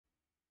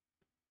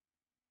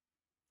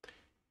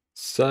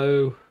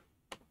So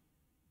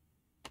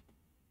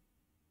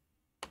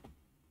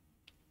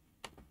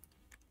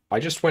I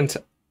just went.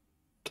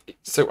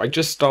 So I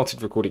just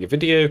started recording a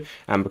video,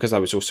 and because I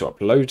was also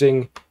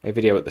uploading a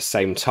video at the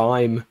same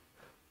time,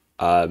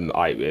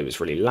 it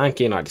was really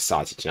laggy, and I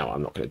decided, you know,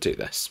 I'm not going to do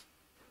this.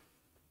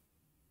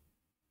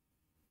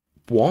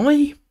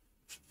 Why?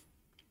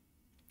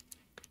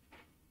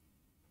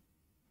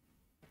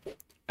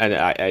 And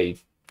I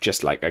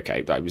just like,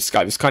 okay, I was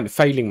kind of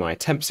failing my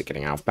attempts at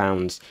getting out of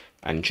bounds,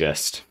 and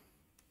just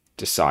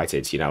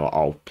decided, you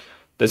know,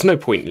 there's no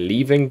point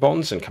leaving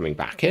BoNS and coming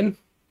back in.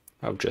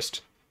 I'll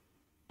just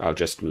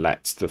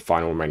let the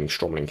final remaining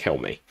Stromling kill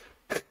me.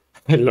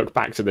 And look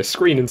back to the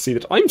screen and see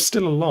that I'm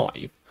still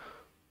alive.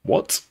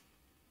 What?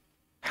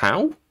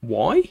 How?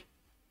 Why?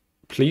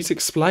 Please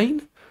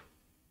explain?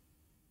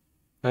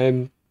 I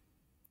am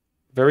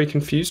very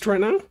confused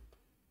right now.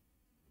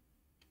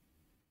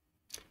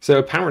 So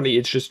apparently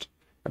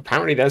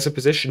there's a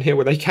position here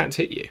where they can't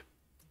hit you.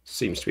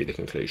 Seems to be the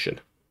conclusion.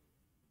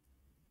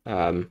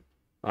 I'm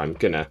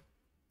gonna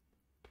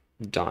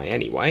die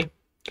anyway,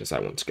 because I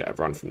want to get a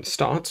run from the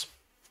start.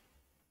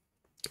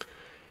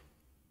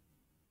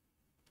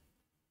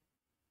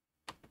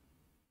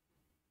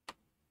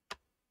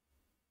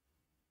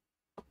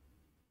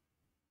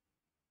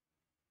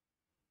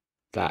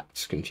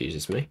 That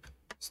confuses me.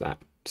 So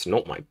that's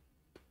not my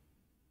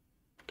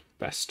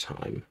best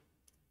time.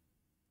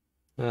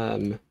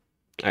 Okay,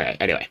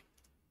 anyway.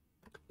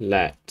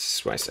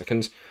 Let's wait a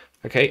second.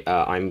 Okay,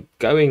 I'm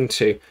going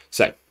to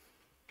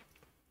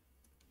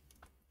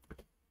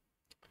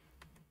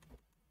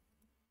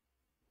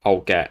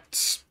I'll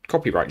get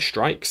copyright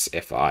strikes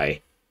if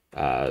I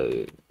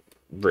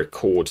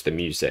record the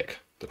music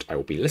that I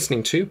will be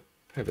listening to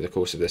over the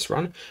course of this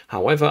run.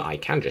 However, I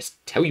can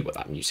just tell you what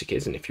that music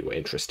is, and if you were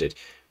interested,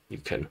 you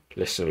can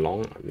listen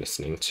along. I'm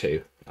listening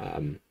to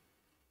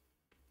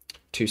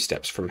Two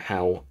Steps from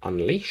Hell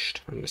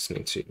Unleashed. I'm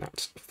listening to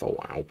that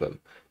full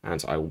album,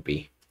 and I will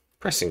be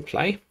pressing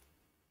play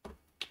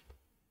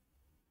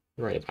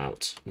right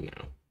about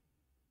now.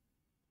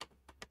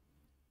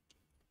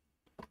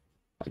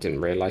 I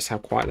didn't realise how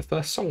quiet the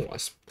first song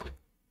was.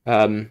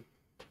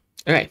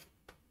 Okay,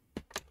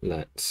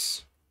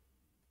 let's...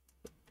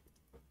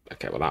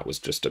 Okay, well, that was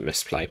just a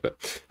misplay,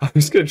 but I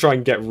was going to try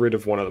and get rid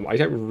of one of them. I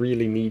don't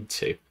really need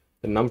to.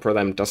 The number of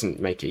them doesn't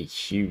make a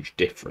huge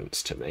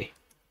difference to me.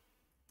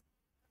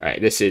 Alright,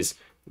 this is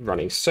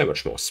running so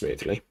much more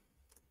smoothly.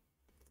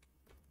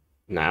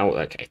 Now,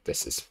 okay,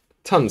 this is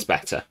tons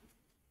better.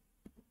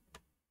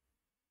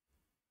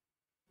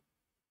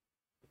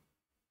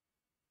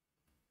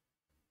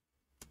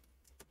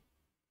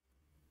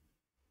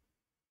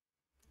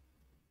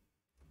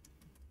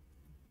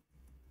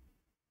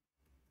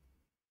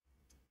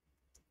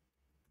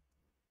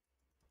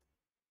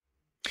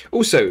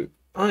 Also,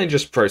 I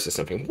just processed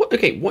something.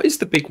 What is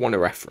the big one a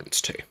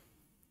reference to?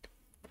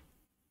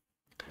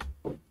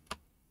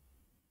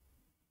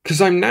 Because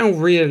I'm now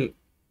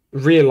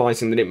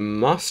realizing that it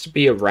must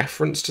be a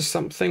reference to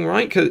something,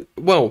 right?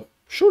 Well,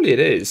 surely it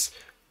is.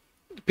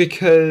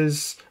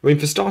 Because, I mean,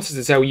 for starters,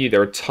 it's LU,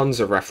 there are tons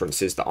of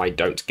references that I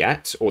don't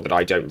get, or that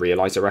I don't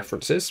realize are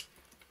references.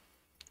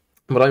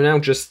 But I'm now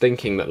just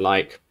thinking that,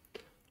 like,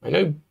 I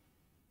know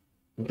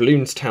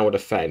Bloons Tower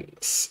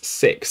Defense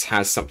 6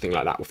 has something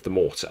like that with the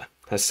mortar.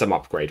 Has some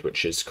upgrade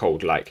which is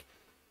called, like,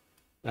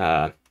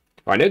 I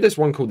know there's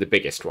one called the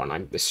biggest one.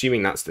 I'm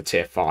assuming that's the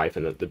tier 5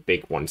 and that the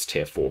big one's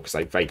tier 4, because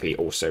I vaguely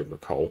also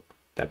recall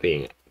there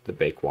being the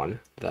big one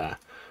there.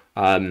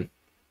 And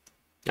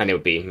it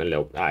would be a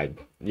little...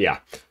 yeah.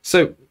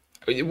 So,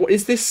 what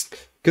is this?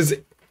 Because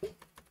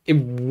it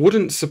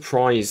wouldn't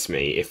surprise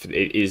me if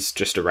it is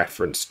just a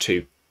reference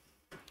to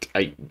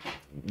a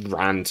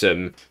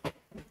random...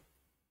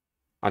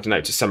 I don't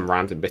know, to some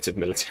random bit of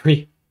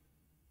military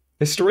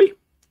history.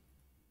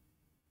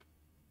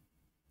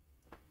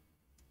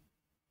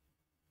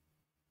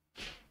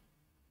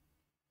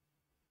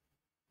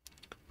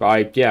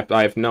 But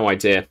I have no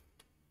idea.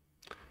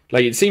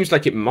 Like, it seems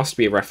like it must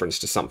be a reference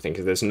to something,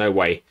 because there's no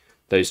way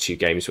those two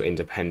games were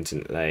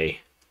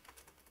independently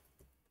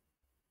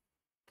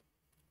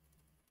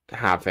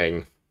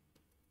having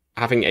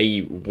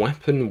a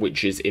weapon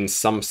which is in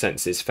some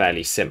senses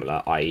fairly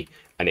similar, i.e.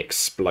 an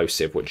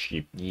explosive which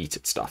you yeet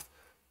at stuff.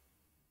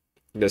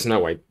 There's no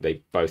way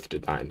they both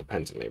did that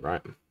independently,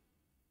 right?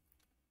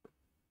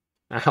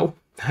 Ow!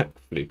 That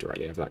flew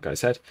directly over that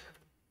guy's head.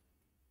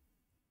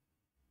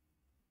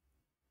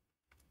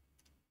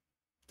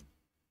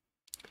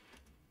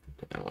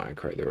 Now I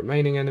create the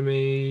remaining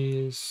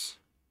enemies.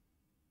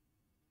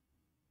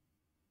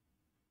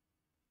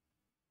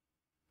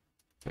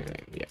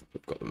 Okay, yeah,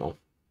 we've got them all.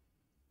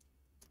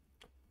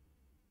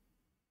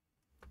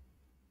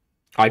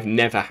 I've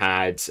never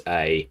had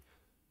a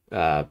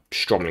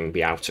Stromling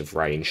be out of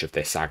range of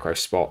this aggro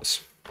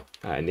spot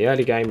in the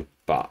early game,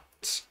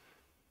 but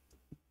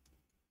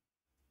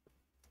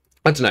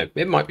I don't know,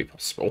 it might be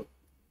possible.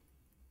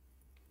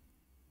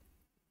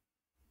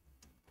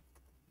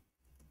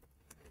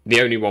 The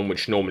only one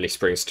which normally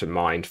springs to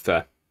mind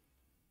for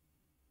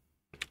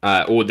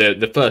Or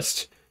the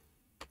first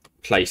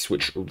place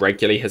which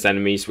regularly has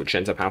enemies which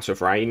end up out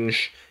of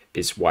range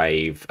is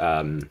wave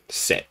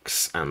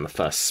 6 and the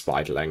first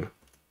spiderling.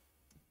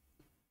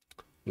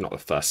 Not the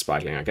first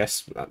spiderling, I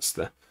guess. That's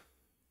the...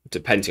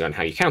 Depending on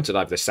how you count it,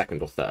 either the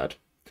second or third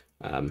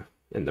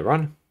in the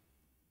run.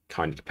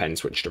 Kind of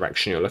depends which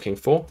direction you're looking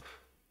for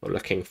or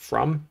looking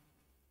from.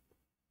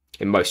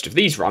 In most of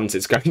these runs,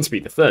 it's going to be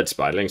the third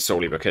spiderling,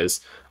 solely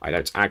because I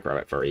don't aggro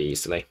it very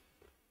easily.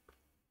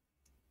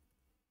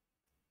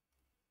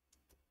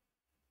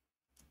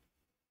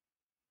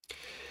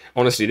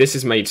 Honestly, this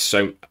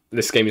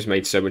game is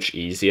made so much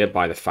easier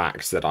by the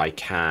fact that I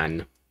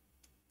can...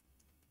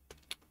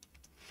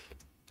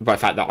 By the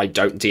fact that I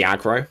don't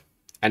de-aggro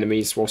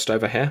enemies whilst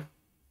over here.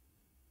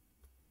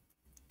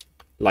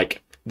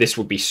 Like, this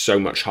would be so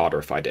much harder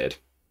if I did.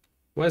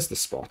 Where's the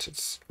spot?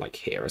 It's, like,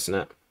 here, isn't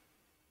it?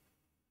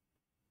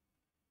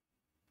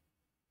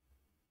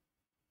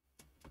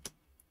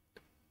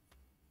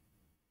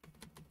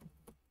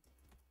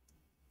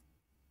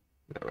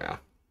 There we are.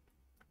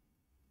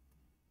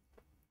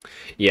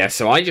 Yeah,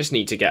 so I just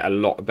need to get a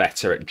lot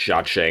better at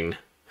judging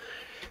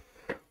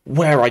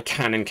where I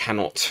can and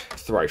cannot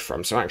throw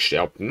from. So actually,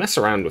 I'll mess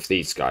around with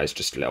these guys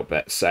just a little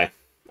bit. So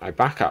I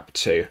back up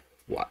to,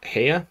 what,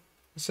 here?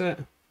 Is it?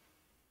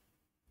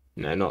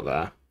 No, not there.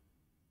 Where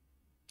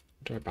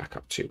do I back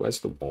up to?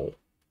 Where's the wall?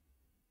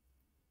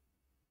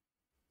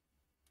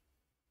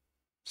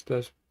 It's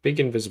the big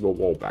invisible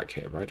wall back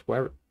here, right?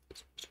 Where?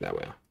 There we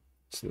are.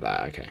 It's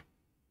there, okay.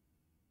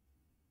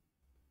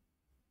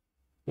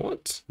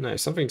 What? No,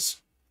 something's...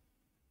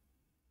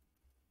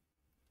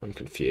 I'm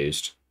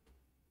confused.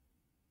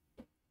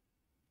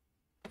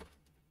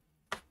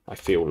 I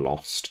feel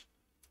lost.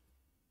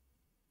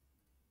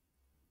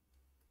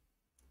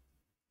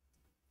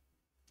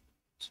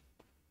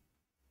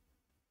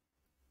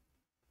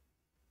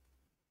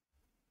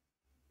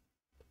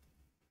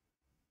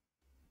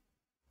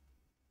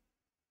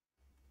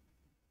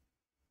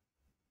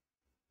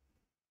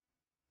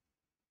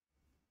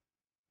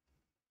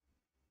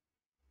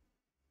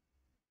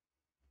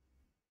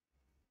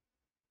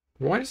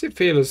 Why does it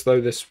feel as though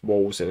this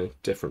wall's in a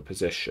different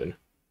position?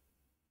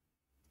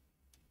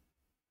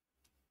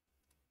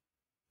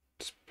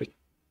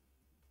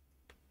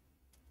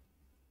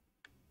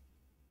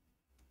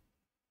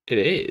 It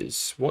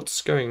is. What's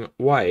going...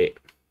 Wait.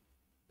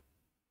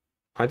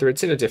 Either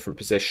it's in a different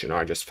position or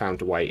I just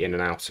found a way in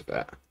and out of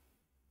it.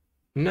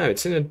 No,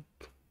 it's in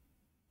a...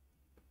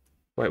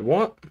 Wait,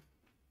 what?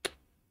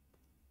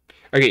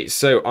 Okay,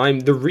 so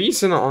the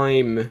reason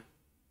I'm...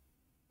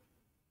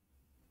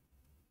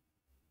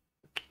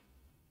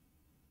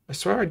 I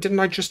swear, didn't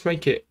I just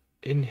make it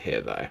in here,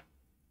 though?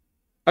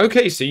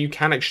 Okay, so you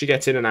can actually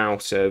get in and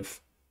out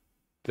of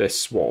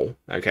this wall.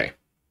 Okay.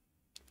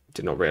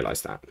 Did not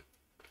realise that.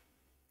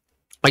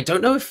 I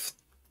don't know if...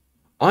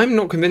 I'm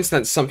not convinced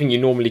that's something you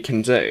normally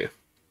can do.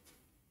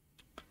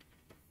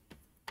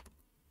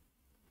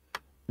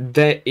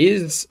 There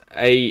is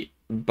a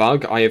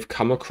bug I have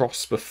come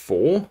across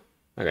before.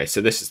 Okay,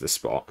 so this is the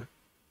spot.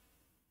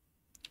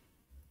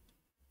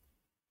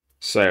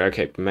 So,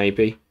 okay,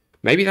 maybe...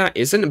 Maybe that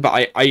isn't,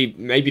 but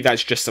maybe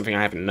that's just something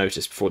I haven't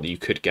noticed before, that you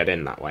could get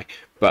in that way.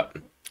 But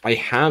I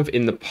have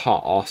in the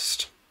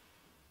past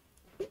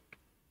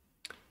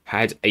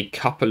had a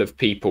couple of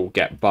people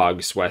get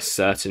bugs where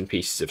certain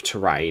pieces of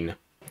terrain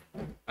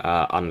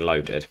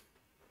unloaded.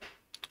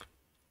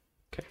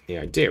 Okay, the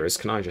idea is,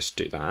 can I just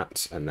do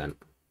that and then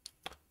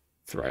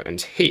throw? And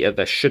here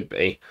there should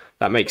be.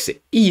 That makes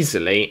it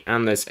easily,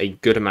 and there's a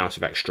good amount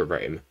of extra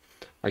room.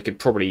 I could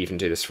probably even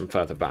do this from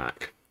further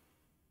back.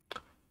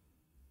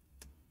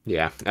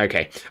 Yeah,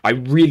 okay. I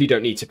really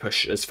don't need to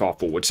push as far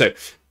forward. So,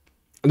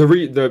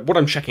 what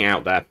I'm checking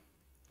out there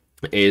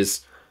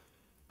is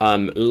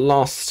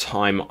last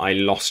time I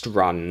lost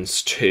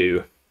runs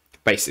to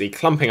basically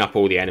clumping up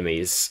all the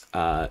enemies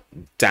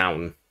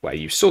down where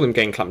you saw them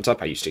getting clumped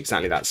up. I used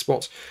exactly that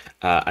spot.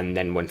 And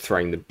then when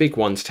throwing the big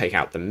one to take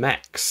out the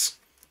mechs,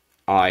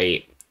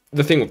 the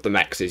thing with the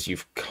mechs is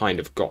you've kind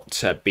of got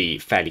to be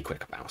fairly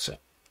quick about it.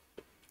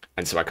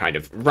 And so I kind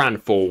of ran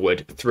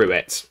forward, threw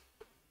it,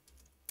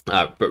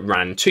 but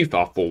ran too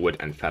far forward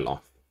and fell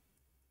off.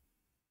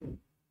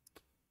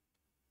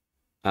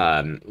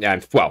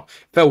 And, well,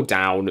 fell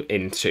down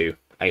into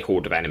a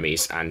horde of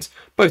enemies, and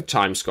both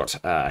times got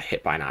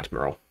hit by an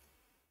admiral.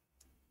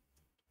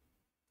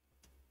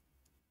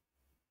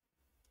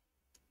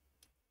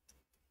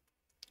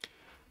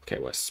 Okay,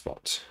 where's the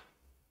spot?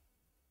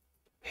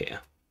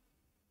 Here.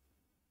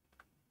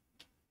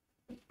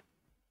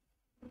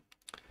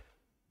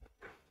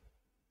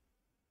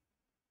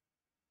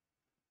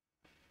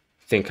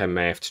 I think I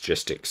may have to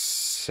just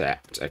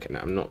accept. Okay, no,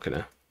 I'm not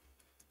gonna.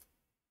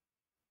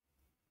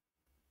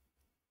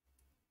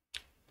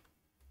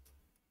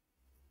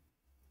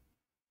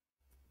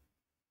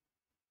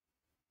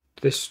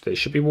 They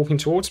should be walking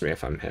towards me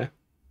if I'm here.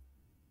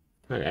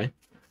 Okay.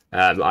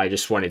 I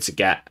just wanted to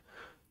get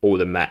all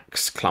the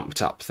mechs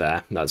clumped up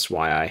there. That's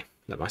why I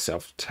let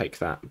myself take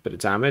that bit of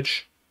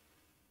damage.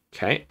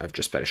 Okay, I've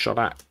just been shot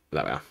at.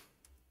 There we are.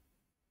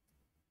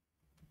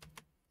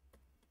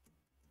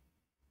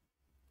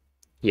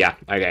 Yeah,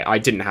 okay, I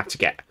didn't have to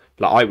get...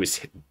 Like, I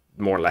was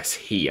more or less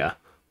here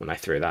when I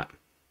threw that.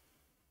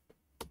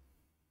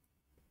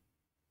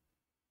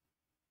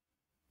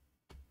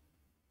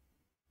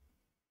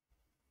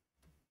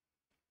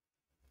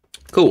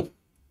 Cool.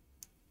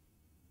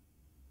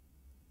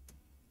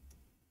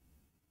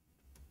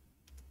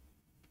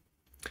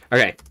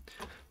 Okay.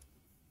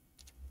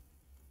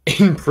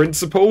 In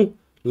principle,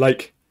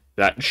 like,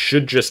 that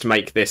should just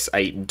make this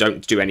a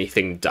don't do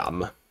anything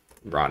dumb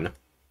run.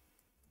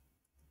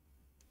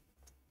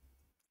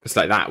 It's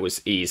like, that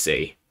was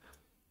easy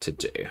to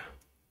do.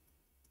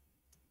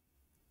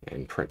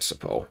 In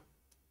principle.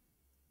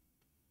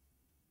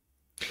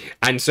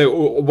 And so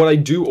what I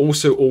do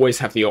also always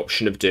have the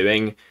option of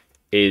doing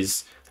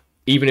is,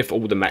 even if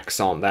all the mechs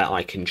aren't there,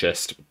 I can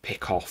just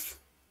pick off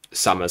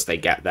some as they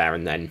get there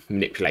and then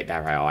manipulate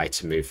their AI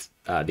to move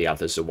the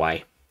others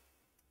away.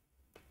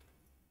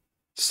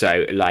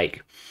 So,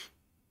 like,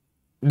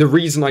 the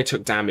reason I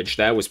took damage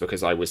there was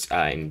because I was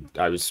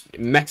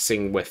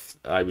messing with...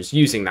 I was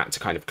using that to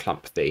kind of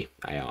clump the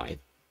AI.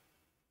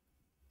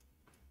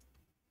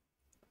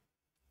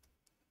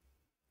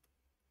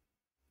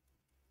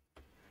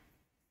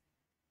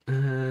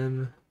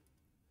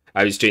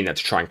 I was doing that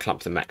to try and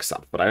clump the mechs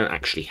up, but I don't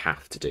actually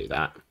have to do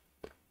that.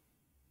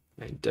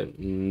 I don't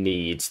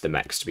need the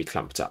mechs to be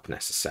clumped up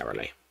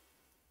necessarily.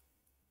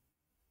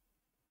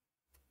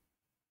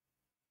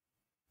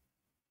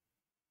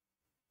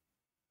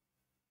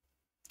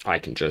 I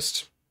can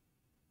just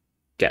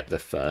get the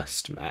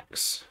first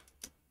mechs.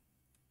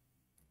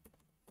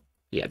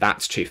 Yeah,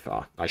 that's too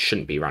far. I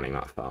shouldn't be running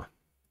that far.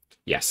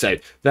 Yeah, so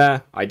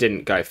there, I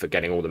didn't go for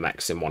getting all the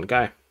mechs in one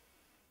go,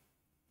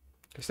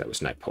 because there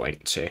was no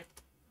point to.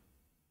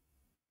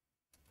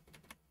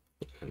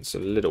 It's a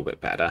little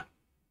bit better.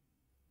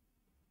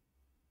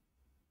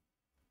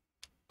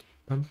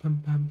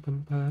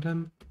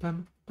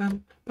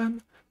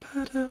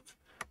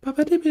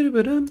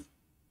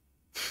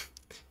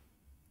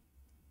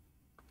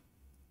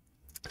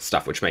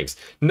 Stuff which makes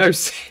no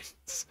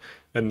sense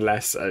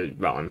unless,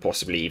 well, and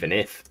possibly even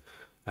if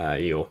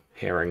you're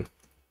hearing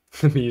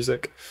the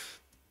music.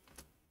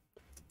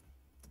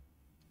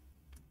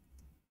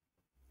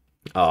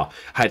 I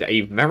had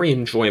a very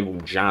enjoyable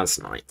jazz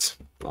night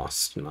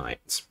last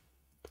night.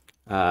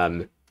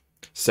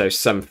 So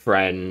some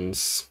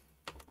friends...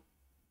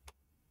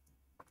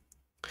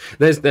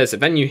 There's a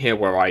venue here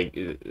where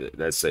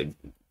there's a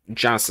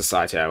jazz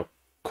society I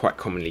quite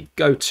commonly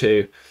go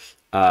to.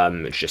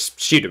 It's just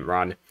student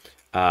run,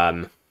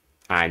 and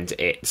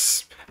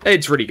it's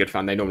really good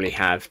fun. They normally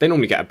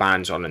get a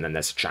band on, and then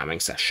there's a jamming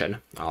session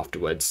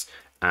afterwards.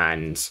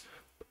 And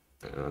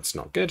that's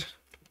not good.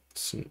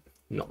 Let's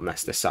not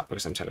mess this up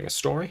because I'm telling a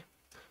story.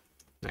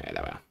 Okay,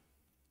 there we are.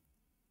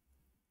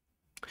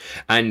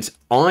 And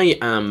I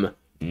am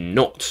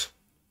not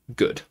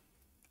good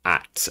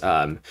at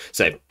so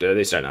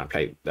these don't know, I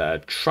play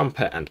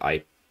trumpet and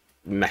I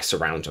mess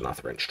around on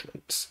other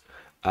instruments.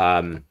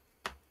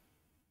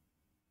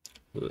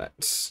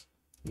 Let's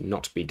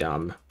not be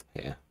dumb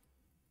here.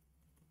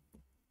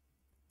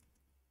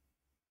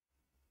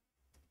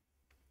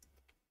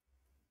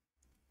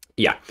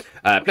 Yeah,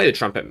 play the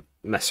trumpet,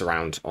 mess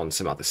around on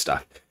some other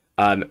stuff.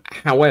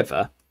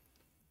 However,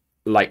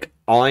 like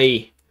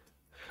my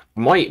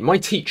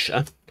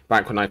teacher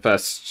back when I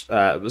first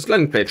was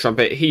learning to play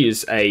trumpet, he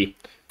is a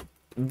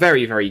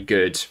very, very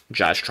good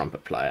jazz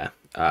trumpet player.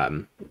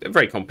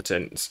 Very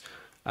competent,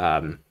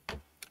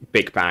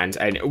 big band,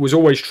 and was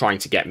always trying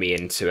to get me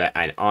into it.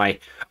 And I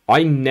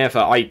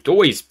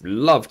always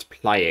loved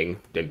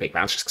playing in big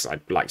bands just because I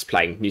liked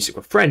playing music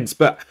with friends,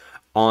 but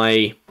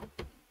I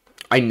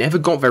never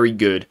got very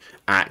good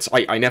at...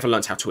 I never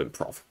learned how to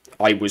improv.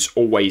 I was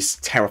always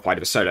terrified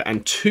of a solo.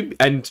 And to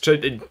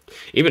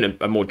even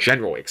a more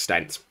general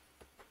extent,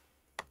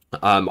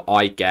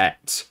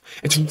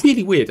 it's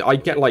really weird.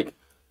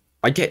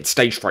 I get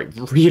stage fright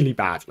really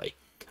badly.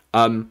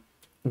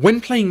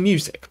 When playing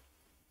music,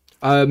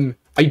 I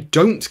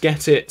don't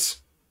get it...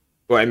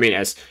 Well, I mean,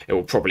 as it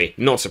will probably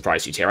not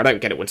surprise you to hear, I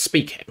don't get it when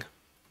speaking.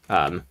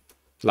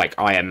 Like,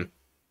 I am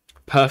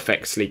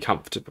perfectly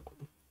comfortable.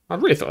 I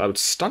really thought that would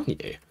stun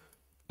you.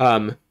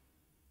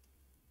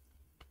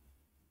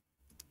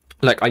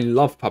 Like, I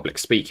love public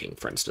speaking,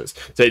 for instance.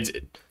 So,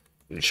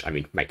 which, I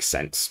mean, makes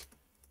sense.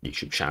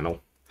 YouTube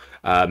channel.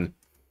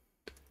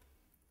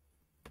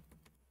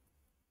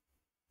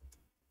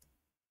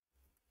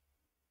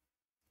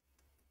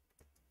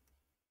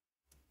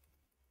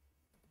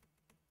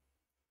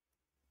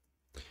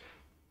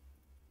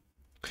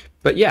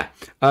 But yeah,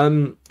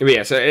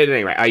 yeah. So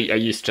anyway, I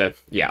used to,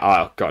 yeah.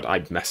 Oh god,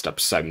 I messed up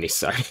so many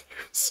solos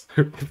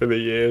over the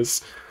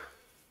years.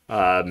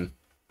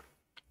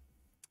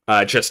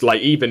 Just like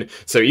even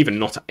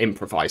not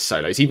improvised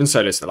solos, even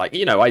solos that like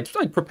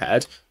I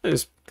prepared.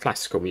 There's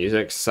classical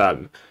music,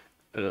 some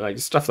like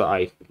stuff that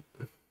I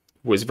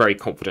was very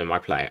confident in my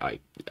play.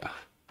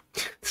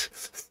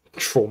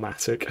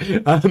 Traumatic.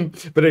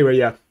 But anyway,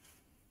 yeah.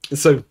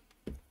 So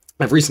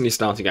I've recently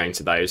started going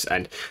to those,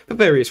 and for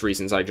various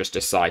reasons, I just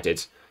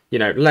decided,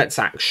 let's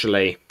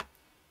actually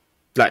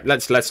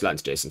let's learn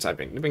to do this since I've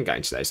been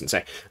going to those, and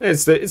say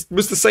it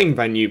was the same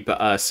venue,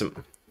 but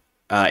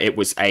it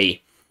was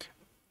a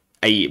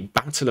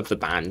battle of the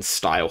bands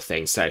style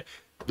thing. So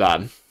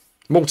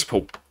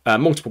multiple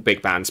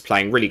big bands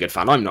playing, really good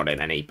fun. I'm not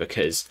in any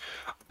because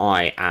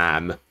I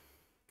am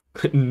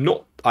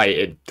not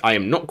I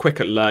am not quick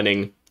at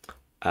learning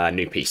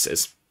new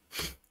pieces.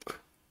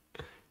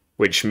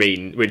 Which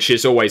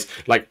is always,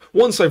 like,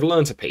 once I've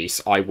learnt a piece,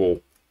 I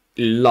will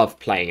love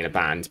playing in a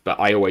band, but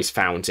I always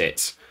found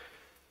it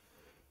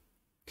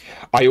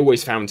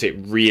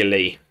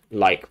really,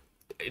 like,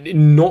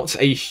 not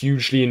a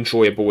hugely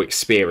enjoyable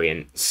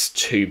experience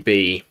to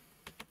be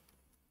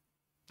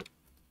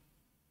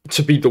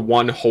the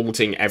one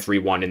holding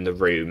everyone in the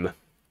room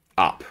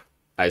up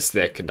as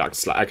the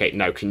conductor's like, okay,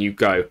 no, can you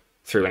go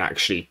through and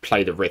actually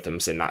play the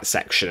rhythms in that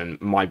section? And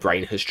my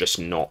brain has just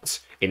not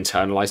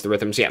internalized the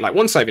rhythms yet. Like,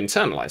 once I've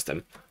internalized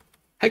them,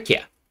 heck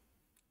yeah.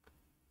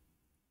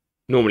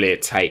 Normally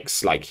it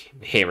takes, like,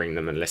 hearing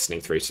them and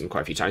listening through them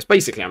quite a few times.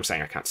 Basically, I'm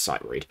saying I can't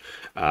sight read.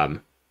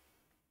 The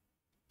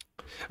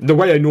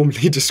way I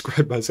normally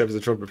describe myself as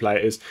a trumpet player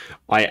is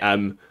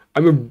I'm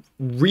a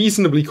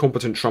reasonably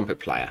competent trumpet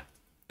player.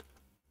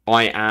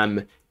 I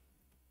am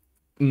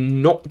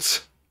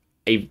not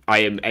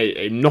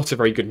not a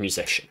very good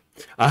musician.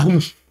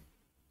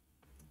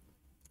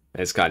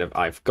 It's kind of,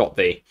 I've got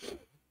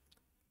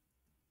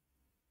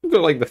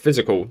like the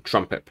physical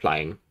trumpet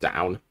playing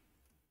down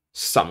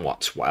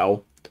somewhat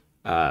well.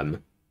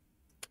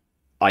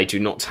 I do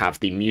not have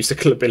the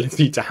musical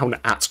ability down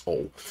at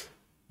all.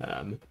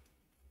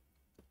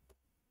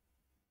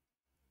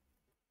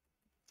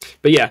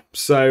 But yeah,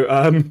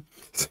 so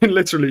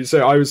literally,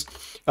 so I was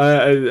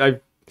I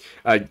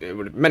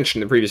would have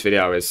mentioned in the previous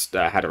video, I was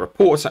had a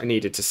report I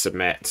needed to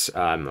submit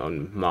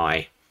on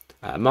my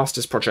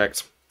master's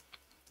project,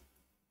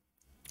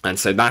 and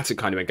so that had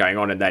kind of been going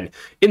on. And then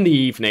in the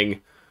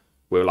evening,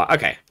 we were like,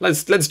 okay,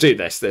 let's do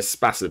this. This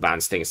Battle of the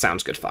Bands thing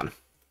sounds good fun.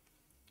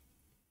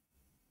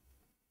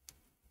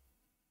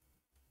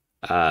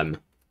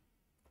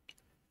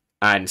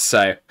 And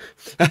so,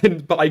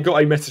 but I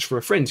got a message from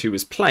a friend who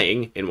was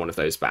playing in one of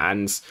those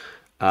bands,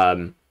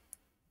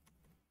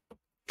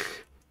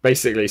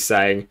 basically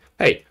saying,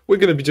 hey, we're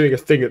going to be doing a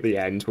thing at the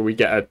end where we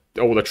get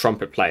all the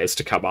trumpet players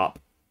to come up.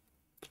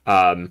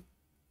 And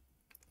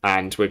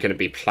we're going to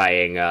be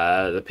playing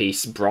the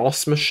piece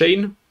Brass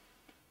Machine.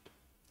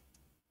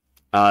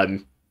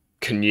 Can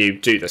you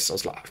do this? I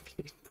was like,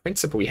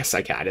 principle, yes,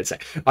 I can.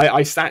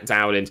 I sat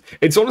down, and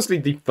it's honestly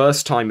the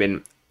first time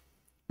in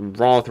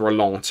rather a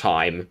long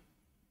time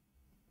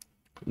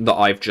that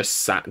I've just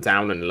sat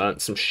down and learnt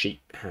some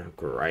sheet. Oh,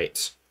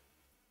 great.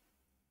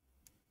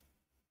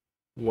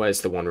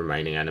 Where's the one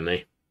remaining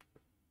enemy?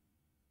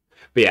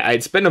 But yeah,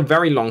 it's been a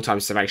very long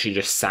time since I've actually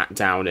just sat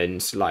down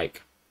and,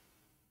 like...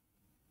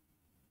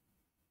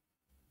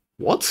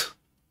 What?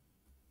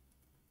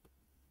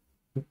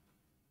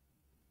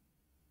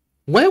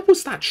 Where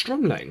was that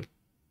strumling?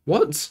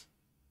 What?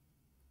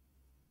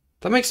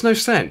 That makes no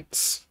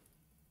sense.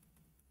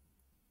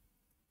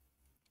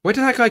 Where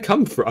did that guy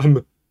come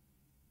from?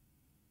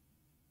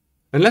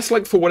 Unless,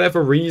 like, for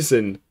whatever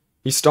reason,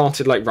 he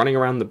started, like, running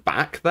around the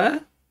back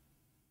there?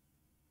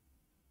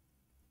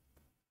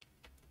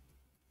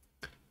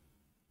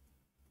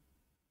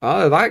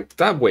 Oh,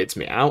 that weirds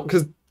me out,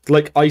 because,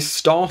 like, I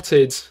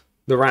started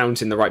the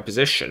round in the right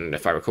position,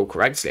 if I recall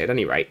correctly, at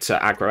any rate, to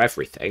aggro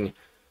everything.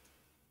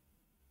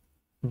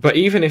 But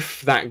even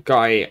if that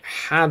guy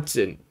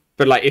hadn't...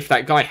 But, like, if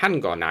that guy hadn't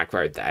gotten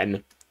aggroed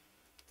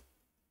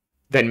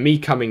then me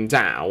coming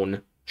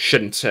down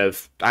shouldn't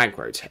have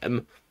aggroed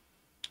him.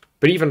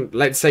 But even,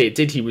 let's say it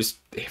did,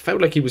 it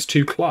felt like he was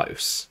too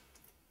close.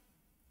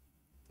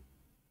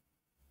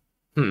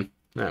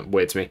 That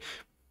weirds me.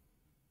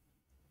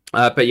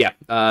 But yeah,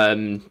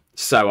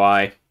 so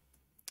I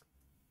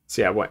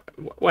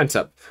went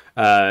up,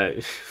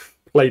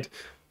 played,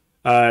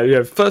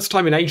 yeah, first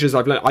time in ages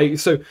I've learned,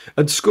 so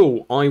at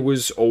school, I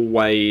was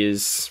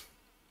always,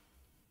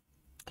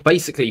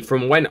 basically,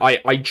 from when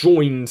I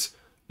joined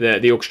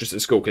the orchestras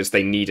at school, because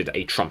they needed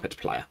a trumpet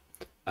player,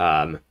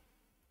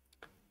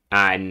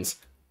 and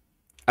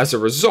as a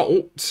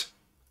result,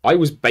 I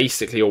was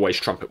basically always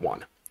trumpet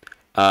one,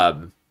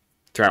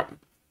 throughout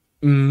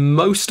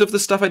most of the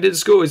stuff I did at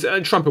school is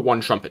trumpet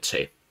 1, trumpet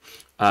 2.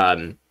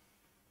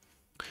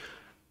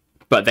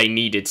 But they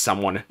needed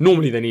someone...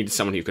 Normally they needed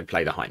someone who could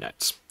play the high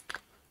notes.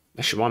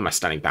 Actually, why am I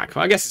standing back?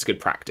 Well, I guess it's good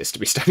practice to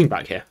be standing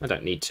back here. I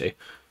don't need to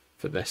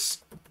for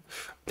this.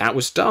 That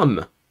was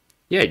dumb.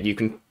 Yeah, you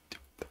can...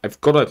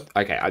 I've got to...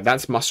 Okay,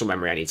 that's muscle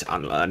memory I need to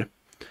unlearn.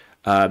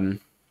 But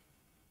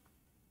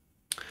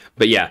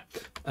yeah.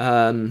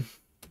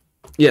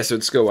 Yeah, so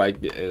at school I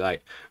really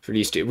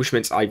used to... Which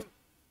means I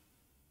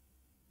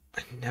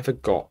never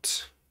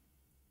got...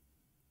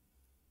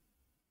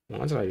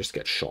 Why did I just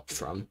get shot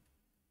from?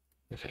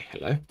 Okay,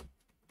 hello.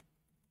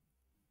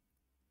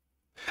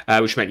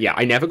 Which meant, yeah,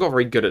 I never got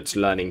very good at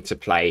learning to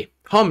play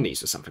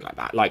harmonies or something like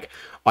that. Like,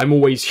 I'm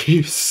always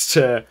used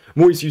to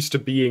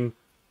being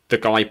the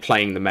guy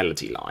playing the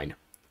melody line.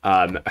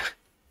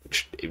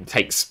 it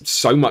takes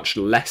so much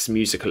less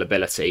musical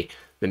ability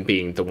than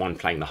being the one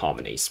playing the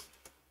harmonies.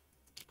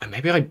 And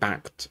maybe I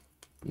backed.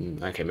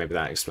 Okay, maybe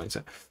that explains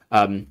it.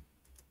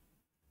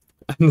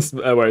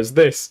 Whereas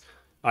this,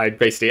 I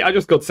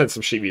just got sent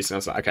some sheet music and I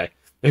was like, okay,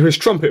 it was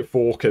trumpet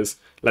 4 because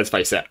let's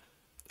face it,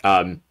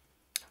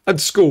 at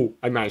school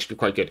I managed to be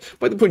quite good.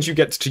 By the point you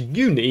get to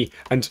uni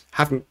and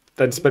haven't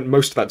then spent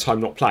most of that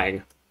time not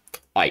playing,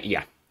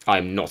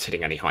 I'm not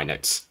hitting any high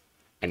notes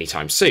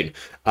anytime soon.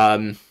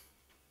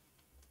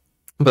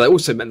 But that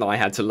also meant that I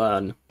had to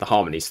learn the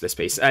harmonies for this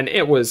piece, and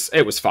it was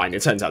fine.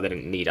 It turns out they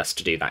didn't need us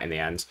to do that in the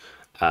end.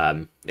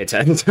 It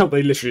turns out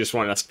they literally just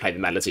wanted us to play the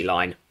melody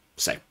line,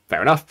 so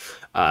fair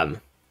enough.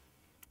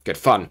 Good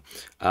fun.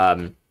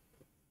 But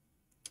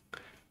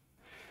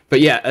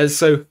yeah,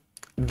 so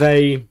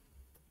the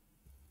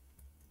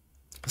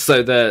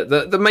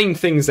main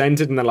things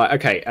ended, and they're like,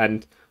 okay,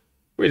 and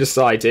we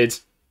decided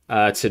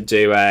to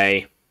do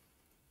a.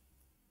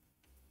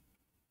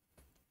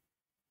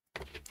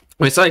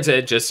 We decided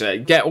to just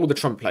get all the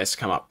trumpet players to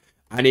come up,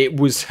 and it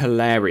was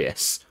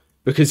hilarious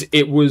because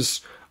it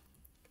was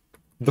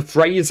the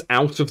phrase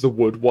 "out of the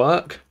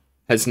woodwork"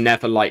 has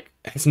never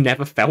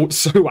felt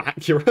so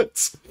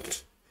accurate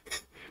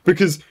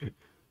because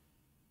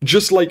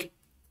just like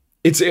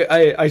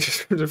I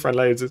just heard a friend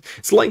later.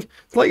 It's like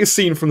a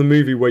scene from the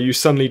movie where you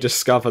suddenly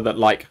discover that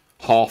like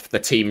half the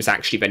team's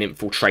actually been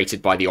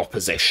infiltrated by the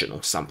opposition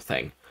or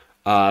something,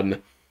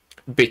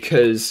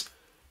 because.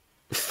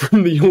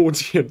 From the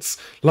audience,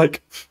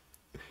 like,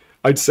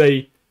 I'd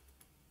say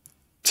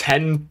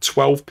 10,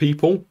 12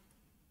 people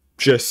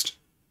just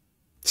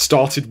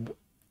started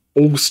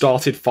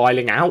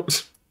filing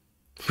out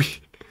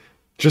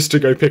just to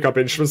go pick up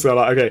instruments. They're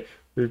like, okay,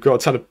 we've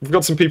got some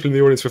people in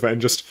the audience with it,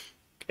 and just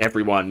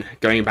everyone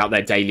going about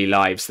their daily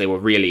lives. They were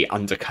really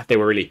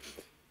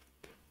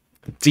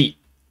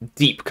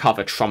deep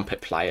cover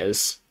trumpet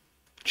players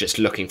just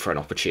looking for an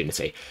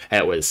opportunity.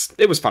 It was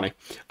funny.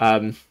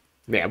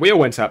 Yeah, we all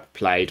went up,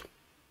 played,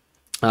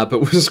 but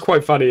what was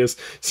quite funny is,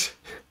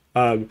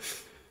 yeah,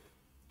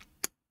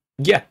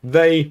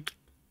 they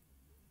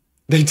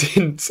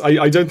didn't.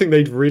 I don't think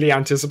they'd really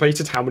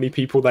anticipated how many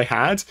people they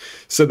had,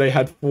 so they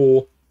had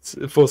four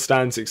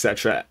stands,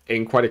 etc.,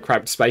 in quite a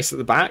cramped space at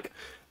the back,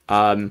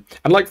 and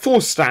like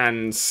 4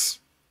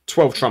 stands,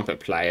 12 trumpet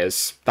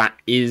players. That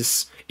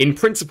is in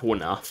principle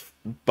enough,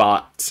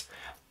 but.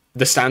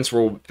 The stands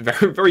were all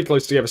very, very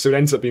close together, so it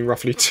ends up being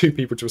roughly 2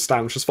 people to a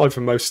stand, which was fine for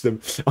most of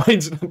them. I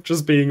ended up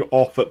just being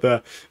off at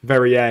the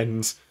very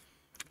end.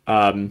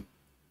 And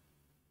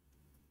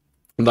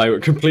they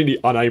were completely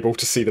unable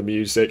to see the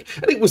music.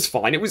 And it was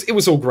fine. It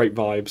was all great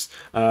vibes.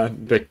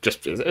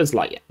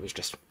 It was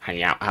just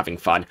hanging out, having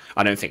fun.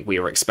 I don't think we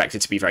were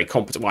expected to be very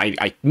competent. Well,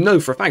 I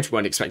know for a fact we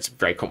weren't expected to be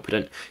very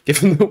competent,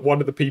 given that one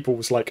of the people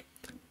was like,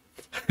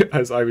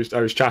 as I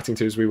was chatting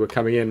to as we were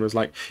coming in, was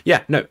like,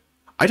 yeah, no.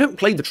 I don't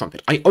play the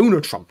trumpet. I own a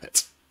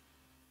trumpet.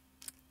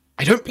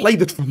 I don't play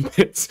the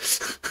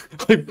trumpets.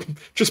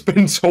 I've just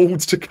been told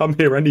to come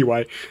here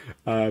anyway.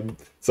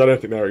 So I don't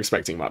think they were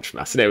expecting much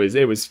from us. And it was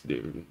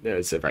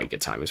a very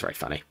good time. It was very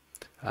funny.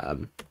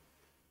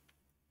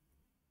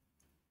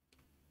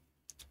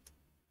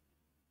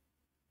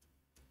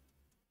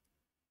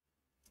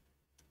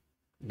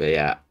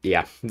 But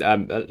yeah.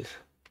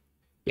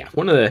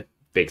 One of the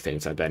big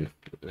things I've been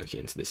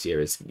looking into this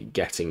year is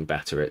getting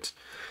better at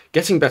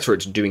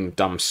doing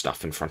dumb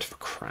stuff in front of a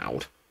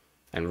crowd,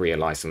 and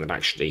realizing that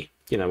actually,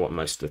 you know what,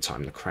 most of the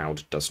time the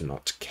crowd does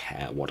not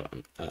care what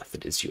on earth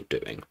it is you're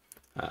doing.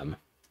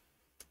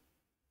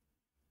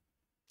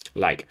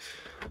 Like,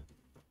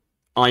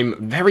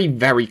 I'm very,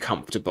 very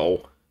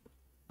comfortable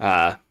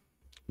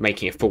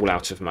making a fool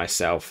out of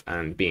myself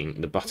and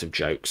being the butt of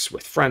jokes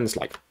with friends.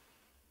 Like,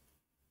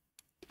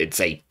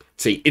 it's a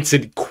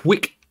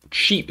quick,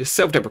 cheap.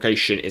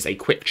 Self-deprecation is a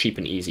quick, cheap,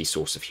 and easy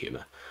source of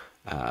humor,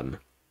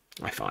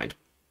 I find.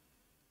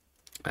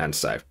 And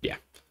so, yeah,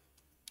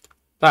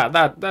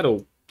 that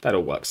all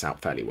works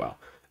out fairly well.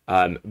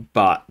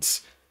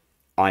 But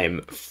I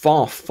am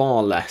far,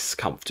 far less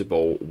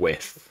comfortable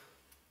with.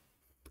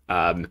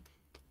 I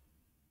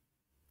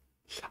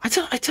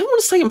don't want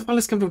to say I'm far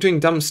less comfortable doing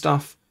dumb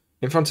stuff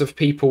in front of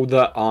people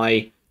that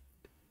I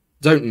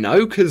don't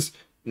know, because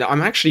no,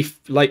 I'm actually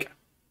like.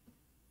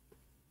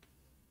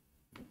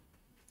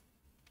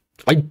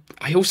 I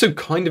also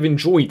kind of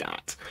enjoy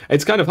that.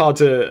 It's kind of hard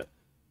to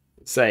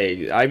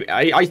say.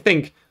 I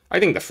think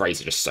the phrase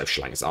is just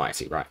social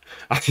anxiety, right?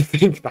 I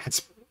think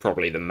that's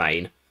probably the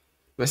main.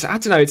 But I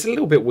don't know. It's a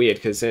little bit weird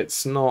because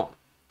it's not.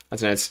 I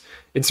don't know.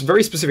 It's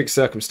very specific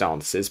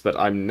circumstances, but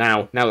I'm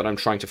now that I'm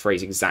trying to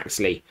phrase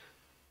exactly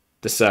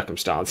the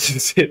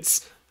circumstances.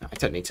 It's I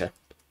don't need to.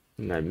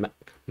 No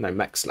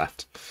mechs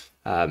left.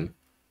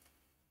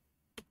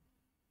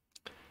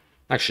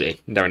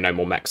 Actually, there are no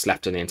more mechs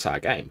left in the entire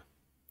game.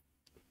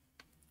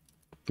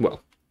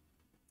 Well,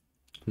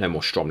 no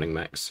more Stromling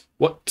mechs.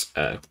 What?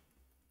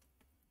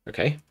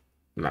 Okay.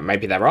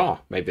 Maybe there are.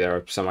 Maybe there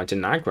are some I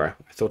didn't aggro.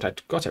 I thought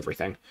I'd got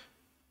everything.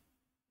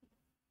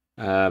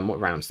 What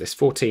round's this?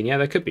 14. Yeah,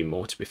 there could be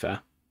more, to be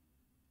fair.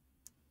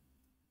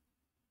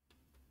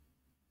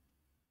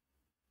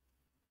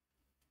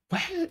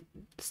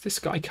 Where's this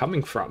guy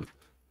coming from?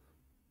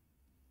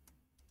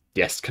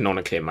 Yes,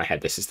 canonically in my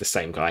head, this is the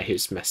same guy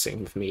who's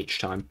messing with me each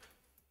time.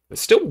 There's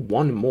still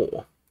one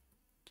more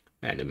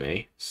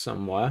enemy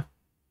somewhere.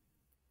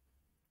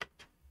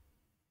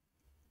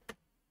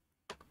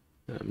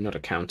 I'm not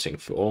accounting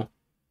for.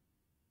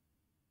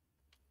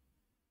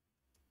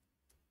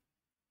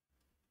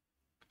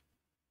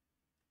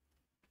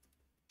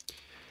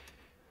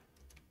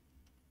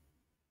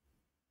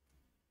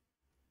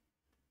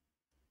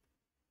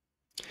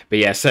 But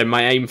yeah, so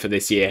my aim for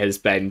this year has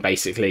been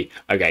basically,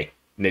 okay,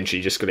 Ninja,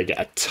 you're just going to get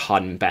a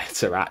ton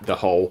better at the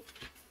whole...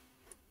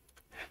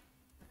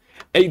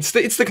 It's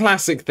the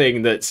classic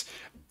thing that...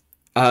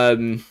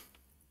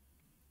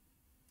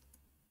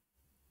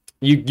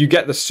 You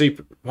get the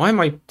super... Why am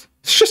I...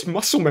 It's just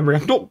muscle memory.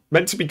 I'm not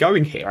meant to be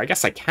going here. I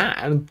guess I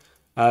can.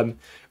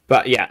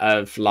 But yeah,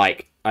 of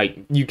like...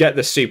 you get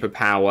the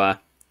superpower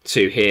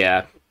to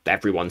hear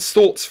everyone's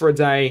thoughts for a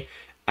day,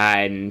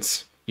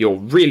 and you're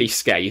really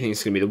scared. You think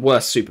it's going to be the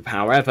worst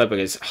superpower ever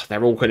because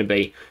they're all going to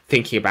be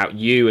thinking about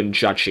you and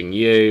judging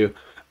you.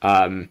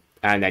 And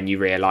then you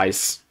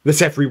realise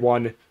that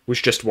everyone was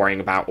just worrying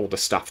about all the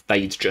stuff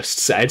they'd just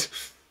said.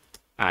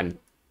 And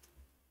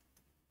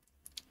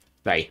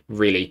they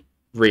really,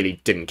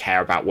 really didn't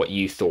care about what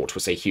you thought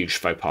was a huge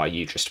faux pas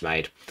you just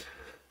made.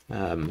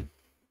 One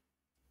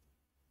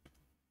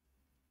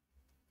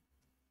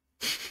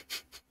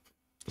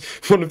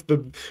of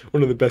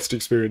the best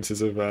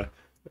experiences of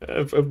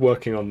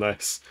working on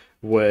this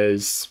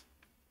was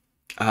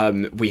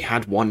we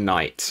had one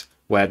night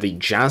where the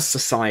Jazz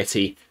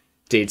Society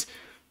did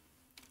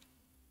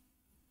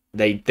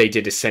they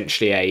did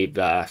essentially a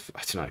I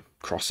don't know,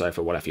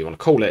 crossover, whatever you want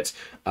to call it,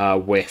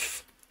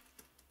 with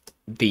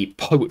the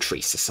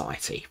Poetry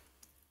Society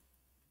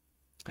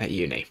at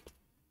uni.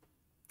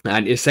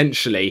 And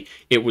essentially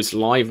it was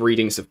live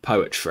readings of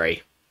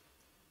poetry,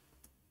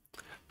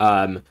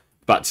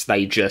 but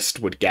they just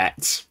would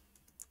get,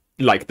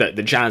 like, the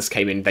jazz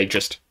came in, they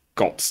just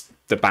got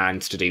the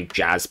band to do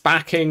jazz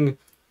backing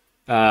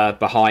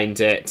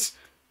behind it,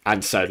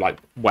 and so, like,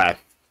 where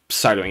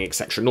soloing,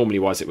 etc. normally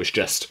was, it was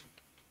just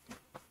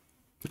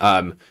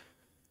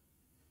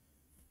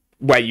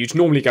where you'd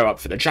normally go up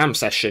for the jam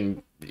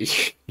session,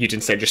 you'd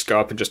instead just go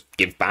up and just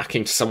give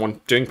backing to someone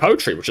doing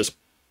poetry, which is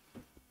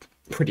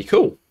pretty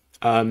cool.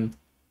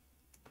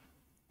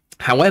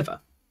 However,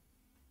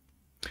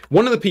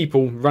 one of the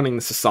people running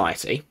the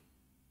society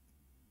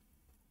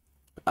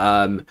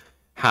had,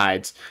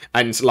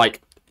 and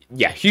like,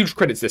 yeah, huge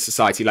credit to this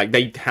society. Like,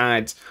 they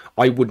had,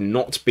 I would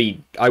not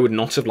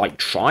have like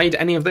tried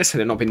any of this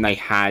had it not been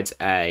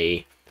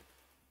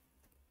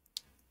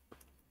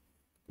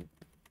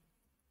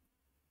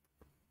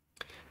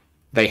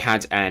they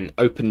had an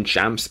open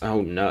jams.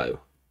 Oh no.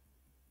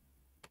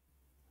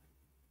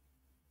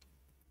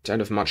 Don't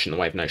have much in the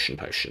way of notion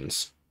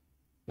potions.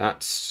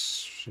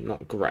 That's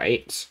not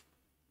great.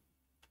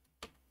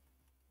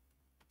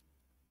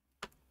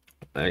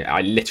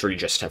 I literally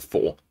just have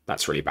 4.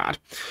 That's really bad.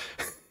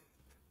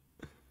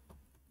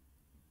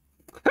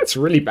 That's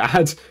really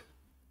bad.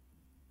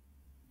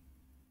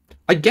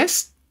 I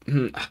guess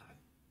I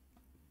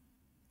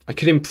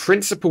could in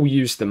principle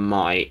use the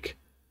mic.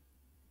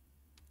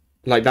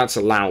 Like, that's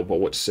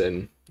allowable. It's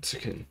an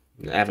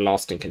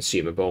everlasting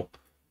consumable.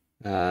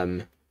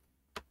 I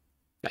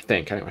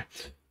think, anyway.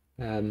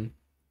 I've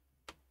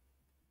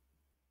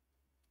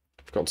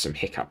got some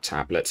hiccup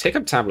tablets.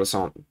 Hiccup tablets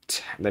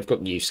aren't... They've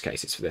got use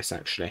cases for this,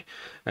 actually.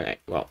 Okay,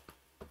 well...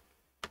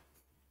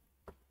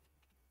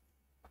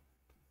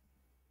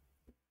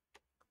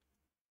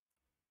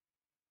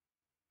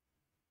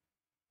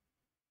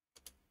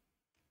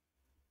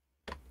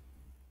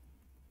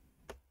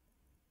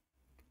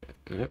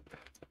 Yep.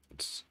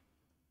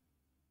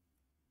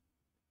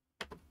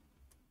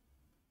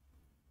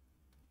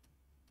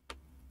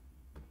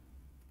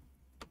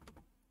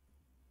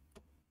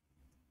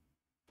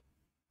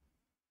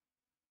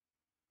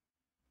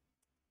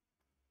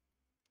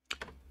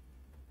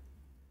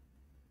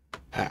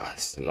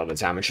 That's a lot of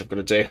damage I've got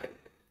to do.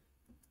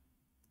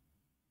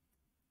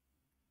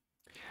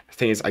 The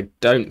thing is, I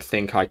don't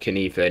think I can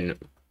even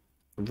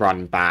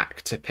run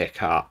back to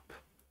pick up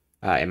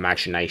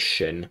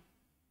Imagination.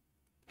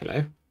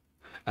 Hello?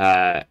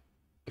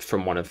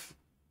 From one of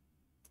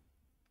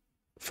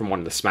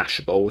the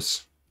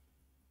Smashables.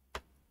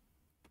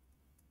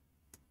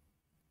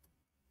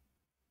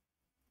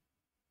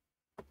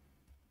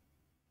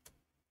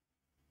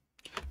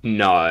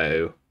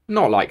 No,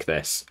 not like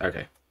this.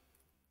 Okay.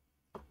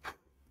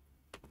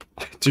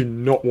 I do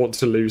not want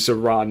to lose a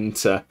run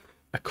to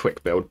a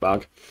quick build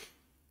bug.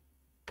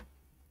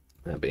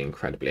 That'd be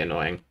incredibly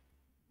annoying.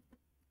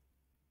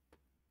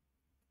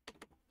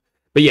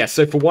 But yeah,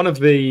 so for one of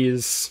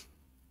these...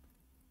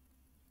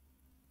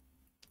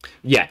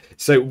 Yeah,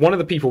 so one of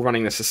the people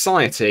running the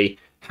society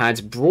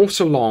had brought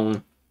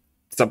along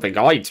something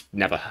I'd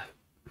never...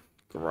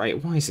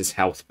 Great, why is his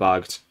health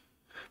bugged?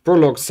 Brought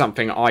along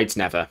something I'd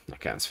never...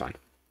 Okay, that's fine.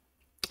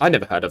 I'd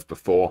never heard of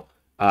before.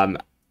 A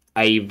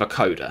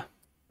vocoder.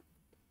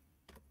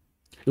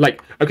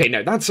 Like, okay,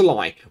 no, that's a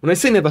lie. When I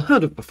say never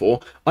heard of before,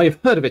 I have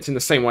heard of it in the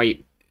same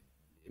way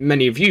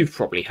many of you've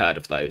probably heard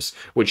of those,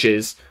 which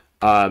is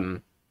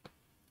the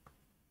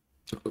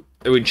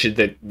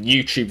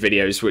YouTube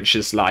videos, which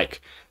is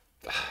like,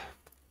 I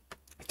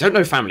don't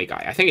know Family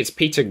Guy. I think it's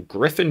Peter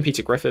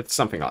Griffith,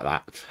 something like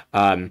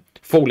that.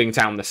 Falling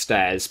down the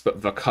stairs, but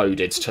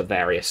vocoded to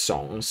various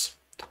songs.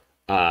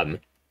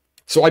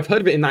 So I've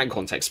heard of it in that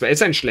context, but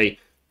essentially,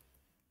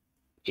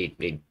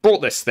 he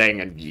brought this thing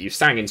and you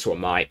sang into a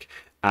mic,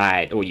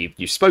 or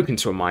you spoke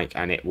into a mic,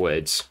 and it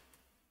would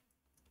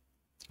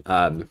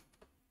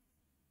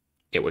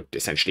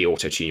essentially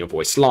auto-tune your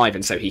voice live,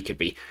 and so he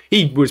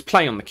was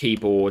playing on the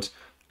keyboard,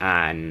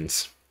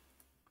 and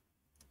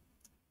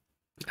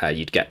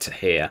you'd get to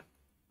hear,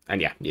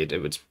 and yeah,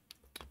 it would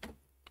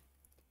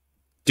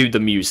do the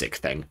music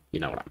thing, you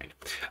know what I mean.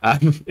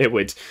 It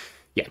would,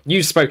 yeah,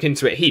 you spoke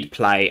into it, he'd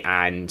play,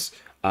 and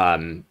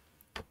the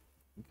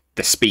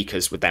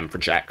speakers would then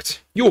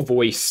project your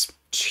voice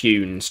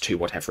tuned to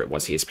whatever it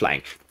was he is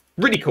playing.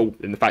 Really cool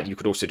in the fact you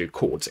could also do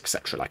chords,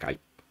 etc. Like, I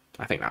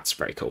think that's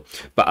very cool.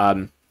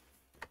 But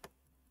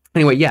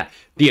anyway, yeah,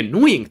 the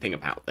annoying thing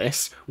about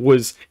this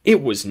was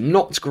it was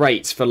not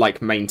great for,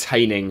 like,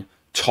 maintaining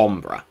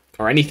timbre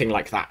or anything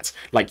like that.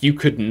 Like, you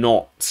could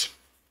not...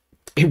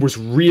 It was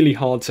really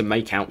hard to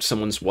make out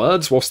someone's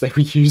words whilst they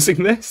were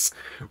using this,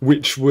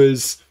 which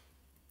was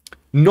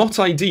not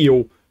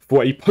ideal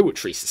for a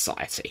poetry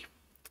society.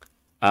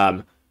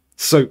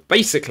 So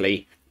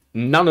basically,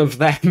 none of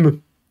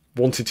them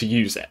wanted to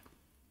use it.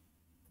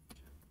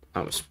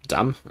 That was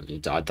dumb. You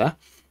died there.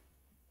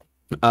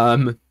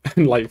 And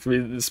like,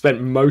 we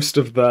spent most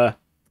of the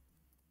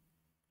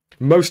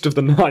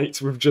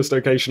night with just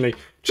occasionally,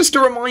 just a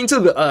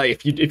reminder that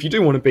if you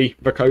do want to be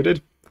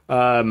vocoded,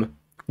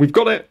 we've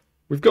got it.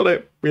 We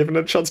haven't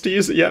had a chance to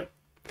use it yet.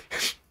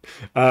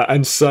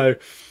 And so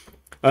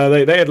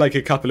they had like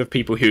a couple of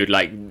people who'd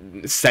like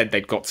said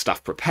they'd got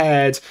stuff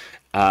prepared.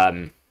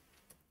 And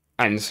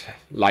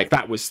like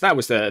that was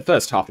the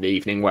first half of the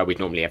evening where we'd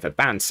normally have a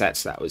band set.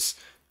 So that was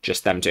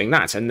just them doing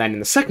that. And then in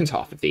the second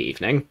half of the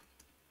evening,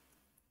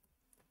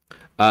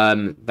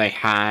 they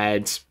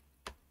had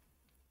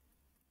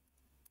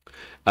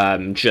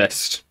they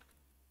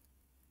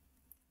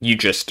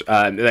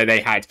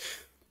had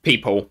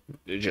people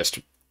just,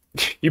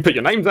 you put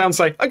your name down,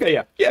 say,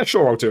 okay, yeah,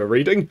 sure, I'll do a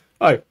reading.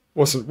 I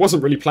wasn't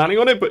really planning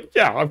on it, but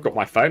yeah, I've got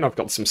my phone, I've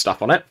got some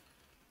stuff on it.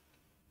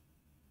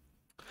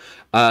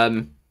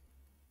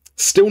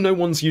 Still no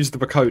one's used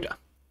the vocoder.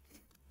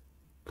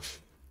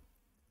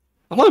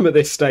 And I'm at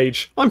this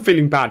stage, I'm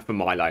feeling bad for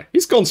Milo.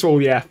 He's gone to all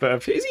the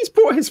effort, he's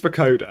brought his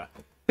vocoder.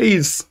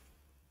 He's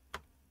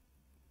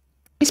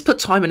put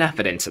time and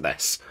effort into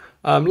this.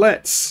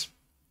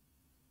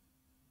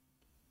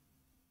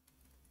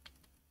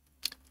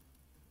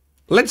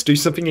 Let's do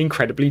something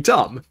incredibly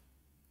dumb.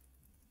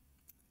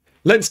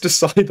 Let's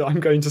decide that I'm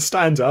going to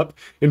stand up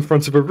in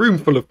front of a room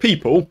full of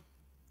people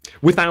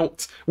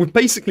without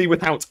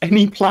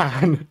any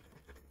plan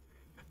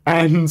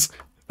and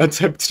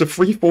attempt to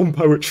freeform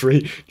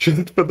poetry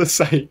just for the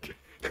sake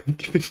of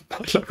giving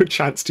Milo a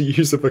chance to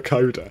use a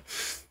vocoder.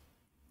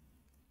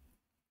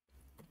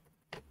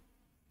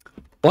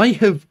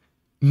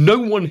 No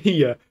one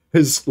here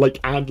has, like,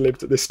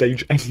 ad-libbed at this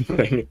stage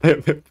anything.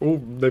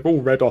 They've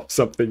all read off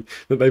something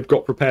that they've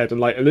got prepared,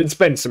 and like, and it's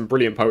been some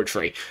brilliant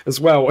poetry as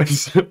well. And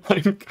so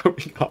I'm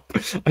going up.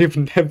 I've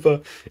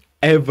never,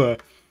 ever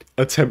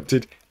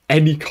attempted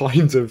any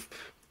kind of,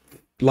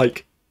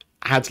 like,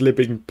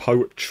 ad-libbing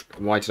poetry.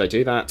 Why did I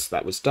do that?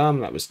 That was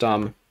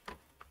dumb.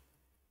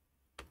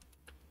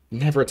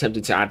 Never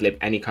attempted to ad-lib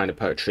any kind of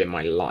poetry in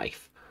my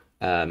life.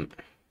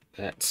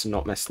 Let's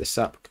not mess this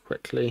up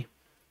quickly.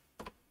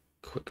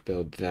 Quick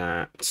build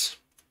that.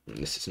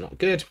 This is not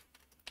good.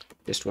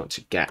 Just want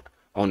to get...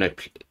 Oh no,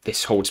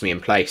 this holds me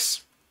in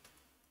place.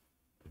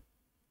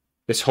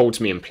 This holds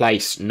me in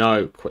place.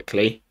 No,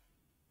 quickly.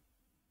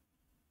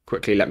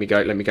 Quickly, let me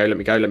go.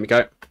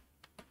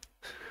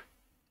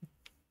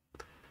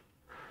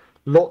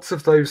 Lots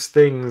of those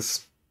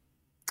things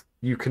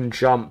you can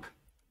jump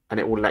and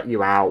it will let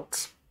you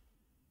out.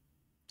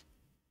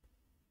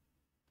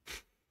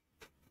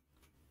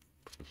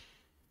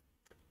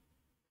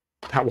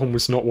 That one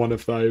was not one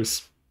of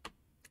those.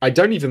 I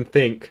don't even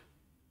think...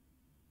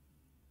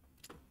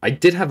 I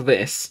did have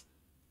this,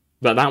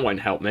 but that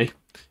won't help me.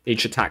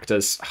 Each attack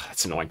does... Oh,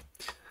 that's annoying.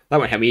 That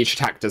won't help me. Each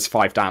attack does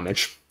 5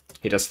 damage.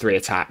 He does 3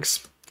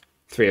 attacks.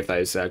 3 of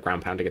those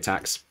ground pounding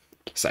attacks.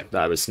 So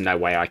there was no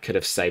way I could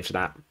have saved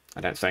that,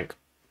 I don't think.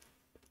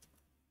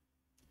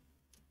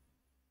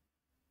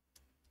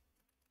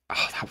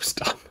 Oh, that was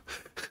dumb.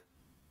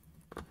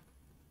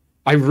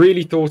 I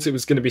really thought it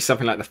was going to be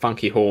something like the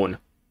Funky Horn.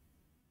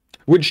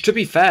 Which, to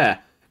be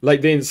fair,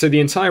 like so the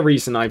entire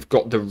reason I've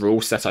got the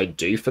rule set I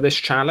do for this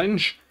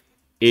challenge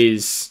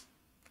is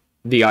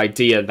the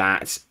idea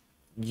that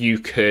you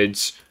could...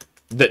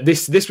 That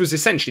this was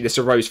essentially, this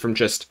arose from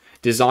just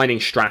designing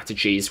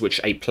strategies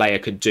which a player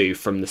could do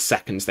from the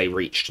seconds they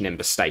reached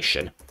Nimbus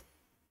Station.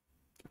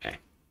 Okay.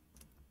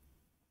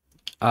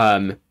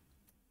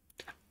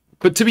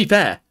 But to be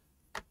fair,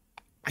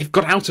 I've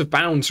got out of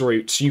bounds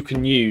routes you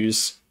can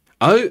use.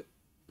 Oh,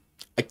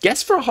 I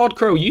guess for a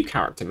hardcore OU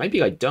character,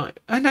 maybe I don't.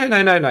 Oh, no,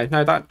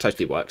 that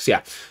totally works.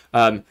 Yeah,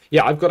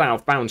 yeah, I've got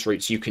out of bounds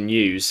routes you can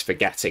use for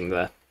getting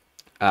the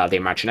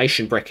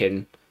imagination brick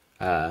in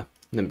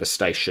Nimbus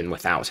Station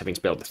without having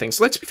to build the things.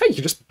 So let's be fair, you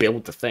can just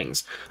build the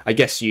things. I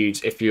guess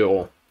if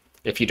you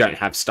don't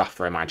have stuff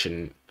for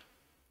imagine,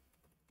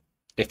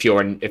 if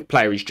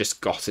player is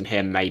just gotten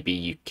here, maybe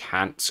you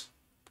can't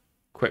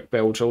quick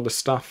build all the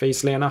stuff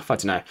easily enough. I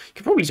don't know. You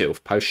could probably do it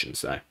with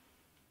potions though.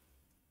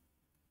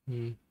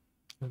 I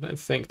don't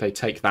think they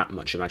take that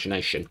much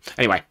imagination.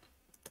 Anyway,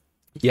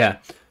 yeah,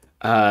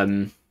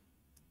 yeah.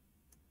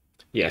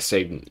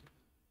 So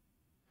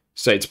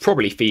it's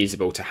probably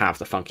feasible to have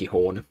the funky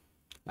horn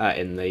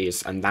in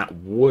these, and that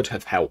would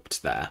have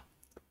helped there.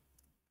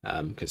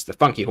 Because the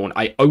funky horn,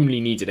 I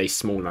only needed a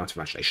small amount of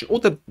imagination, or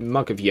the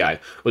mug of yo.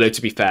 Although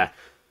to be fair,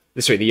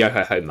 sorry, the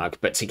yo-ho-ho mug.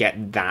 But to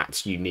get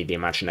that, you need the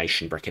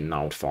imagination brick in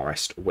Gnarled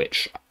Forest.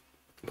 Which,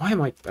 why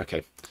am I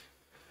okay?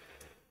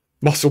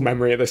 Muscle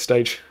memory at this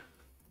stage.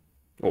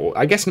 Or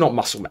I guess not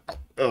muscle memory.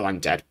 Oh, I'm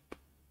dead.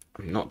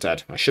 I'm not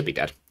dead. I should be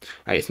dead.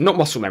 It's not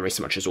muscle memory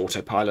so much as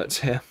autopilot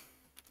here.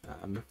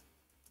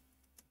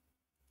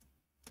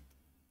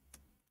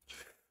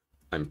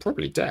 I'm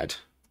probably dead.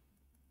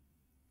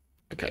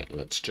 Okay,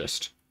 let's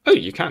just... Oh,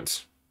 you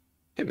can't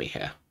hit me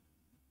here.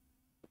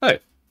 Oh.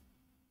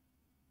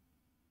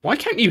 Why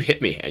can't you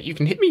hit me here? You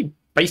can hit me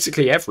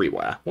basically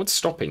everywhere. What's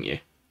stopping you?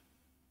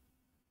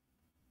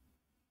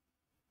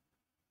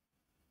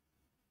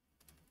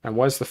 And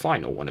where's the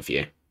final one of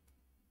you?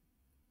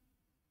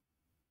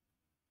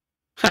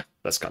 Ha!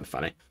 That's kind of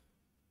funny.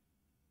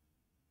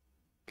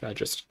 Okay,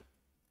 just...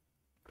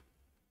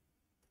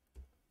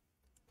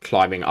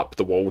 climbing up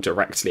the wall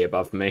directly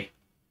above me.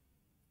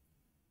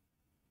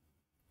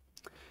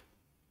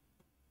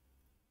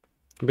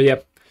 But yeah,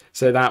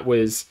 so that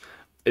was...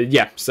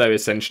 yeah, so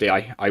essentially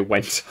I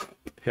went up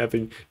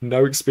having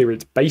no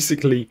experience,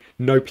 basically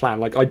no plan.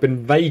 Like, I'd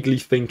been vaguely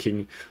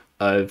thinking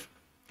of,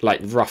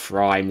 like, rough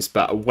rhymes,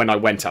 but when I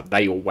went up,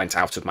 they all went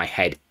out of my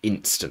head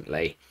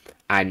instantly.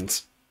 And,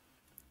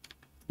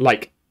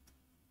 like,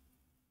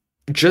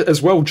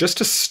 as well, just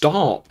to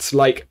start,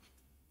 like,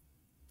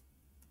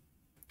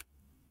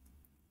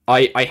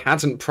 I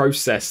hadn't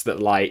processed that,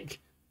 like,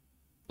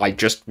 I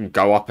just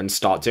go up and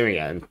start doing it,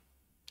 and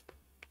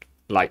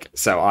like,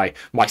 so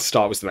my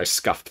start was the most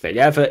scuffed thing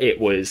ever. It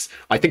was,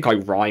 I think I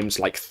rhymed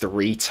like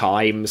 3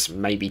 times,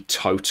 maybe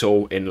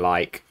total, in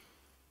like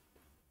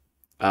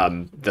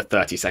the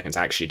 30 seconds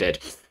I actually did.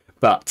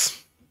 But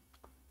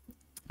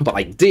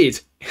I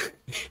did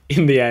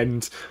in the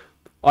end.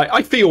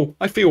 I feel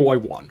I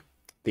won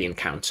the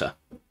encounter.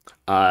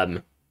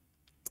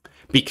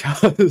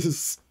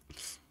 Because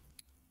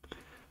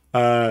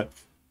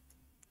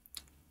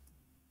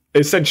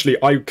essentially,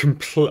 I gave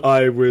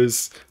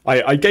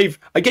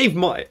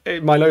my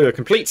load a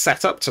complete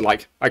setup to,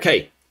 like,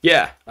 okay,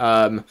 yeah,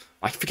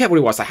 I forget what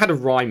it was. I had a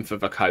rhyme for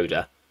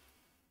Vocoder,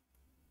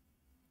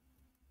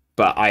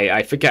 but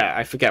I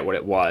forget what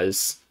it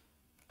was.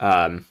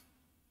 Oh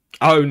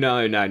no,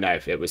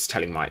 it was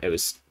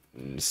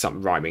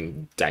some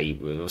rhyming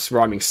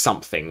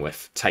something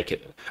with take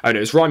it. Oh no,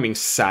 it was rhyming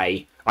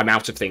say. I'm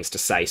out of things to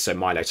say, so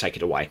Milo, take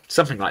it away.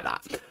 Something like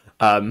that.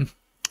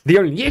 The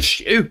only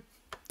issue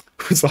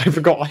was I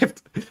forgot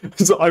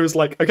so I was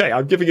like, okay,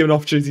 I'm giving him an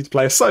opportunity to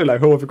play a solo,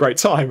 he'll have a great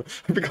time.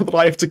 I forgot that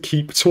I have to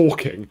keep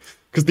talking,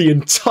 because the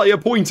entire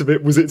point of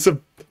it was it's a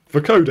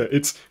vocoder.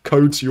 It's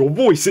codes your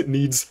voice. It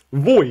needs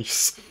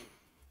voice.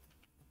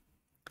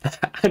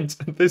 And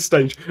at this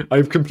stage,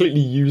 I've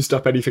completely used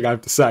up anything I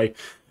have to say.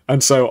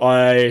 And so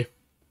I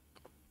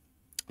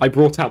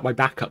brought out my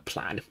backup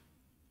plan,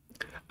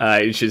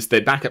 which is the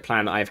backup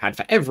plan I've had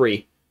for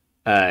every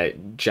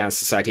Jazz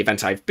Society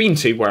event I've been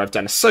to where I've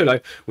done a solo,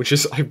 which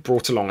is I've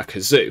brought along a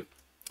kazoo,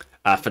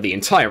 for the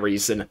entire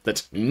reason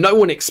that no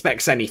one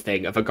expects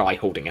anything of a guy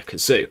holding a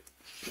kazoo.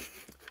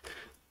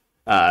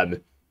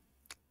 And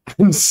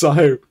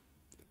so,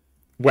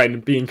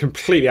 when being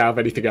completely out of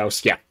anything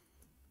else, yeah,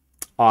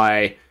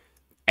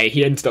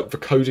 he ended up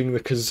decoding the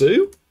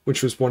kazoo,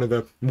 which was one of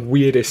the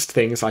weirdest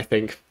things, I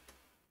think.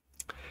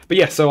 But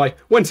yeah, so I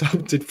went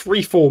up, did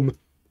freeform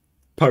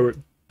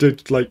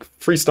did like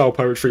freestyle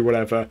poetry,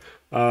 whatever,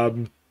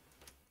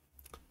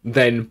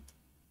 then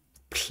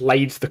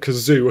played the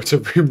kazoo at a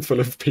room full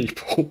of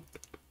people.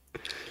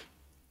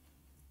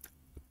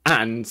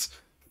 And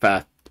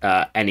for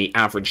any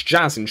average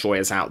jazz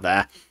enjoyers out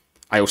there,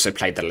 I also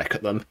played the lick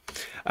at them.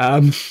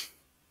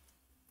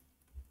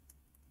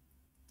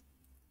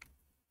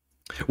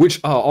 Which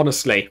are,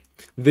 honestly,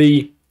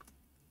 the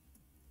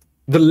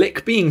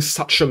lick being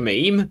such a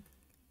meme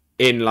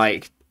in,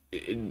 like,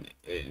 in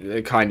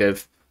kind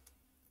of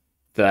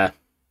the...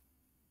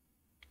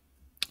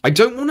 I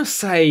don't want to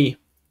say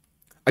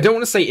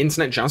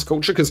internet jazz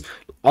culture, because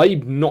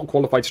I'm not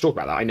qualified to talk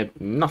about that. I know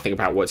nothing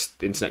about what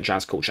internet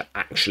jazz culture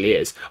actually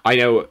is. I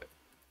know,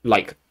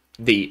 like,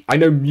 I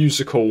know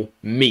musical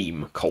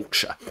meme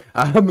culture.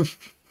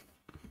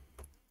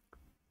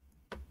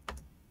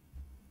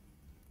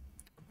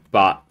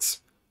 But,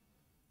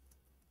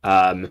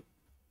 ow,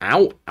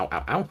 ow,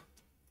 ow, ow.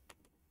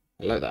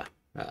 Hello there.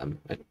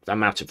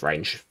 I'm out of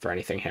range for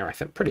anything here, I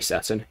think. Pretty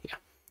certain. Yeah,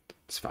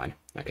 it's fine.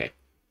 Okay.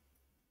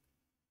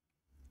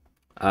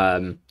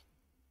 But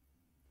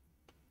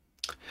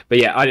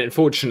yeah,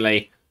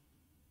 unfortunately,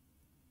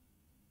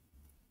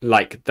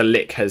 like, the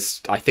lick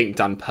has, I think,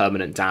 done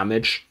permanent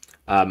damage.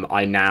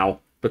 I now,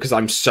 because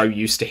I'm so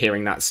used to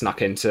hearing that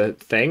snuck into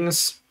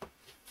things.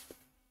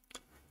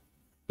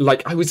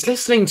 Like, I was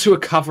listening to a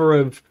cover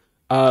of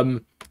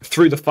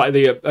Through the Fire,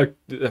 the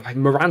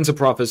Miranda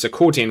Brothers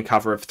accordion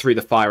cover of Through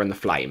the Fire and the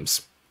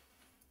Flames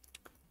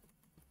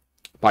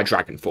by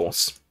Dragon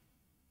Force.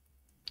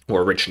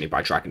 Or originally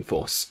by Dragon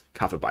Force,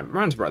 covered by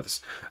Miranda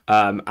Brothers.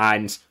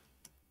 And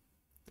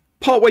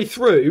partway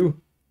through,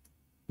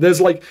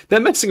 there's like, they're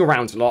messing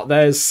around a lot.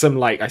 There's some,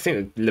 like, I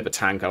think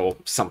Libertango or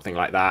something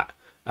like that.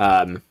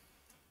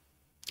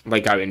 They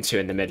go into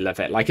in the middle of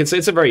it. Like, it's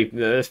a very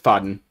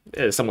fun,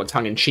 somewhat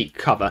tongue-in-cheek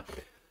cover.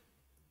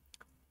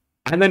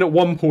 And then at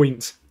one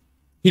point,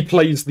 he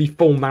plays the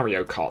full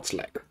Mario Kart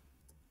lick.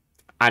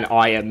 And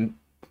I am,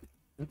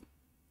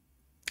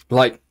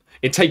 like,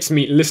 it takes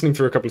me listening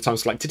through a couple of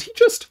times, like, did he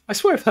just, I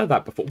swear I've heard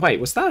that before. Wait,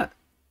 was that?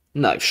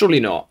 No, surely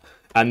not.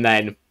 And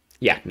then,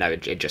 yeah, no,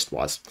 it just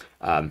was.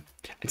 And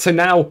so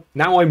now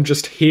I'm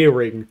just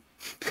hearing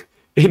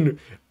in,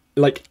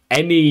 like,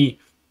 any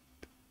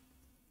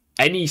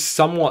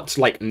somewhat,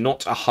 like,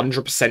 not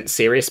 100%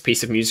 serious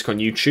piece of music on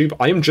YouTube,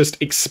 I am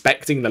just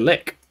expecting the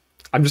lick.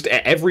 I'm just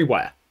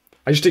everywhere.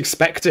 I just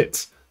expect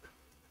it.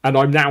 And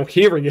I'm now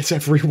hearing it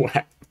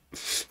everywhere.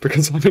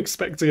 Because I'm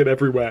expecting it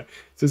everywhere.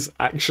 This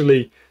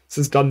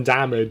has done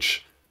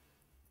damage.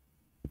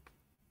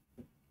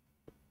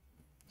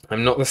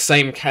 I'm not the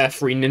same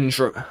carefree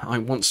ninja I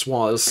once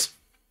was.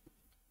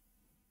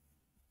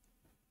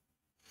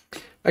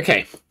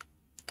 Okay.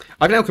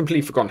 I've now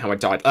completely forgotten how I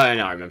died. Oh,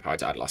 no, I remember how I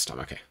died last time.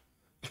 Okay.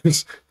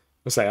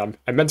 I'll say I'm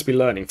meant to be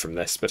learning from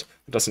this, but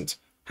it doesn't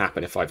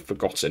happen if I've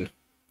forgotten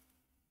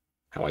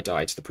how I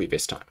died the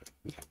previous time.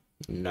 Yeah.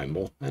 No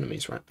more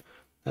enemies, right?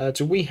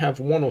 Do we have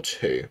one or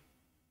two?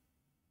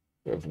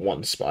 We have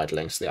one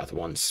spiderling, so the other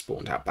one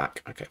spawned out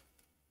back. Okay.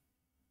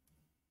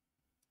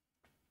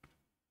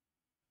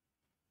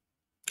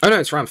 Oh no,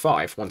 it's round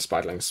 5. 1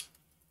 spiderlings.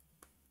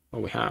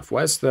 Well, we have.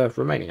 Where's the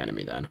remaining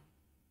enemy then?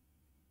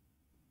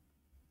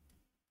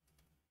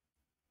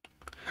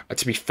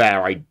 To be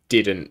fair, I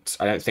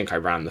don't think I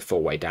ran the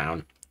full way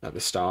down at the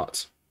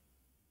start.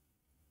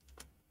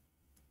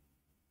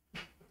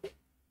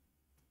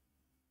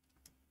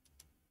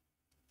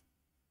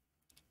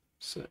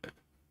 So,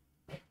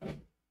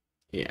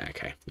 yeah,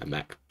 okay, a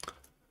mech.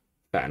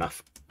 Fair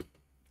enough.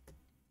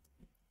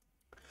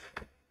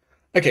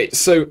 Okay,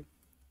 so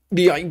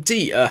the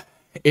idea,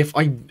 if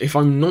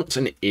I'm not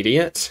an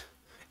idiot,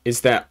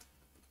 is that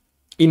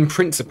in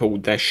principle,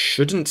 there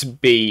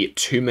shouldn't be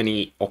too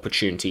many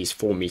opportunities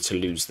for me to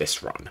lose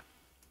this run.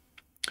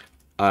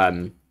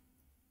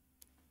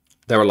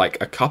 There are,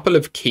 like, a couple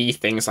of key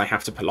things I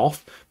have to pull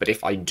off, but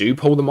if I do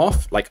pull them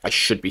off, like, I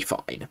should be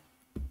fine,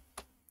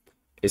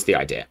 is the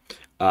idea.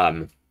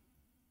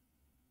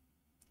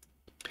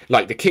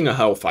 Like, the King of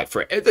Hell fight,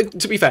 for it.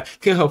 To be fair,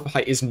 King of Hell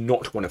fight is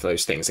not one of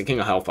those things. The King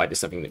of Hell fight is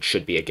something that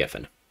should be a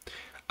given.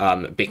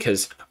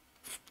 Because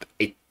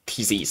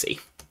he's easy.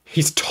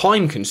 He's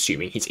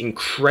time-consuming, he's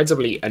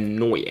incredibly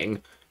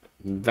annoying,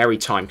 very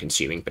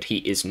time-consuming, but he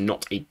is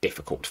not a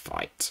difficult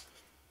fight.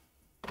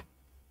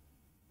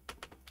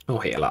 I'll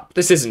heal up.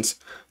 That's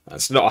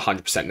not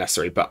 100%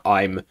 necessary, but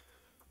I'm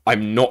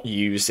not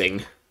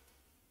using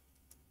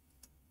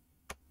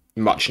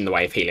much in the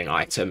way of healing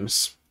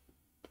items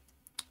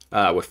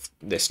with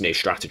this new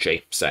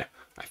strategy, so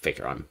I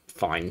figure I'm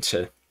fine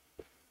to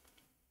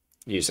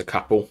use a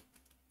couple.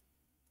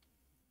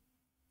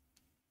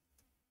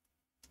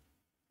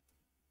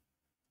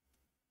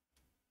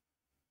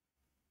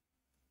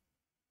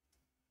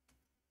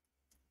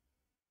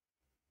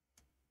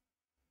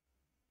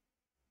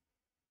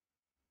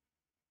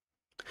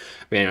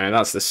 But anyway,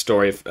 that's the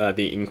story of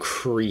the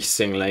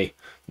increasingly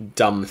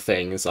dumb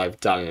things I've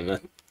done in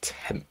an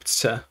attempt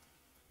to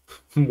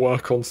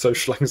work on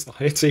social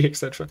anxiety,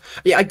 etc.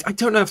 Yeah, I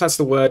don't know if that's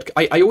the word.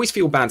 I always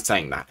feel bad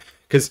saying that,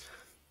 because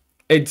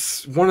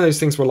it's one of those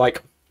things where,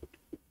 like,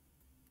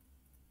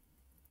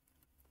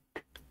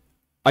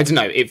 I don't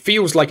know, it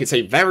feels like it's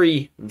a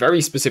very,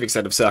 very specific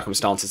set of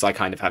circumstances I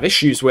kind of have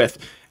issues with,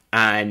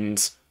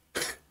 and,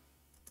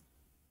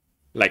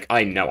 like,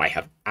 I know I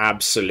have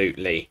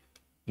absolutely,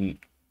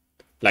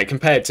 like,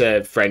 compared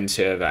to friends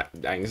who have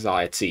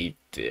anxiety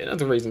and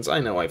other reasons, I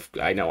know I've,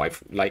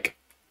 like,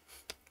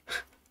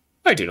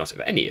 I do not have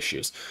any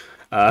issues.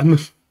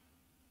 That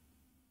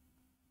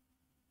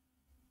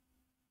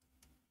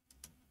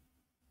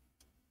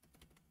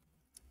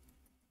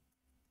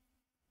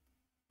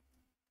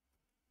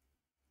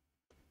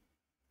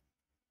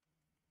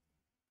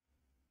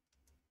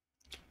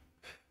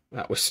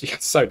was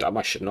so dumb,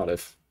 I should not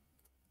have.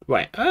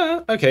 Wait,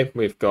 okay,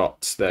 we've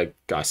got the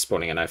guy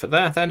spawning in over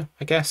there then,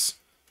 I guess.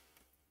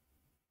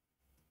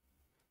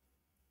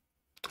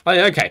 Oh,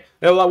 yeah, okay.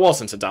 Well, that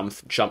wasn't a dumb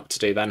jump to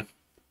do then.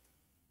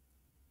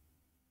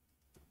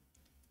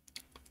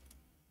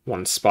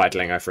 One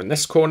spidling over in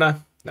this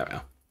corner. There we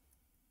are.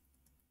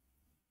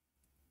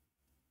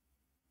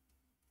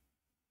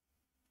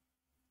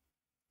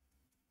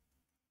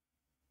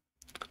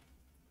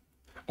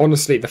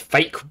 Honestly, the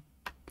fake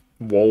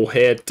wall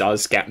here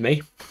does get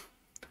me.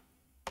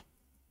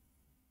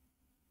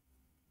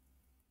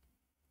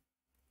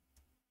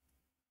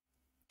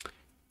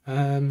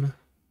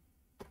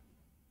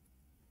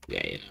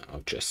 Yeah,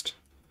 I'll just...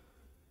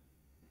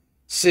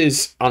 This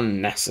is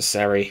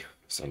unnecessary,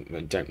 so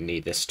I don't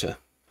need this to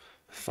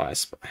fire...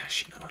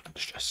 Actually, no,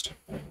 let's just...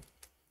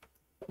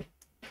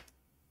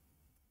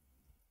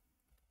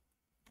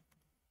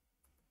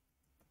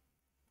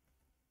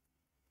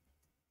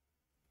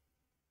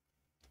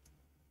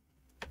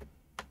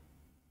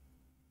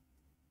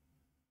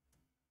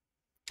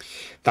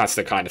 That's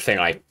the kind of thing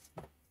I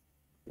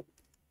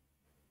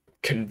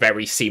can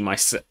very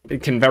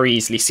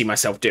easily see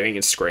myself doing,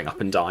 is screwing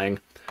up and dying.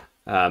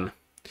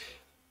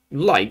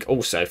 Like,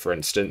 also, for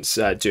instance,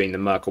 doing the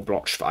Merkel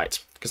Blotch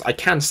fight. Because I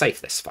can save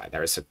this fight.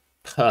 There is a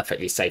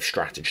perfectly safe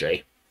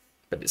strategy.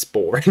 But it's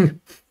boring.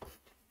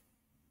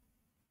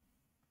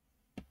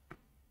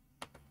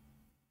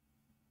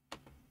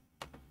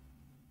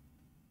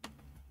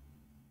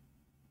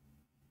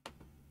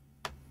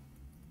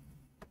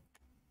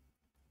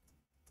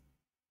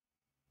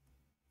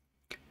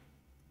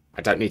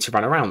 I don't need to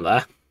run around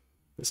there.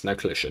 There's no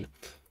collision.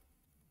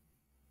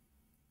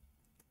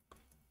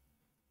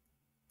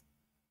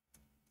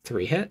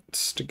 Three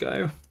hits to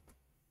go.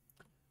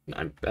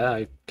 No,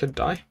 I could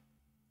die.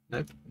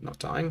 Nope, not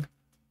dying.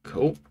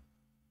 Cool.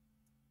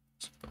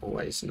 It's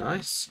always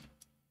nice.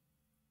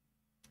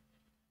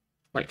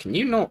 Wait, can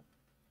you not...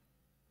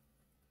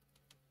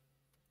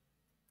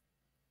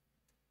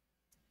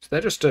 Is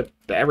there just a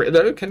area?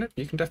 No, you can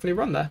definitely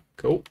run there.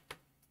 Cool.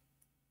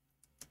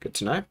 Good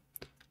to know.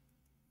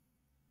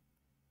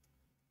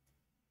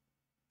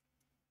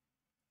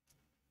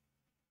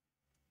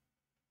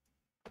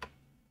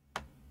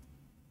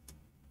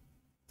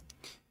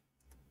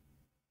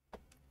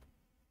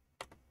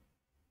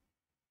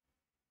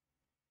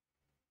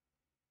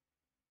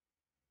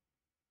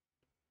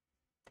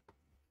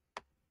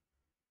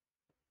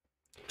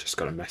 Just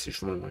got a message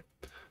from one of my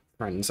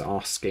friends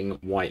asking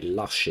why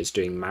Lush is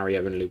doing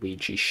Mario and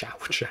Luigi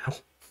Shout Chow.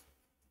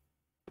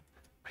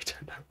 I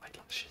don't know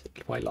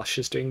why Lush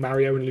is doing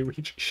Mario and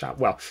Luigi Shout.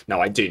 Well,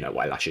 no, I do know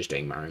why Lush is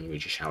doing Mario and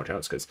Luigi Shout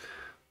Outs, because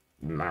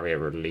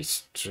Nintendo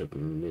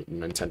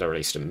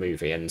released a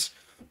movie and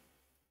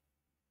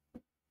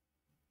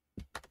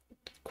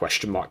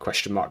question mark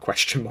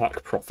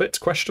profit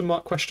question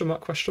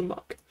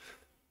mark.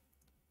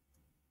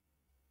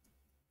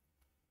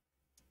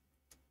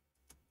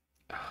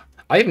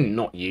 I have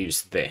not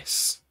used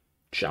this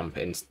jump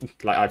in.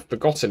 Like, I've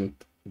forgotten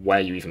where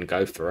you even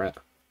go for it.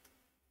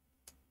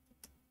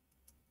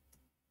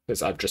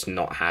 Because I've just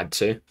not had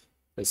to.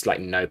 There's like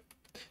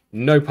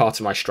no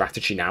part of my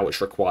strategy now which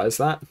requires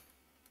that.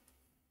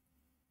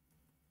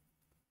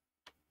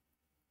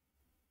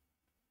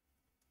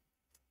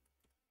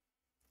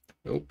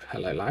 Oh,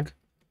 hello lag.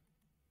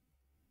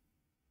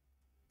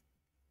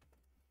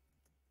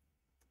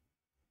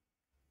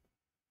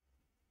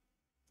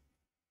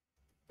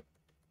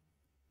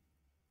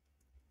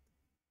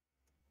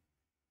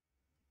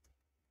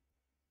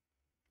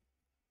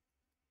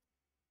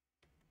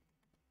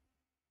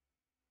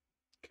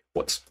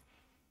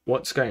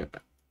 What's going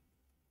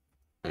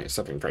on?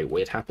 Something very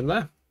weird happened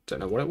there. Don't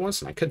know what it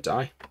was, and I could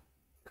die.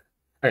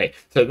 Okay,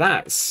 so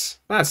that's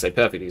a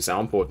perfect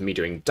example of me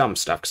doing dumb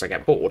stuff because I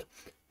get bored.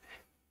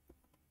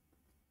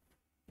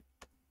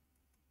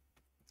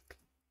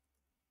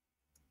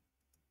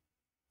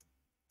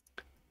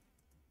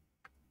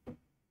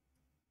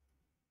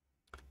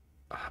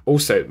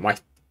 Also, my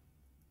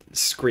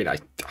screen,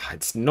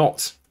 it's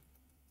not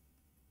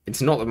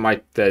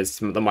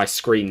that my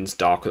screen's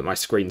dark, or that my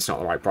screen's not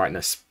the right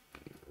brightness.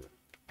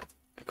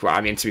 Well,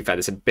 I mean, to be fair,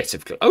 there's a bit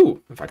of... Oh,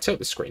 if I tilt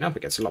the screen up,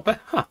 it gets a lot better.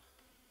 Huh.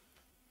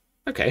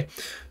 Okay.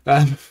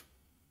 Okay,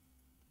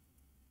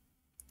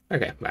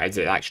 well, it's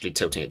actually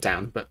tilting it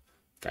down, but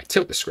if I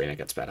tilt the screen, it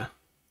gets better.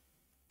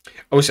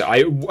 Also,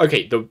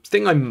 okay, the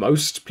thing I'm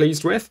most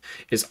pleased with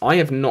is I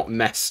have not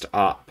messed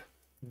up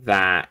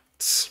that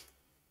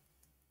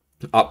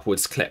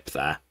upwards clip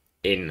there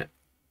in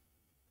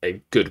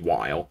a good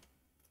while.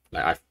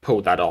 Like, I've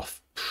pulled that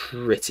off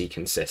pretty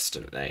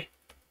consistently.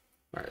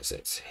 Where is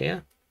it?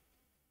 Here?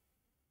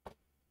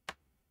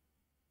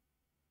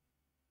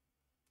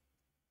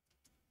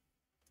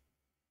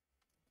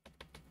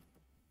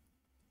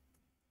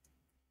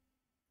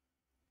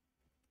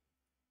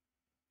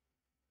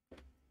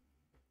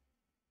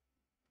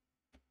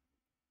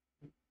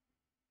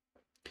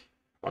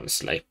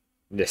 Honestly,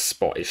 this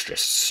spot is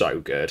just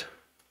so good.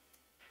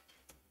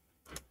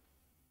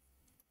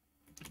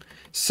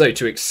 So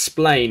to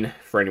explain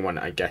for anyone,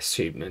 I guess,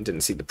 who didn't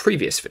see the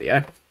previous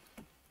video,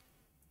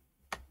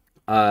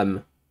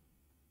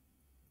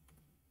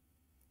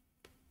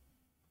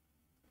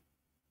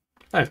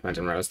 Oh, I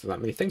didn't realise there were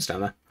that many things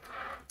down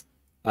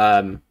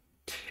there.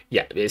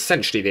 Yeah,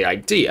 essentially the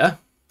idea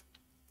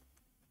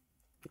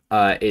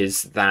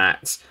is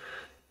that,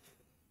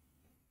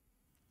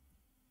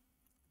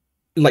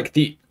 like,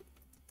 the...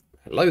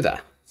 Hello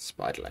there,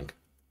 Spiderling.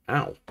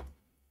 Ow.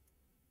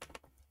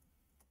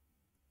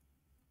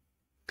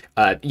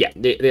 Yeah,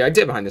 the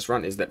idea behind this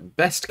run is that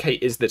best case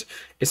is that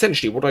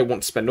essentially what I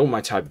want to spend all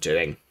my time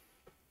doing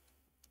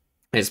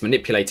is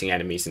manipulating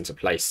enemies into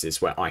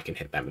places where I can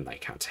hit them and they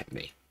can't hit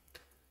me.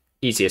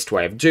 Easiest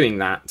way of doing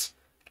that,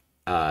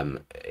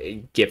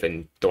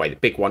 given the way the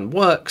big one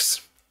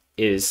works,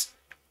 is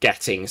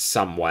getting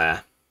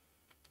somewhere.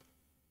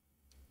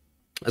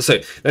 So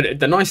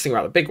the nice thing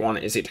about the big one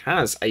is it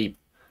has a,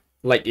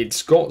 like,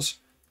 it's got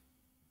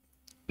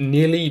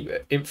nearly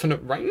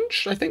infinite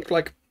range, I think.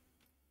 Like,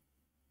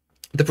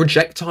 the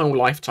projectile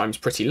lifetime's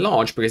pretty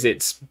large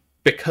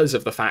because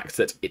of the fact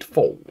that it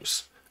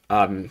falls.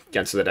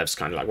 Again, so the devs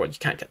kind of like, well, you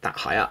can't get that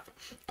high up,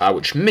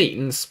 which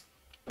means,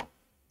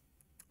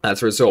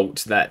 as a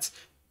result, that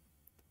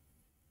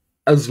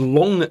as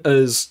long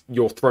as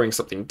you're throwing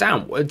something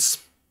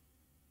downwards,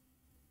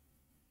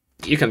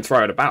 you can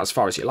throw it about as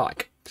far as you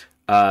like.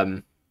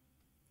 And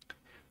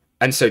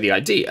so the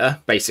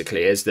idea,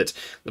 basically, is that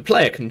the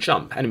player can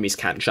jump, enemies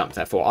can't jump,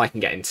 therefore I can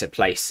get into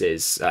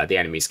places the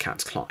enemies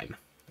can't climb.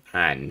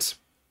 And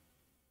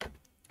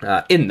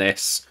in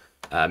this,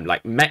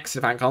 like, mechs,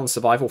 in fact, on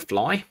survival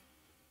fly.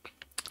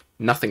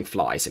 Nothing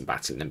flies in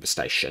Battle and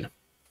Infestation,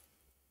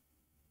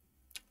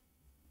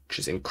 which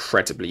is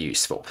incredibly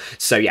useful.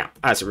 So yeah,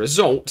 as a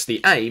result,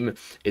 the aim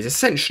is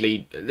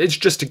essentially, it's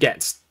just to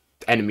get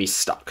enemies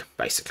stuck,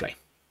 basically.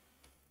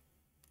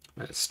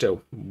 There's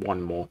still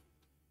one more.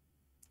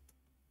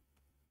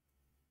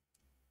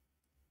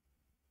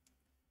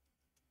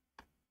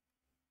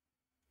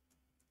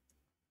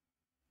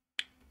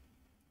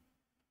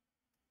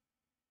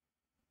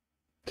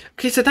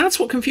 Okay, so that's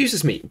what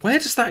confuses me. Where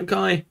does that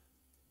guy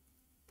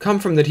come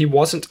from that he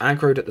wasn't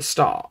aggroed at the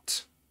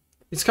start?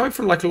 It's coming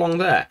from, like, along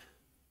there.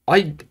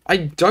 I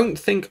don't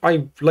think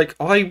I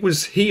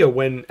was here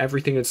when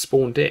everything had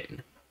spawned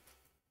in.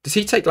 Does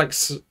he take, like,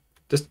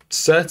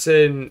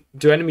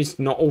 do enemies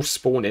not all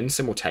spawn in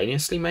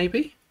simultaneously,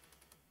 maybe?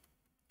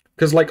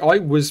 Because, like, I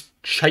was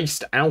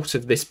chased out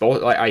of this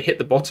like, I hit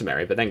the bottom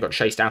area, but then got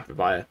chased out of it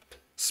by a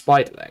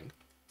spiderling.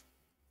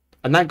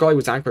 And that guy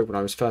was aggro when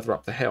I was further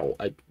up the hill.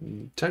 I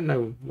don't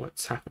know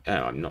what's happening.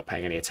 Oh, I'm not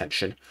paying any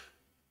attention.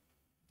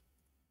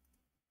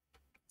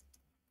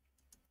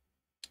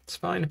 It's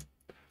fine.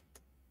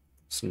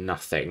 It's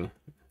nothing.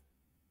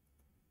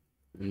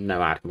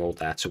 No Admiral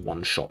there to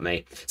one-shot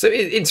me. So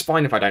it's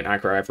fine if I don't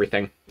aggro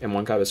everything in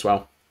one go as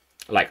well.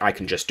 Like, I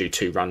can just do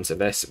 2 runs of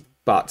this.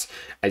 But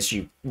as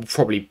you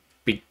probably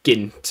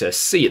begin to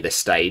see at this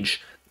stage,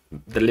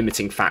 the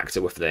limiting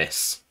factor with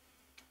this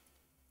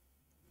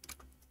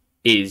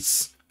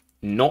is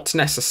not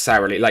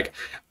necessarily, like,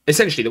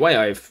 essentially the way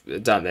I've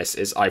done this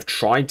is I've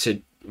tried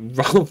to,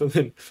 rather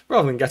than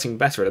getting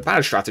better at a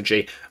bad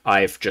strategy,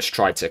 I've just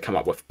tried to come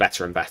up with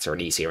better and better and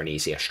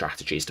easier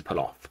strategies to pull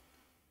off.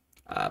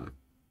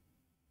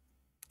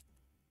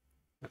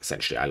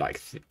 Essentially, I like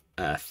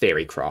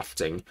theory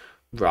crafting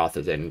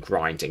rather than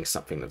grinding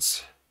something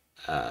that's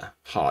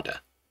harder.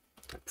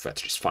 I prefer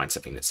to just find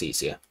something that's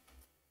easier.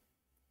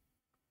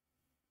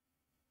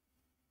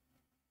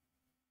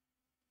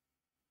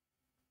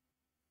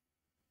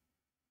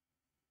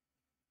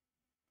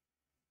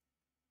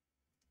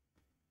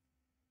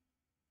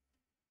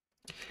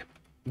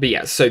 But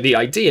yeah, so the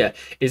idea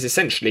is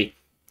essentially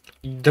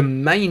the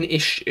main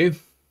issue.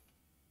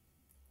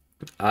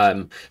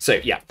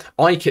 So yeah,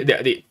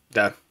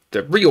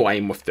 the real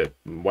aim with the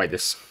way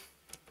this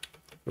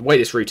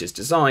route is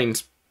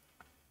designed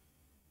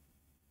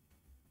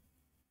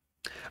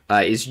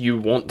is you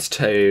want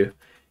to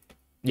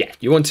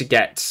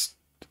get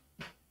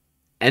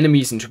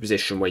enemies into a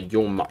position where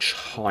you're much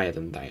higher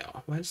than they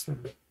are. Where's the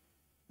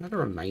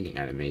remaining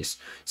enemies?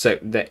 So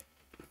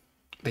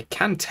they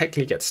can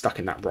technically get stuck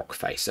in that rock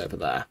face over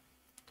there.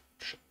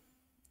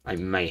 I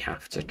may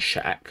have to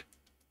check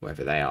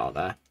whether they are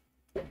there.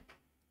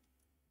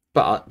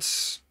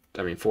 But,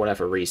 I mean, for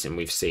whatever reason,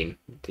 we've seen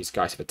these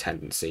guys have a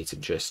tendency to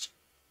just...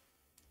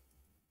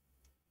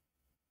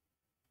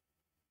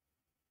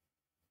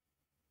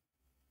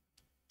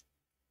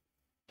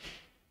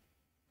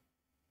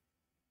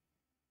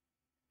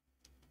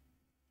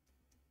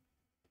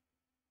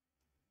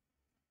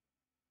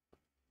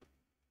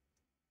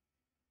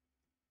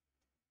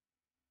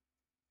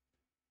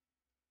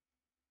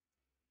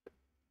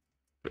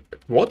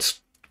 What?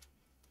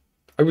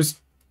 I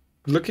was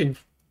looking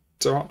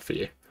up for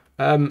you.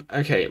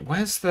 Okay,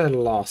 where's the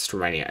last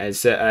remaining?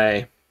 Is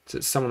it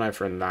someone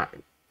over in that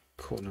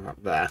corner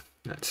up there?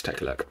 Let's take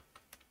a look.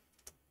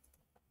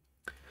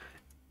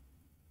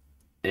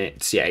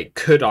 It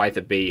could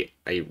either be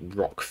a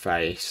rock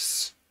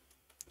face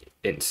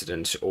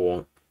incident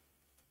or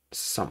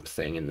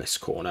something in this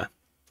corner.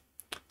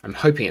 I'm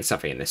hoping it's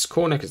something in this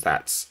corner because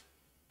that's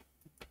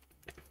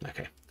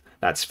okay.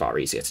 That's far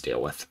easier to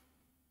deal with.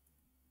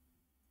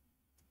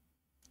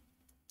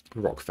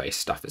 rock face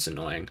stuff is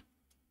annoying.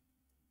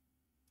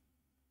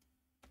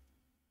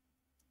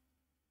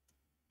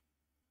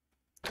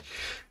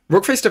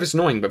 Rock face stuff is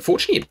annoying, but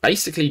fortunately it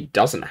basically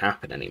doesn't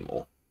happen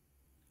anymore.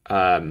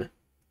 I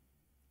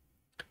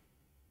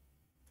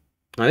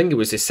think it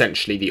was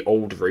essentially the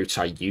old route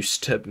I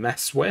used to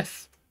mess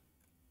with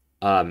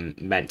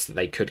meant that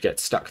they could get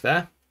stuck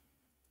there.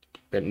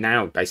 But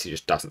now it basically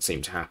just doesn't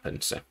seem to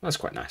happen, so that's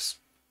quite nice.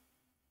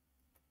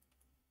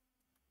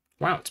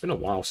 Wow, it's been a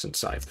while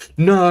since I've...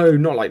 No,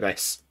 not like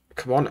this.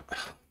 Come on.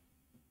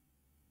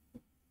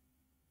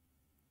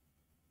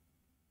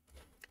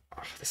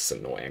 Oh, this is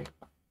annoying.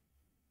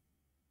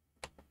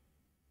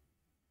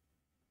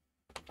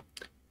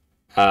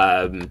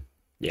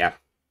 Yeah.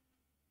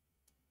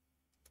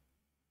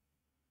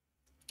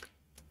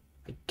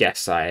 I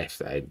guess I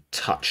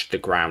touched the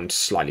ground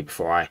slightly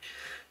before I...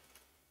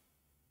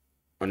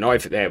 Well, not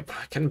if it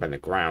couldn't have been the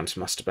ground. It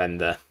must have been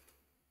the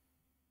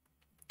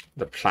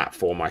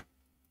platform I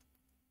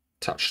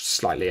touched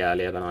slightly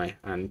earlier than I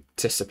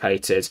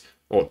anticipated.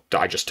 Or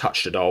I just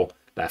touched it all.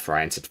 Therefore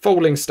I entered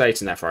falling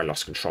state, and therefore I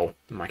lost control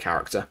of my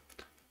character.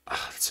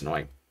 Ah, that's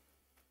annoying.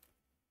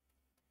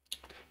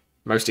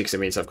 Mostly because it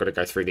means I've got to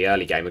go through the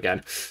early game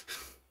again.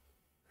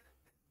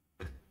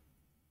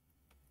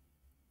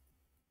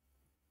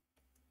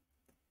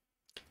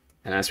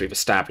 And as we've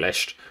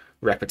established,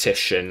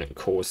 repetition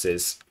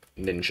causes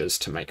ninjas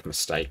to make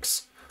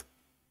mistakes.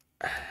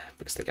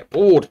 Because they get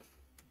bored.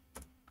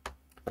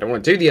 I don't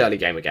want to do the early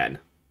game again.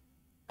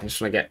 I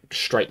just want to get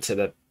straight to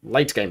the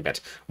late game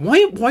bit.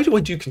 Why do I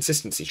do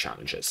consistency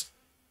challenges?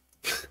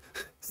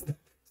 It's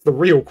the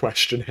real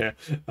question here.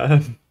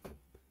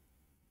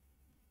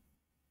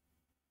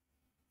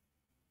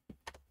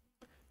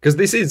 Because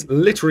this is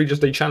literally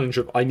just a challenge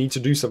of I need to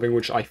do something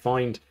which I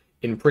find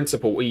in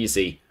principle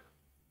easy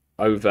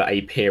over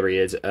a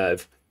period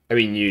of... I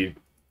mean, you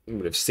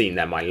would have seen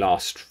that my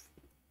last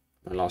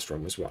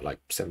run was what, like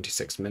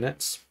 76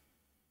 minutes?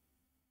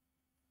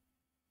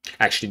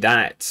 Actually,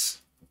 that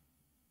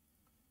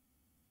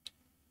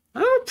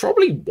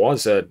probably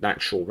was an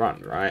actual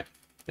run, right?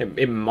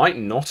 It might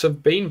not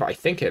have been, but I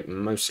think it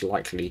most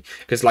likely...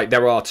 Because, like,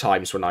 there are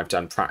times when I've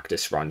done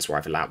practice runs where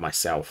I've allowed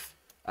myself,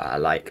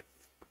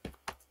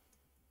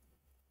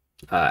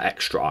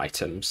 extra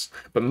items.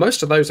 But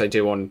most of those I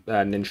do on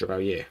Ninja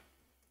OU.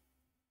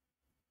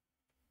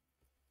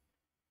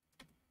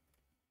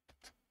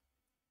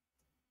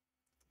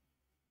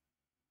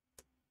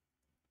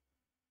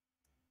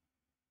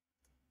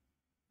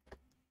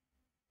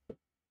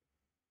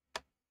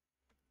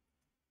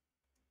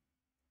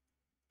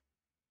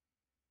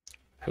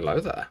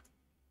 Hello there.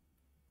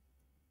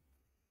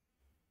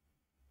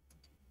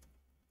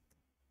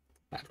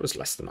 That was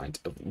less than I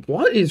did.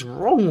 What is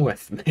wrong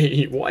with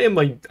me? Why am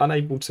I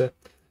unable to...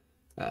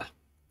 But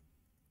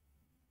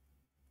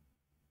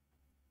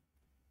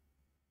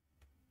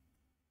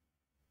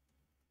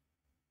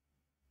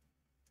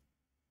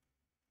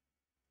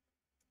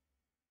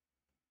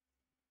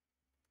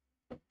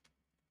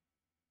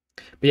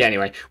yeah,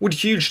 anyway, would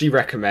hugely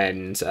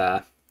recommend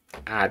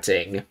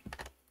adding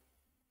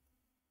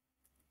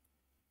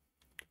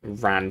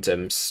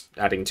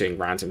doing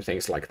random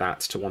things like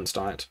that to one's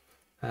diet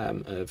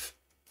of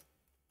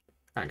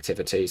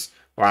activities,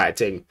 or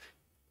adding,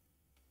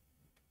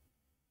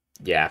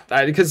 yeah,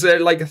 because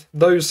like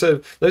those are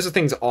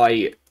things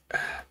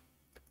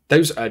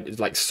those are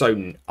like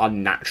so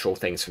unnatural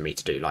things for me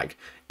to do, like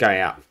going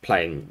out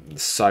playing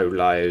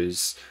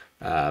solos,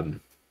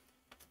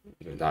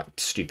 that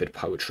stupid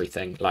poetry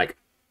thing, like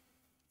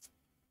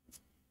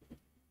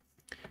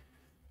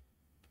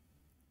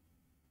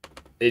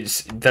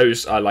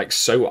those are like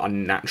so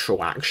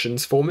unnatural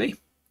actions for me,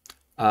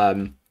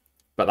 but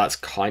that's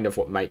kind of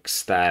what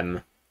makes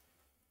them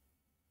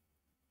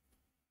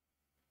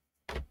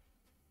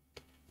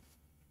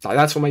like,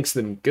 that's what makes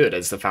them good,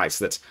 is the fact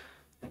that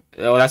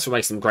that's what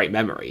makes them great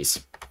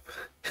memories.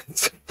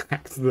 It's the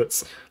fact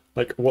that's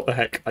like, what the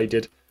heck, I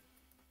did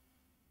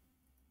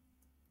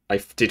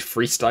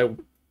freestyle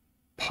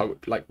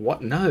poet, like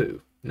what? No,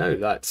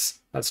 that's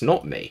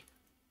not me.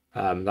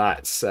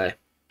 That's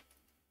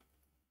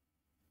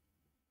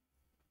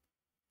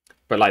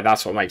but like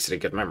that's what makes it a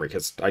good memory,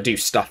 because I do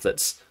stuff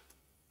that's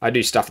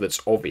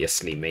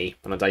obviously me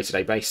on a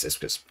day-to-day basis,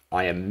 because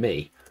I am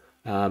me.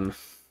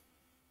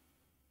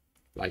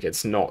 Like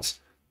it's not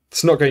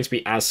going to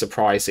be as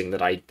surprising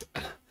that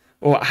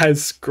or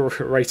as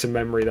great a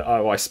memory that,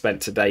 oh, I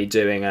spent today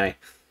doing a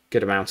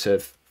good amount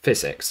of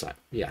physics. Like,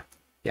 yeah,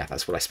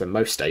 that's what I spend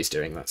most days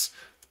doing. That's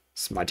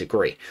my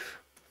degree.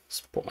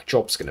 That's what my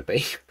job's going to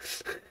be.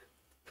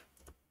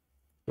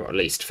 Or at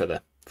least for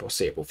the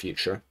foreseeable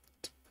future.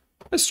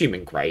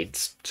 Assuming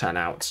grades turn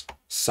out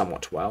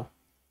somewhat well.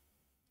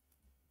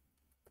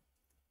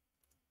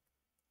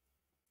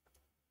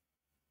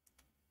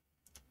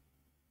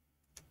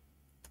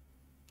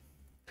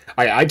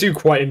 I do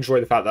quite enjoy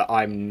the fact that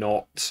I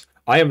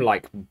am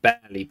like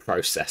barely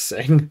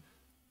processing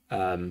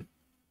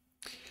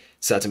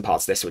certain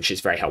parts of this, which is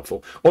very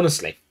helpful.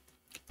 Honestly,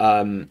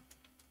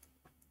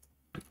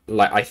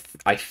 like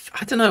I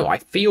don't know. I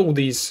feel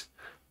these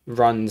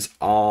runs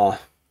are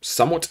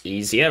somewhat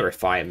easier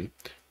if I'm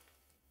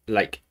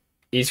recording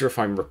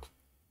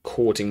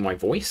my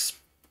voice.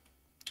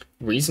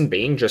 Reason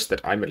being just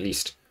that I'm at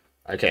least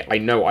okay. I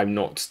know I'm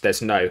not.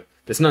 There's none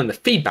in the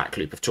feedback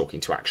loop of talking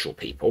to actual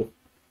people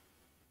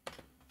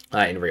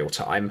in real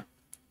time.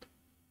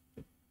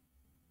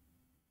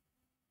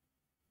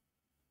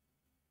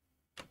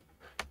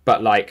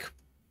 But like,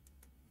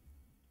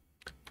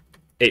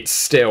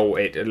 it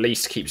at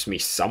least keeps me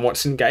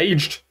somewhat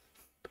engaged,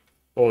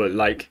 or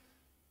like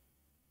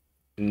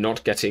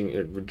not getting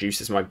it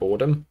reduces my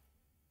boredom.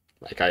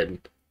 Like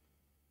I'm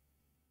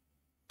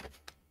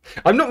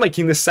not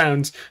making this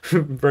sound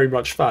very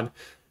much fun.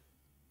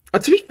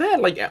 To be fair,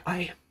 like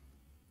I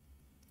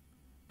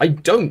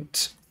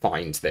don't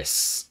find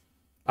this.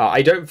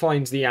 I don't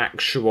find the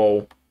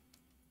actual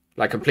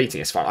like completing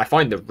this fun. I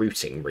find the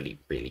routing really,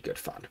 really good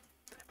fun,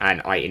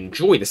 and I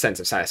enjoy the sense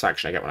of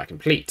satisfaction I get when I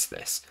complete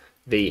this.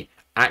 The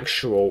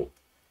actual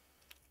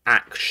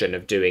action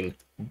of doing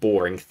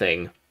boring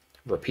thing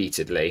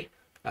repeatedly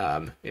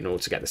in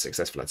order to get the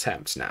successful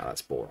attempt. Now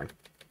that's boring.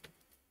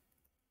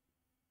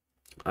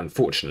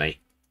 Unfortunately,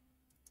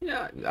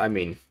 yeah. I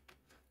mean,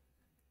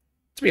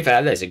 to be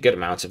fair, there's a good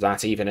amount of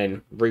that even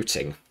in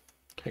routing,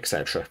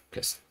 etc.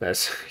 Because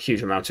there's a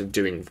huge amount of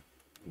doing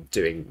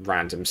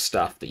random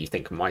stuff that you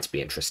think might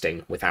be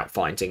interesting without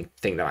finding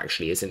thing that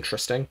actually is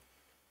interesting.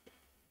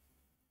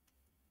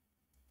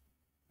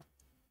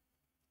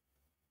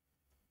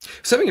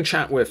 So having a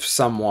chat with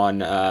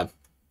someone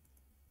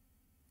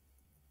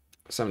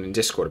in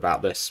Discord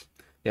about this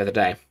the other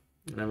day,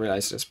 and I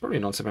realised it's probably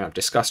not something I've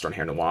discussed on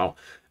here in a while.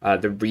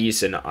 The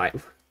reason I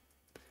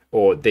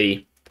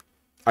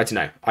don't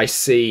know. I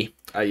see.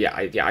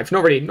 I've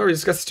not really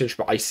discussed this too much,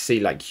 but I see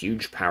like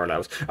huge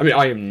parallels. I mean,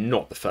 I am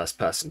not the first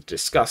person to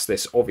discuss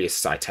this. Obvious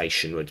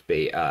citation would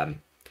be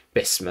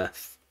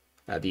Bismuth.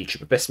 The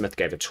YouTuber Bismuth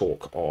gave a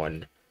talk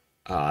on.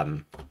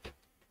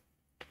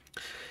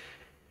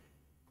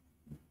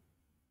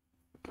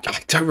 I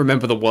don't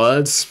remember the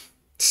words,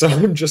 so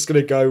I'm just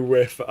going to go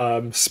with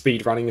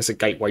speedrunning as a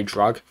gateway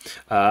drug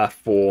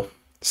for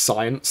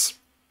science.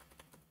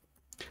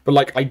 But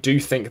like, I do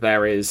think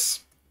there is.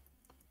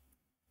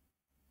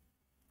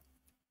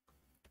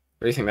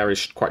 I really think there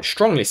is quite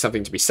strongly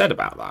something to be said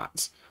about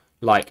that.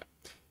 Like,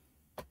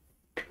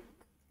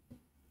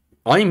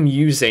 I'm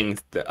using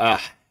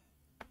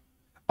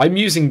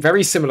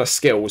very similar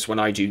skills when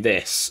I do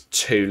this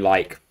to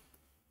like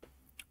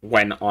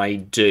when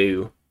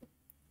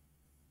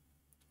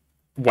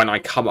I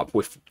come up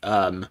with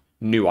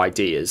new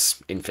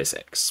ideas in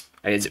physics,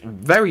 and it's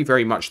very,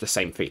 very much the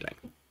same feeling.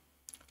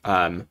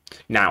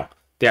 Now,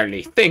 the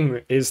only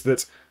thing is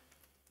that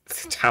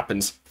it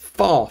happens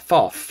far,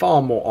 far,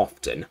 far more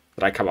often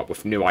that I come up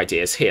with new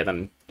ideas here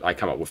than I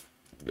come up with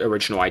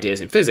original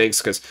ideas in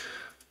physics, because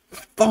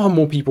far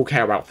more people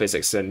care about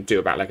physics than do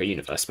about Lego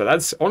Universe. But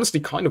that's honestly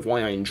kind of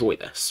why I enjoy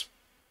this.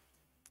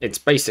 It's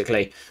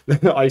basically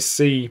I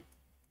see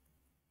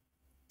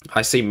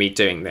me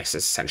doing this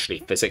as essentially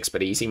physics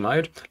but easy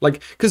mode,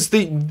 like, because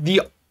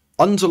the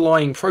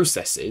underlying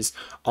processes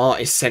are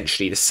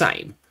essentially the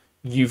same.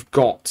 You've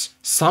got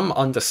some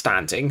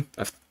understanding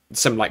of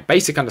some like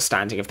basic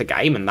understanding of the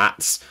game, and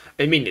that's,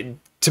 I mean,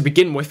 to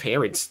begin with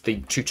here, it's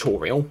the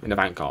tutorial in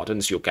Avant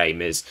Gardens. Your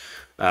game is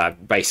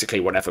basically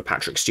whatever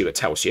Patrick Stewart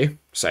tells you.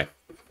 So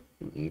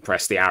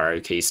press the arrow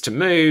keys to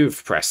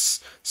move,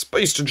 press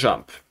space to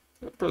jump,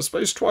 press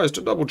space twice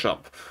to double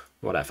jump,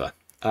 whatever.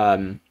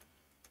 And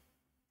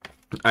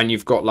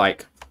you've got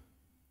like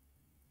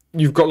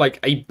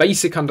a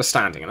basic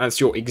understanding, and that's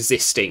your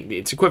existing,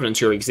 it's equivalent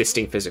to your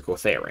existing physical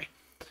theory.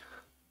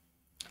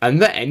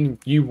 And then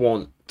you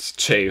want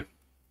to,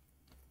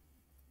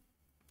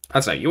 I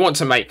don't know, you want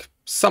to make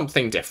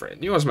something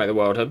different. You want to make the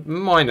world a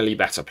minorly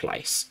better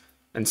place.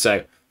 And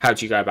so, how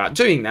do you go about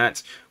doing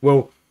that?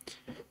 Well,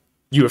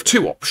 you have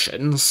two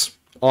options.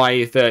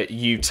 Either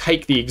you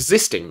take the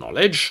existing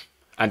knowledge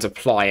and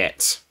apply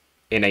it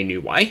in a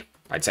new way.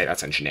 I'd say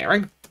that's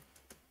engineering.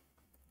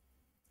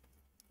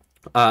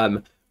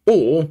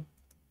 Or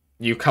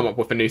you come up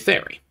with a new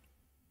theory.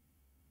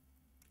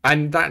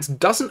 And that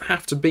doesn't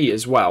have to be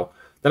as well.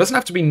 That doesn't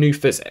have to be new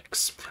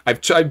physics. I've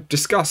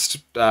discussed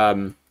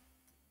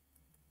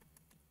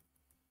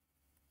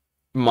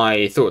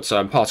my thoughts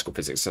on particle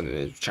physics on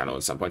the channel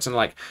at some points, and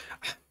like,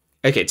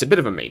 okay, it's a bit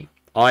of a meme.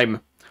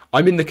 I'm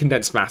in the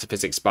condensed matter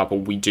physics bubble.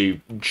 We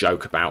do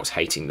joke about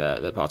hating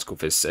the particle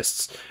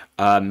physicists.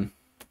 I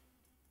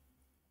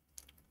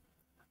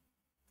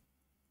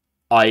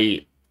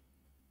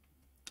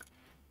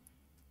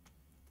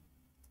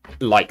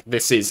like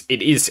this is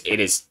it is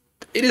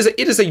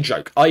a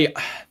joke.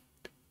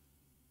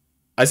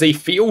 As a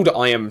field,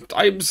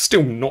 I'm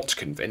still not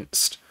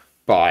convinced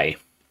by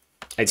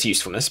its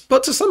usefulness,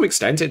 but to some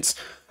extent, it's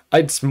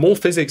more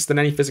physics than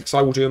any physics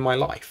I will do in my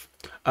life.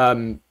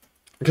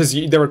 Because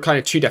there are kind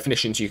of two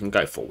definitions you can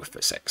go for with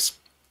physics.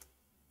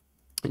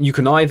 You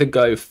can either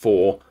go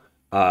for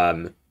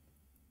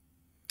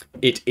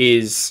it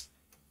is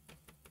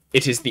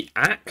the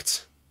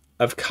act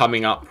of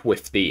coming up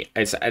with the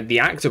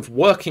act of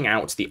working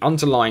out the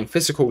underlying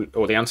physical,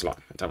 or the underlying,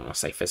 I don't want to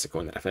say physical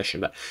in the definition,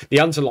 but the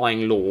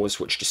underlying laws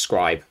which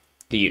describe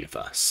the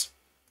universe.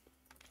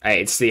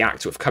 It's the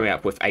act of coming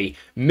up with a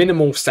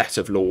minimal set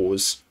of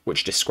laws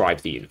which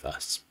describe the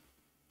universe.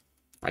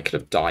 I could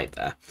have died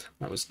there.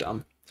 That was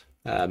dumb.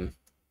 I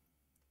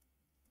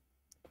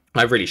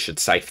really should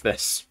save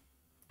this.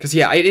 Because,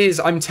 yeah, it is.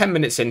 I'm 10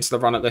 minutes into the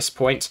run at this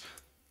point.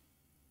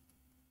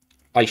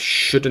 I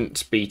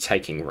shouldn't be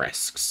taking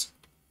risks.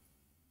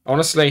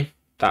 Honestly,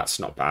 that's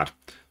not bad.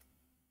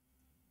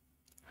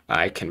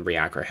 I can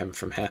re-aggro him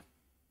from here.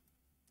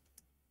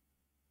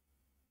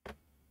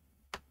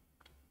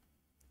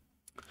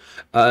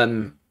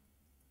 What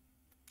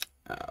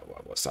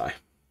was I?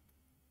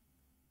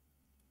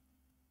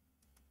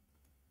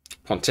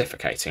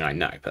 Pontificating, I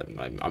know, but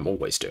I'm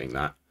always doing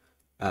that.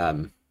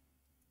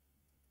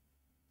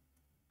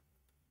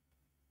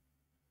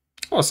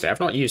 Honestly, I've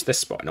not used this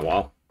spot in a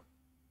while.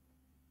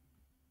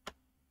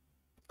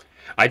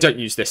 I don't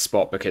use this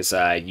spot because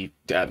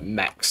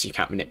mechs, you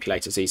can't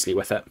manipulate as easily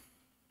with it.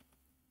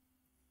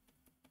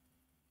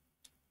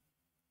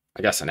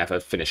 I guess I never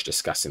finished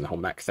discussing the whole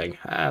mech thing.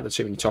 There's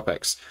too many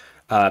topics.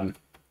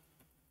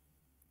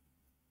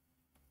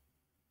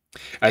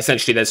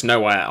 Essentially, there's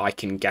nowhere I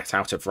can get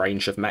out of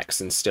range of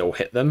mechs and still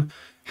hit them.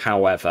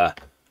 However,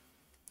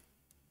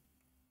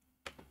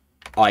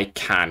 I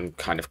can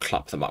kind of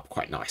club them up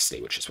quite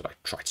nicely, which is what I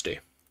try to do.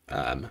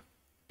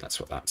 That's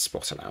what that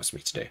spot allows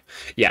me to do.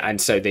 Yeah, and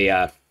so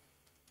the...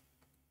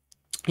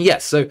 yeah,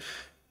 so...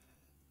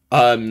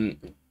 yeah,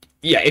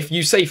 if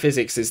you say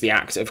physics is the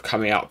act of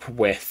coming up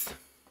with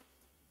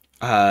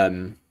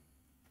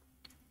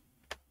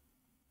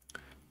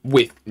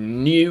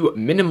new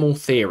minimal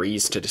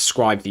theories to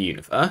describe the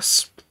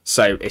universe.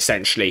 So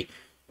essentially,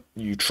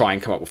 you try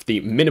and come up with the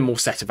minimal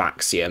set of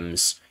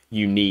axioms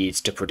you need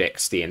to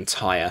predict the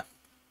entire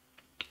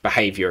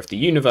behavior of the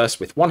universe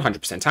with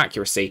 100%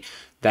 accuracy,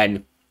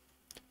 then...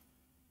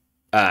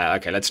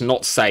 okay, let's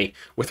not say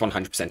with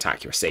 100%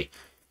 accuracy.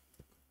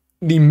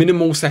 The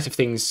minimal set of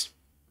things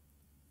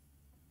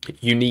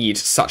you need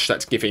such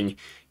that giving...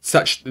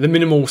 the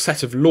minimal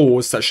set of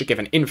laws such that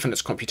given infinite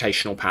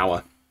computational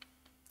power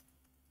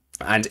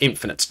and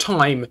infinite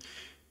time,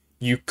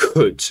 you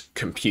could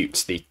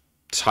compute the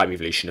time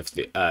evolution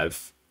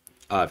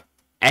of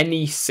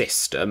any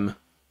system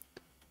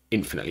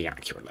infinitely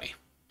accurately.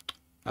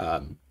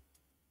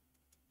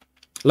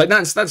 Like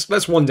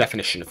that's one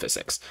definition of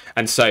physics,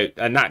 and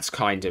that's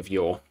kind of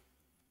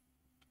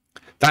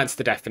that's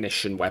the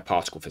definition where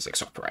particle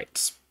physics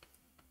operates.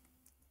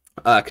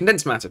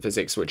 Condensed matter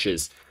physics, which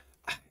is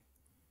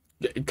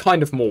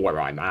kind of more where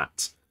I'm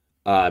at,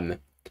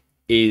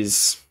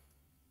 is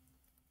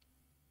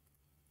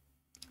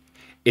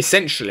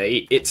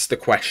essentially it's the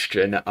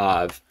question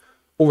of,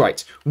 all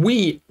right,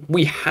 we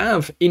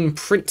have in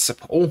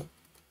principle,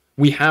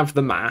 we have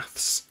the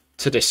maths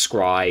to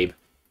describe,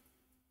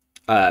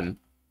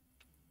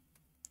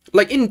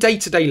 like in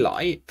day-to-day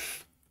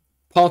life,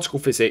 particle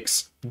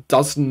physics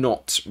does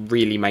not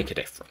really make a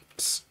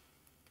difference.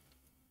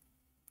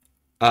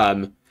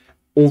 Or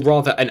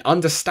rather, an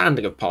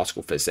understanding of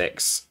particle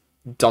physics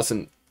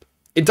doesn't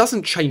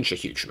change a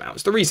huge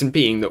amount. The reason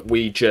being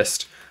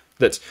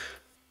that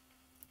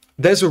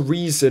there's a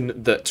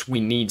reason that we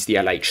need the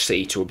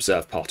LHC to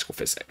observe particle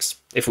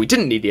physics. If we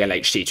didn't need the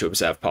LHC to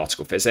observe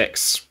particle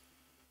physics,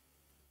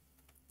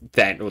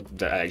 then, or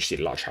the LHC,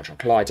 the Large Hadron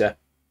Collider.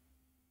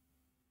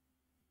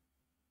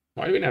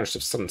 Why do we notice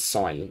of sudden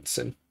silence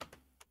in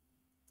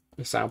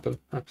this album?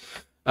 Huh.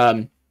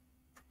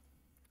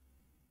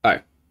 Oh,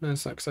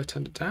 is that because I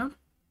turned it down?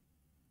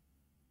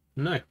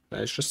 No,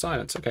 there's just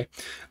silence. Okay.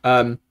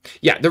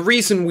 Yeah, the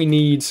reason we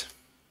need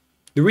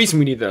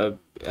the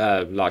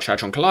Large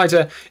Hadron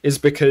Collider is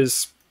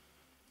because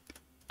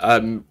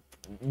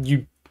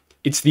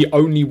it's the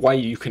only way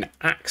you can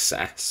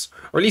access,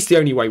 or at least the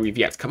only way we've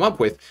yet come up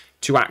with,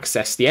 to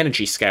access the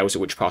energy scales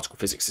at which particle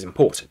physics is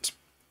important.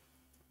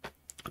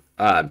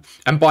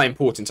 And by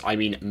important, I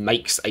mean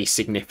makes a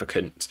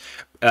significant,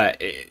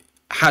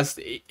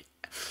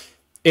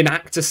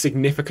 enact a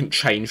significant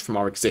change from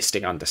our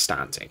existing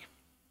understanding.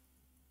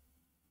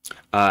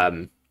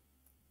 In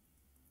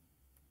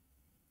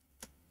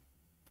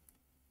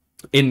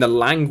the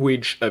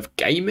language of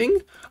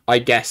gaming, I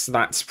guess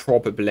that's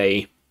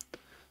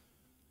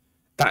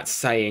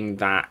saying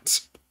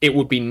that it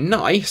would be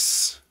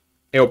nice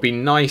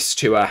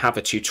to have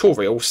a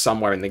tutorial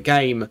somewhere in the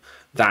game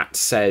that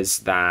says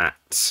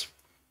that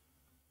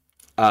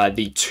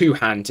the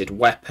two-handed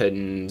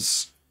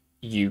weapons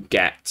you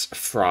get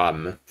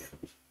from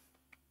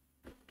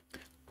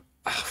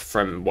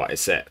what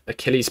is it?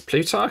 Achilles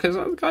Plutarch, is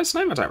that the guy's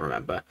name? I don't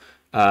remember.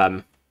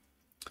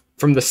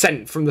 From the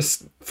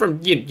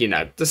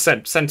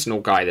Sentinel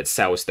guy that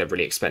sells the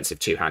really expensive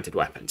two-handed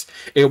weapons.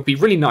 It would be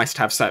really nice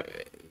to have to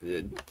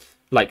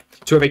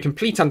have a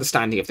complete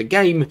understanding of the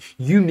game.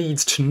 You need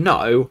to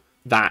know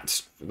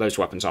that those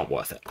weapons aren't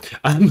worth it.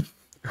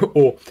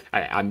 Or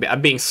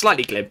I'm being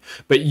slightly glib,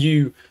 but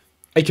a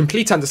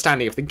complete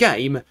understanding of the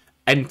game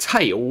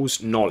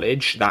entails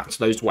knowledge that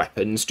those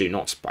weapons do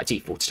not, by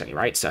default at any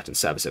rate, certain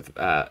servers have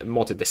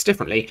modded this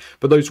differently,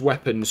 but those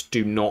weapons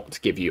do not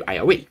give you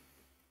AoE.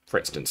 For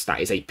instance,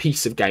 that is a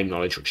piece of game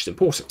knowledge which is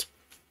important.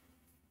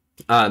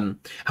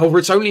 However,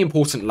 it's only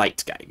important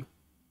late game.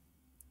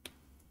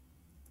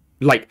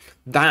 Like,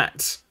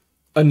 that,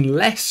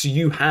 unless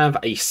you have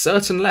a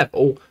certain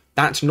level,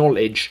 that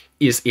knowledge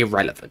is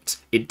irrelevant.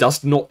 It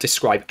does not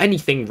describe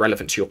anything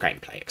relevant to your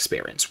gameplay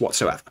experience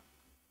whatsoever.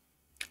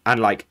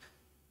 And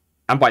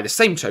by the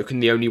same token,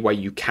 the only way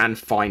you can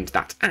find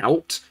that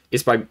out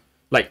is by,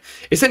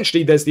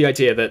 essentially there's the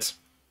idea that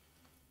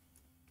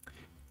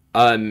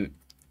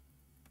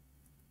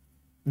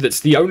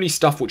that's the only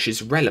stuff which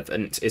is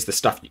relevant is the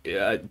stuff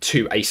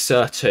to a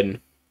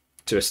certain,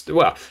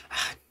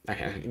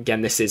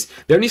 again, this is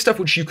the only stuff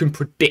which you can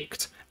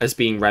predict as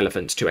being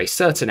relevant to a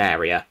certain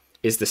area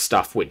is the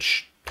stuff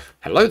which,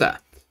 hello there.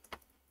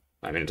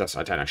 I mean,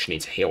 I don't actually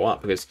need to heal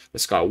up because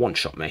this guy will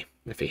one-shot me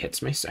if he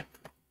hits me, so.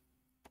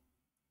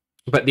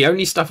 But the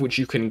only stuff which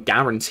you can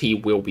guarantee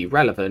will be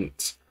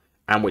relevant,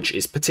 and which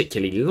is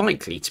particularly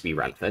likely to be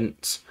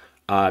relevant,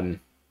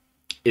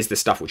 is the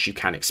stuff which you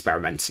can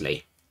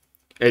experimentally,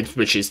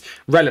 which is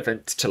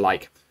relevant to,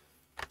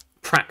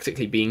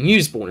 practically being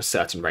usable in a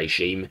certain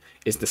regime,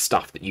 is the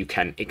stuff that you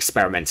can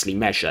experimentally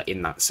measure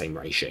in that same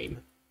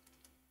regime.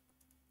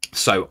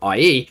 So,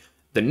 i.e.,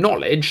 the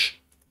knowledge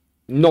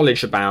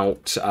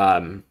about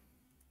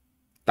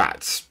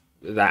that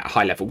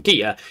high-level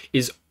gear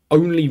is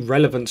only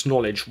relevant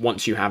knowledge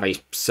once you have a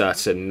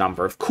certain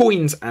number of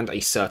coins and a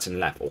certain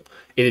level.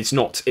 It's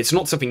not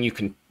something you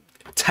can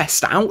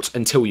test out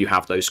until you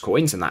have those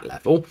coins in that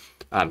level,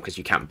 because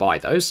you can't buy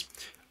those.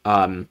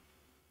 And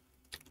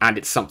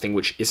it's something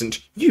which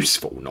isn't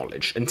useful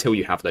knowledge until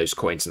you have those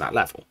coins in that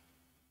level.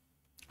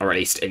 Or at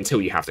least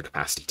until you have the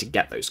capacity to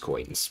get those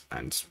coins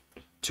and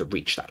to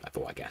reach that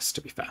level, I guess,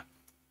 to be fair.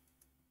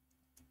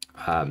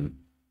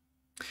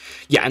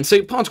 Yeah, and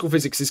so particle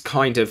physics is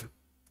kind of...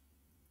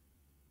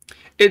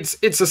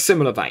 It's a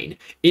similar vein.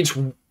 It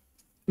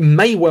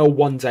may well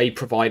one day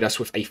provide us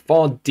with a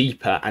far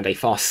deeper and a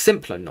far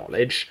simpler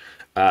knowledge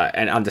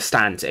and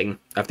understanding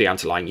of the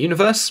underlying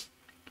universe.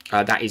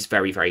 That is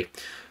very, very...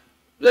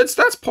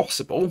 That's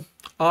possible.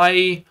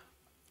 I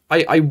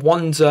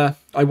wonder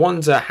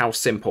how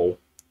simple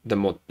the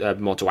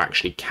model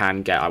actually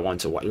can get. I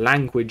wonder what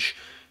language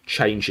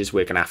changes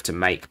we're going to have to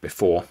make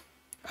before.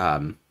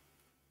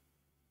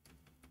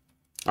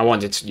 I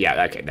wanted to,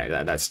 yeah, okay, no,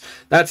 that's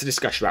a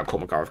discussion about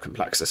Kolmogorov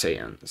complexity,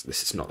 and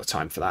this is not the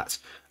time for that.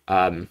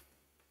 Hello.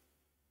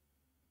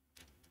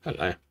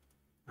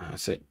 I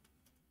see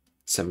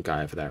some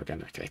guy over there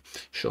again. Okay,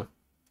 sure.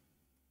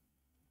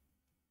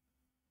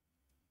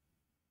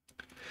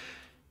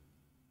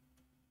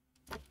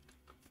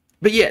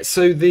 But yeah,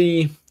 so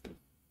the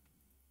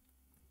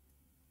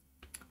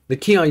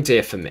key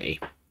idea for me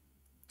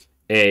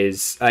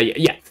is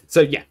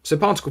so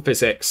particle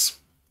physics.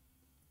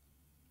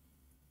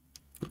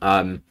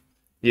 Yeah,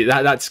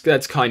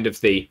 that's kind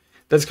of the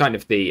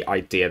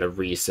idea, the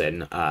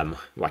reason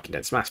why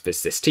condensed matter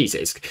physicists tease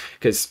it is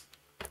because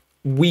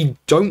we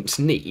don't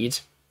need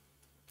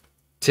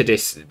to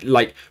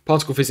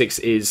particle physics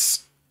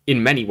is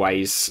in many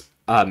ways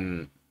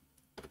I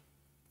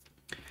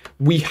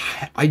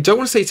don't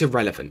want to say it's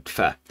irrelevant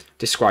for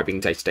describing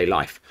day-to-day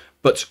life,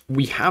 but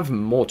we have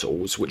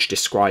models which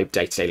describe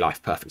day-to-day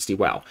life perfectly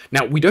well.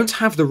 Now, we don't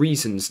have the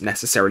reasons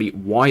necessarily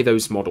why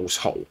those models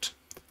hold.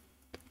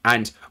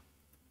 And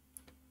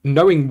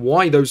knowing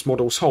why those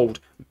models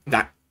hold,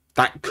 that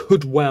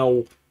could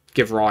well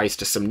give rise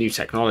to some new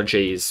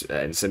technologies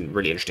and some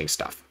really interesting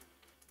stuff.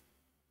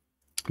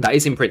 That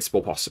is in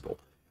principle possible.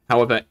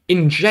 However,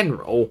 in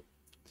general,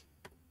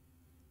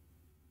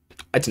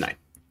 I don't know.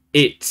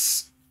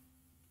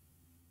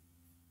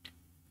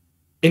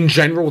 In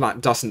general,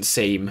 that doesn't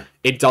seem...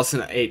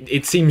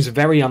 It seems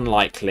very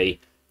unlikely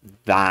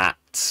that...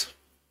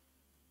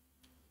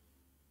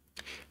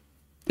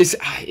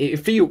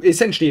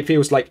 Essentially, it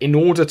feels like in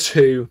order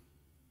to...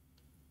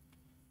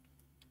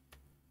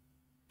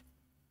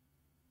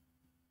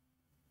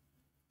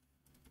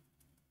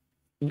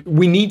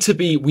 We need to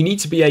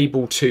be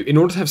able to, in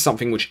order to have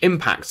something which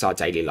impacts our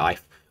daily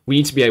life, we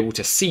need to be able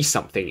to see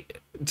something,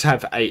 to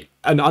have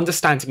an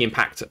understanding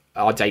impact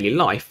our daily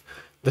life.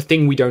 The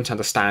thing we don't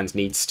understand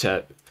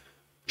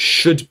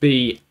should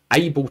be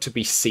able to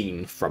be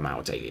seen from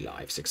our daily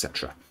lives,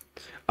 etc.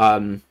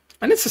 And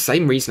it's the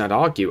same reason I'd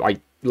argue,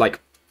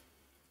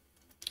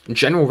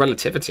 general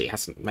relativity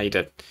hasn't made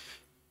a...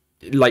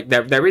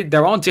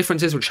 there are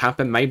differences which have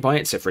been made by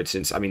it. So, for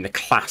instance, I mean, the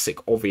classic,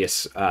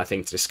 obvious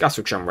thing to discuss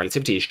with general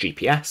relativity is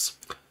GPS.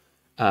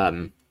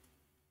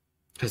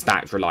 Because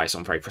that relies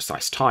on very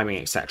precise timing,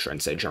 etc.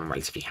 And so general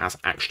relativity has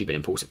actually been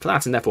important for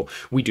that, and therefore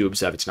we do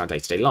observe it in our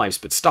day-to-day lives.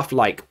 But stuff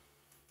like...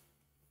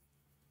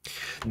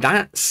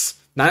 That's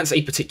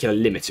a particular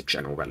limit of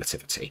general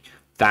relativity.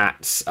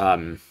 That's...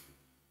 I'm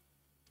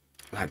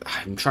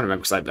trying to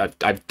remember, because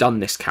I've done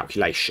this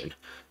calculation.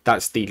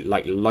 That's the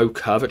low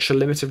curvature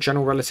limit of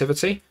general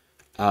relativity.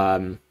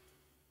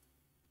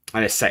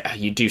 and let's say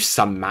you do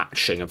some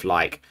matching of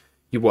like,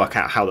 you work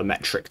out how the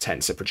metric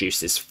tensor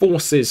produces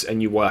forces,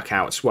 and you work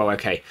out, well,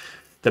 okay,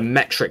 the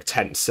metric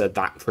tensor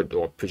that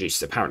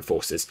produces apparent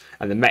forces,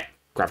 and the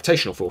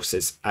gravitational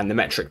forces, and the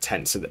metric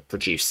tensor that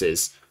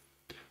produces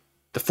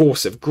the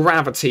force of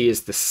gravity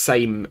is the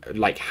same,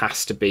 like,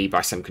 has to be,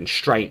 by some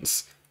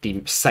constraints,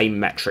 the same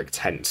metric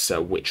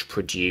tensor which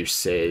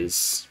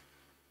produces...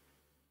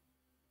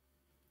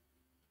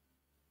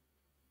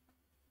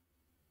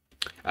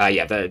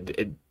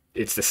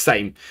 it's the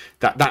same.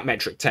 That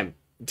metric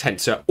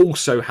tensor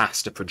also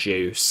has to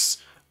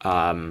produce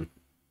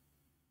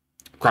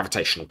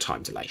gravitational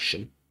time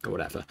dilation, or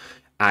whatever.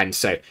 And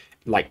so,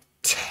 like,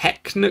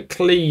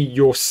 technically,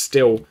 you're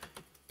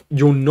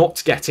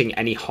not getting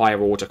any higher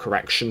order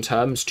correction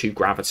terms to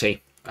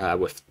gravity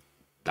with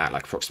that,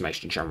 like,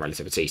 approximation to general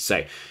relativity.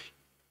 So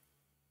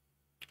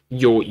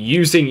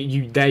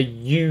they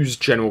use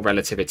general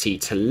relativity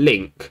to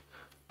link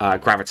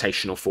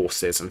gravitational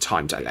forces and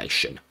time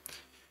dilation.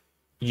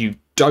 You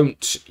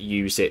don't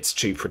use it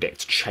to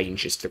predict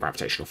changes to the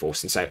gravitational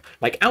force. And so,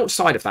 like,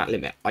 outside of that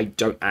limit, I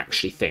don't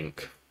actually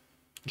think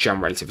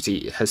general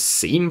relativity has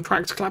seen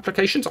practical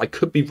applications. I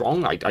could be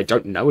wrong. I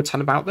don't know a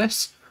ton about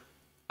this.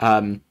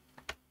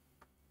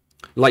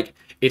 Like,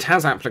 it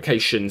has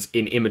applications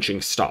in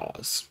imaging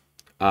stars.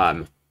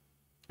 It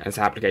has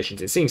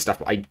applications in seeing stuff,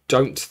 but I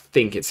don't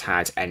think it's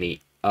had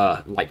any,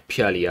 like,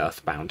 purely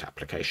Earthbound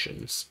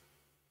applications.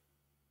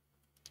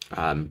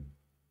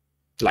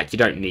 Like, you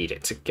don't need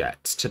it to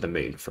get to the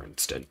moon, for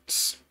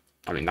instance.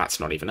 I mean, that's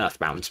not even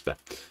Earthbound, but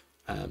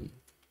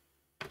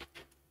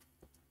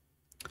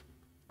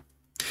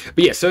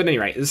yeah, so at any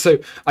rate, so,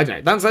 I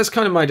don't know, that's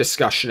kind of my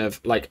discussion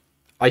of, like,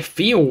 I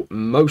feel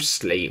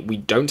mostly we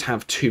don't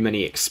have too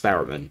many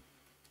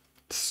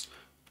experiments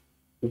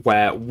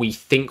where we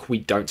think we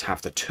don't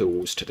have the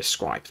tools to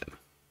describe them.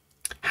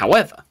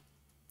 However,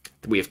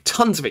 we have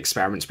tons of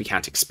experiments we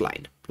can't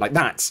explain. Like,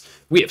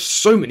 we have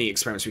so many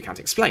experiments we can't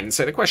explain.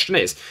 So the question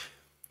is,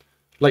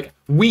 like,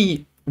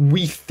 we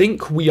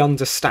think we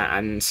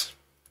understand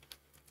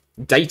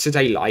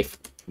day-to-day life.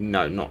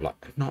 No, not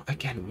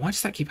again. Why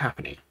does that keep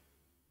happening?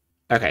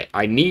 Okay,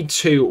 I need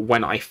to,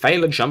 when I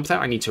fail a jump there,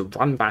 I need to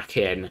run back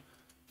in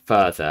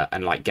further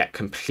and, like, get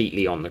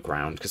completely on the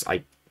ground, because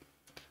I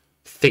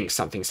think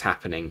something's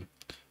happening.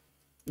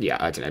 Yeah,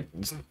 I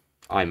don't know.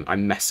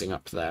 I'm messing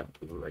up there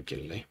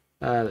regularly.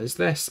 Is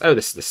this? Oh,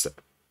 this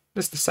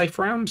is the safe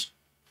round?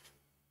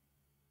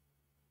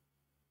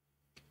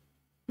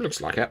 Looks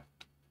like it.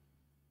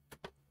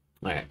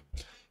 Okay.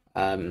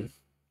 To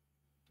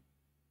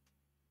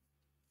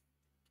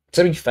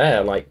be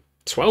fair, like,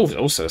 12 is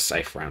also a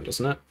safe round,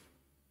 isn't it?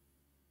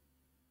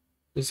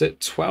 Is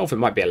it 12? It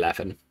might be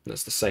 11.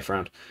 That's the safe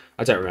round.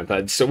 I don't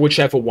remember. So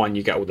whichever one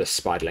you get all the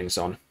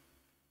spiderlings on.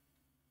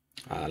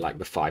 Like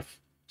the 5.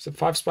 Is it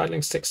 5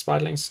 spiderlings? 6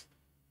 spiderlings?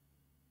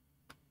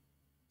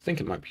 I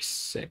think it might be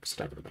 6.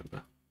 I don't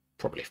remember.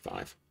 Probably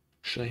 5,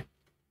 actually.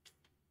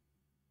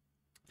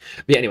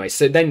 But yeah, anyway,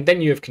 so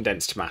then you have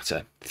condensed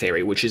matter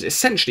theory, which is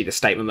essentially the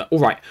statement that, all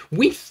right,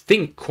 we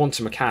think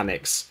quantum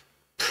mechanics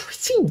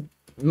pretty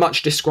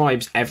much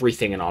describes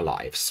everything in our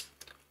lives.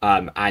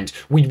 And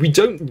we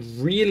don't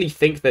really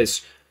think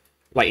there's,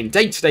 like, in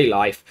day-to-day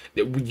life,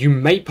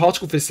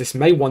 particle physicists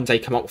may one day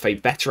come up with a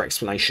better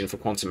explanation for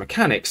quantum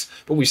mechanics,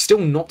 but we've still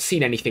not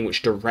seen anything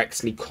which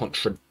directly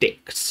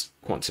contradicts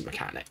quantum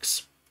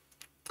mechanics.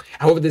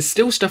 However, there's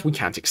still stuff we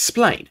can't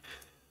explain.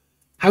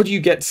 How do you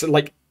get to,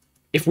 like,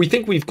 if we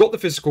think we've got the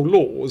physical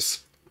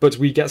laws, but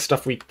we get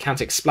stuff we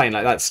can't explain,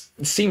 like, that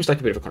seems like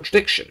a bit of a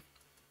contradiction.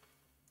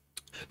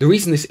 The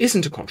reason this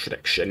isn't a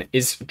contradiction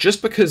is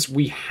just because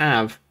we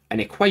have an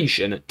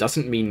equation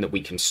doesn't mean that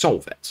we can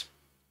solve it.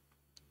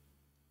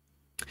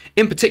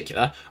 In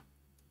particular,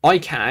 I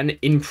can,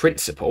 in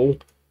principle,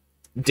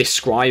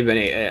 describe an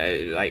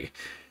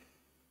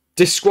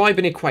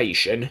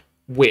equation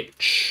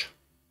which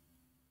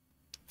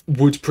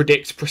would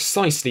predict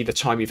precisely the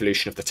time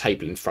evolution of the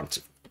table in front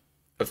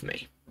of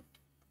me,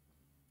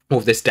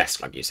 or this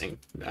desk I'm using,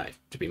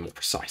 to be more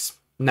precise.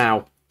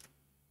 Now,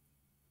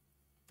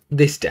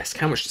 this desk,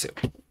 how much does it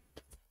weigh?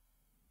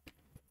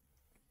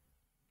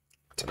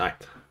 I don't know.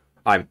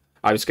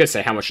 I was going to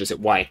say how much does it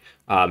weigh,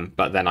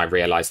 but then I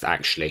realised that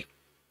actually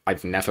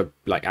I've never,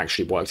 like,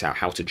 actually worked out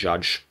how to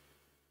judge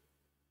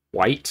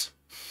weight.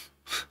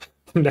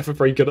 I'm never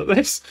very good at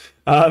this.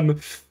 So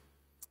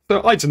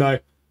I don't know.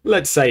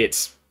 Let's say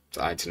it's,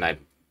 I don't know,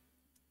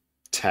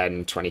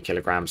 10, 20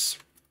 kilograms.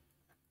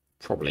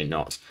 Probably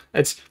not.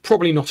 It's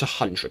probably not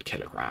 100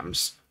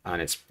 kilograms,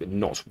 and it's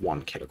not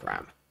 1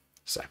 kilogram.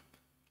 So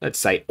let's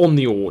say on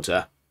the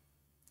order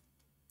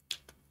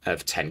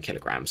of 10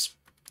 kilograms.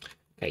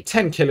 Okay,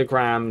 10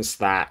 kilograms,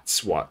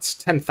 that's what?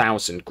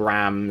 10,000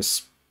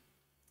 grams.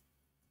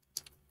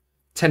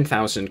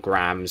 10,000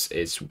 grams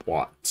is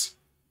what?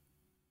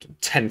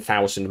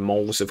 10,000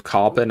 moles of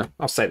carbon.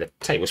 I'll say the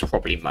tape was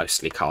probably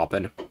mostly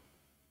carbon.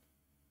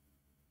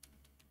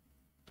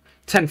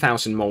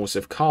 10,000 moles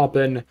of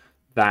carbon,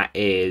 that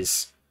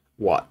is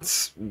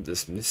what?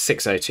 This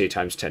 602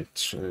 times 10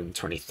 to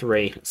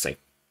 23. Let's see.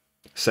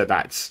 So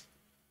that's...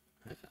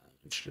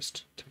 let's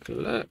just take a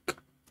look.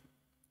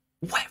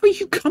 Where are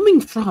you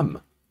coming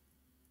from?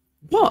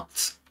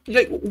 What?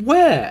 Like,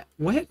 where?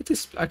 Where did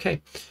this...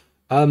 Okay.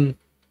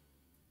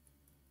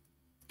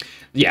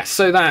 Yeah,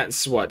 so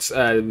that's what,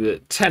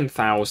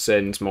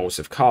 10,000 moles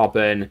of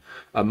carbon.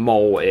 A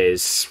mole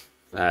is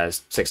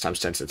 6 times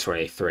 10 to the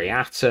 23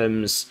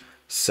 atoms.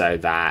 So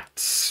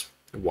that's,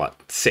 what,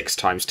 6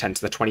 times 10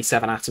 to the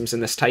 27 atoms in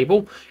this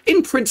table.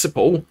 In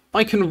principle,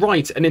 I can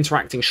write an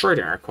interacting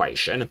Schrödinger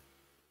equation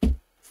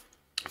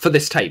for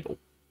this table.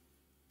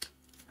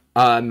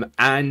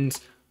 And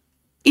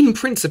in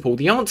principle,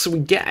 the answer we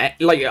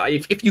get, like,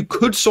 if you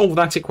could solve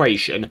that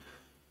equation,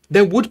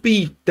 there would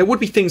be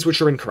things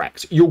which are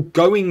incorrect. You're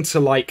going to,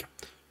 like,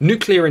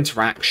 nuclear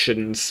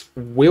interactions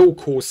will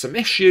cause some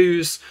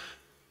issues,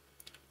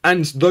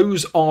 and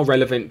those are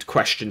relevant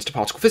questions to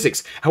particle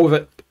physics.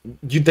 However,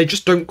 they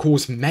just don't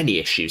cause many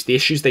issues. The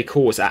issues they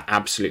cause are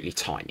absolutely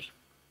tiny.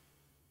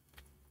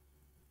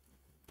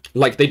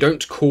 Like, they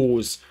don't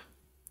cause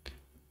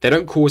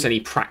any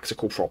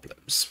practical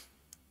problems.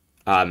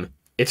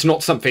 It's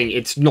not something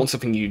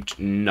you'd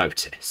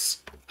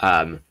notice.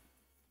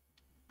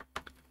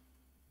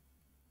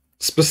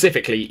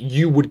 Specifically,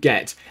 you would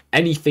get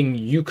anything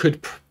you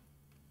could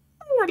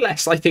more or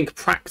less, I think,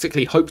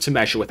 practically hope to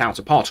measure without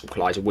a particle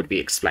collider would be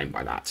explained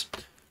by that.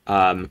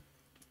 I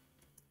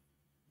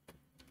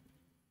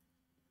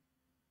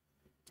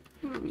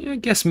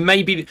guess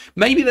maybe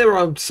there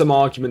are some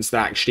arguments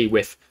that actually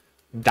with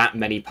that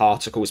many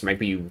particles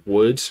maybe you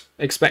would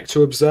expect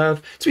to observe.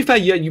 To be fair,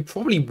 yeah, you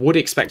probably would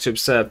expect to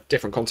observe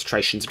different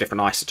concentrations of different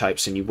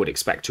isotopes, and you would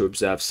expect to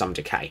observe some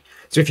decay.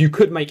 So if you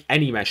could make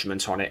any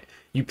measurement on it,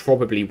 you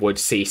probably would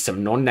see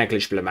some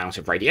non-negligible amount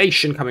of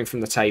radiation coming from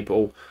the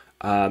table.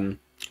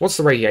 What's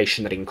the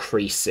radiation that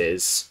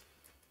increases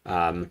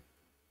proton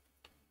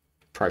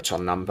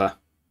number?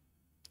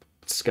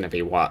 It's going to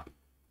be what?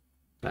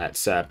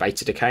 That's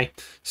beta decay.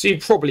 So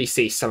you'd probably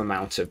see some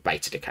amount of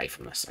beta decay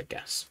from this, I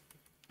guess.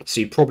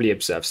 So you'd probably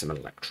observe some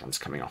electrons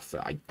coming off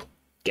it, I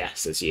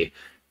guess, if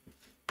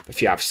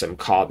you have some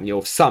carbon,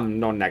 you'll have some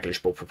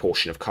non-negligible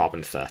proportion of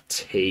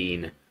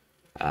carbon-13.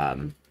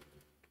 I'm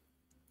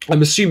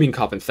assuming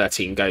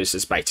carbon-13 goes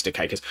as beta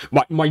decay, because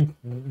my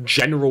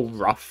general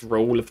rough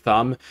rule of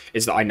thumb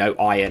is that I know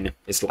iron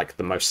is, like,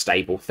 the most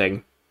stable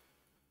thing.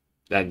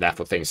 And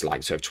therefore things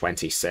like to have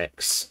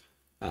 26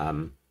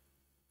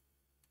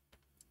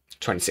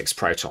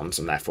 protons,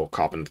 and therefore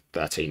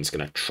carbon-13 is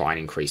going to try and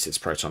increase its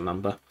proton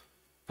number.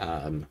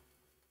 And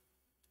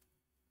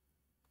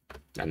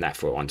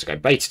therefore I want to go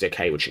beta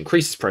decay, which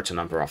increases proton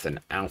number, rather than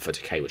alpha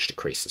decay, which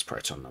decreases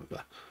proton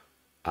number.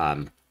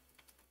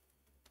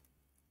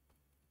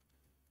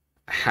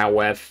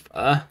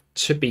 However,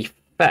 to be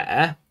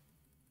fair,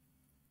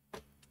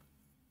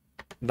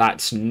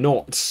 that's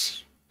not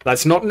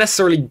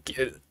necessarily...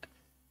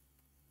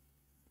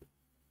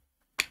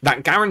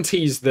 that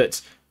guarantees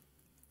that,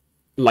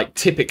 like,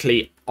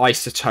 typically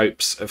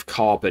isotopes of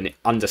carbon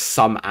under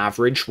some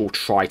average will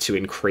try to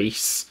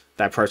increase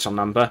their proton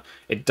number.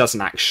 It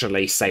doesn't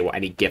actually say what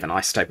any given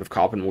isotope of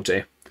carbon will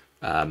do.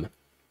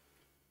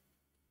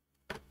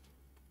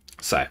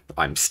 So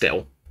I'm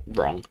still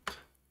wrong,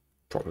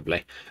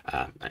 probably.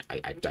 I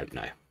don't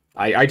know.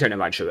 I don't know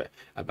much of it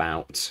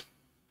about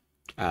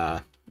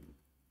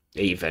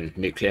even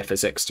nuclear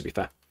physics, to be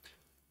fair.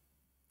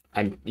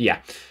 And yeah.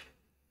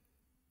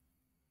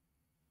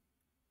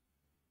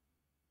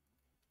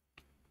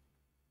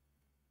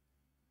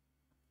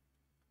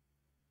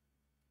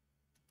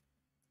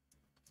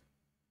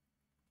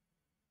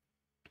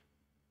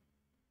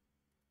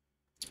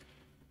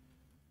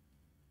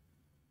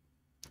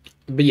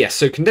 But yes,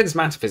 so condensed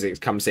matter physics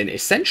comes in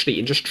essentially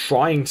in just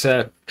trying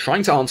to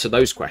answer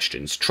those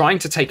questions, trying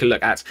to take a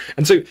look at,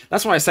 and so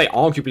that's why I say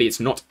arguably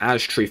it's not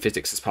as true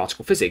physics as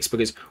particle physics,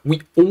 because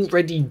we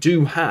already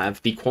do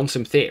have the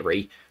quantum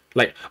theory.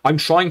 Like, I'm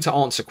trying to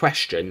answer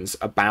questions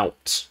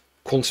about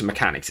quantum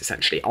mechanics,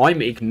 essentially.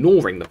 I'm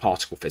ignoring the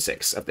particle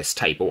physics of this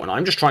table, and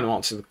I'm just trying to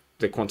answer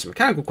the quantum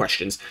mechanical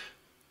questions.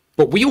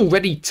 But we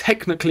already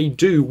technically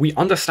do, we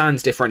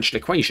understand differential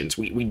equations.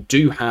 We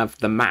do have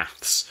the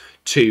maths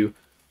to...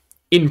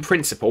 in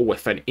principle,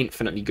 with an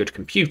infinitely good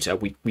computer,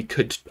 we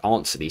could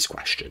answer these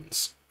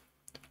questions.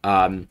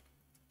 My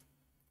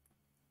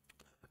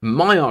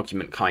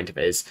argument kind of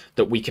is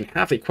that we can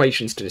have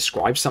equations to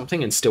describe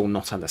something and still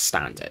not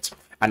understand it.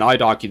 And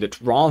I'd argue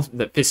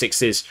that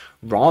physics is,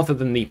 rather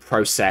than the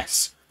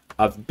process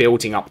of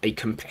building up a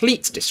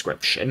complete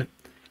description,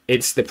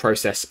 it's the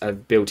process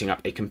of building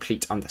up a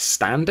complete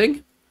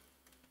understanding.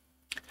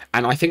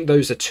 And I think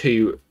those are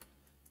two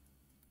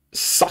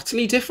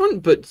subtly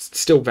different, but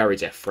still very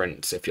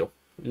different. If you're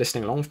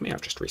listening along with me,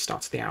 I've just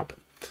restarted the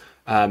album.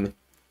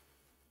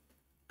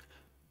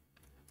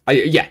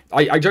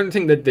 I don't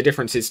think that the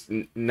difference is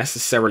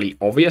necessarily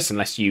obvious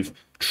unless you've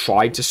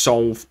tried to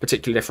solve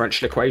particular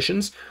differential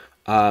equations,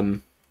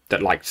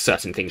 that, like,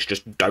 certain things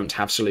just don't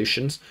have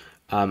solutions.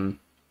 And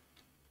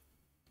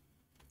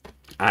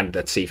And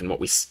that's even what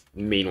we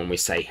mean when we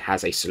say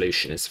has a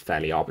solution is a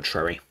fairly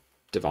arbitrary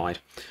divide.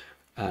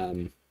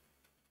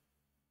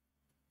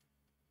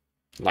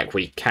 Like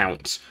we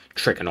count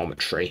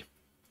trigonometry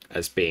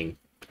as being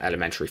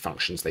elementary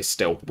functions, we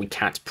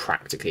can't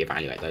practically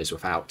evaluate those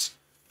without.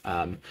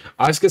 I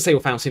was going to say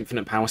without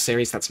infinite power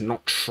series. That's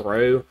not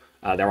true.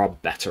 There are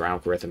better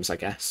algorithms, I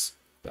guess.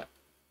 But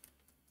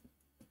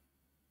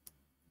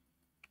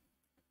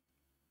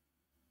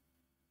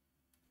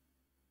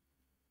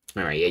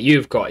alright, yeah,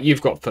 you've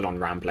got full on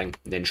rambling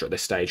Ninja at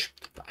this stage.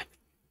 But I'm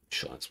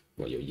sure that's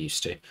what you're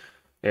used to.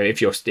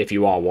 If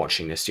you are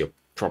watching this, you're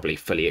probably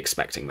fully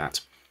expecting that.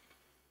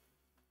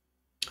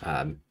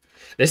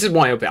 This is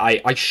why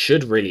I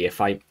should really,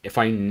 if I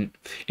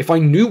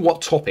knew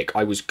what topic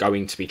I was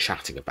going to be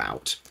chatting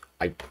about,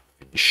 I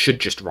should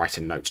just write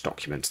a notes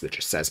document that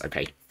just says,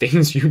 okay,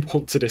 things you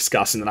want to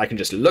discuss, and then I can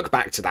just look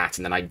back to that,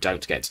 and then I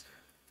don't get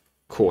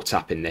caught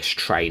up in this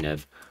train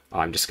of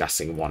I'm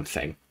discussing one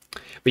thing.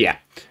 But yeah,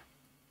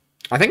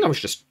 I think I was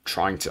just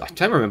trying to, I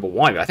don't remember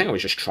why, but I think I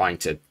was just trying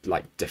to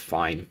like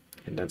define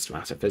condensed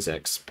matter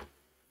physics.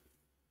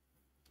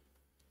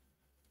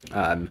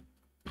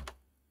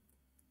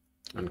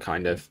 And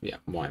kind of, yeah,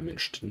 why I'm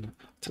interested in, I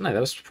don't know,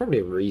 there was probably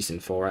a reason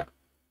for it.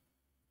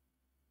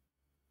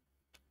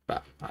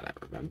 But I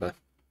don't remember.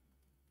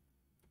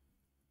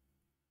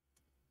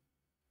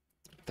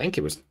 I think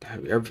it was,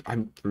 I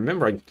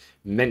remember I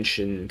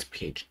mentioned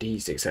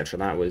PhDs, etc.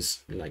 That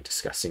was like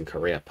discussing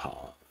career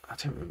path. I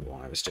don't remember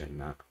why I was doing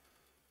that.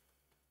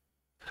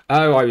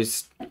 Oh, I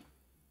was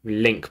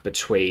link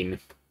between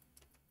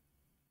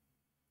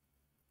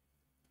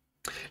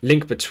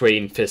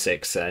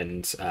physics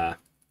and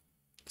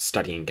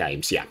studying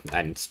games, yeah,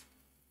 and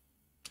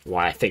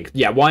why I think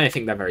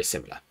they're very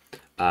similar.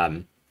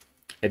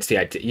 It's the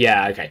idea,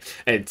 yeah, okay,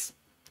 it's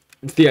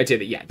the idea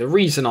that, yeah, the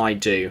reason I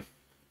do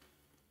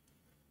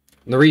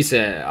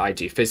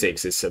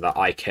physics is so that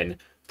I can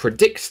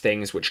predict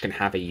things which can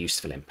have a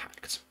useful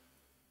impact,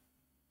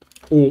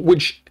 or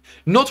which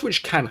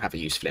can have a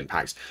useful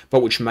impact,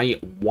 but which may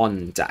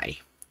one day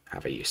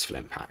have a useful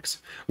impact,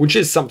 which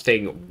is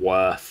something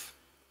worth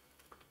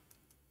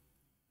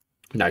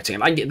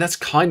noting. And that's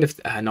kind of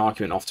an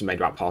argument often made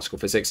about particle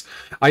physics.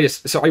 I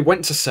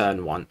went to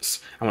CERN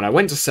once, and when I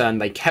went to CERN,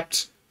 they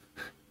kept,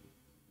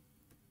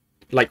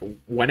 like,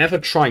 whenever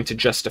trying to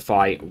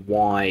justify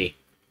why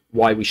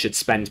we should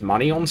spend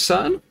money on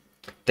CERN,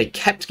 they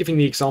kept giving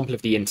the example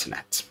of the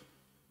internet.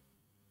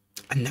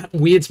 And that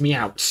weirds me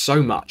out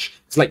so much.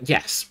 It's like,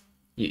 yes,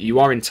 you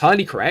are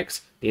entirely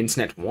correct. The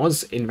internet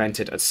was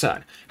invented at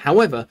CERN.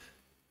 However,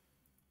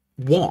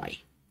 why?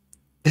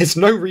 There's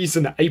no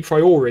reason a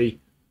priori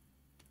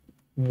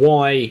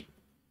why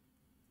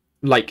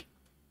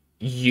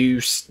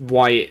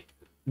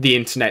the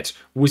internet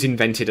was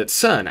invented at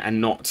CERN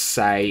and not,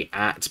 say,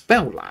 at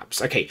Bell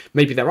Labs. Okay,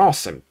 maybe there are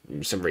some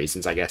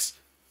reasons, I guess.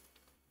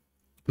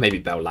 Maybe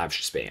Bell Labs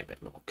just being a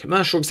bit more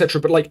commercial,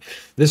 etc. But like,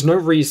 there's no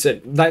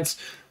reason.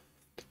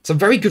 It's a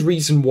very good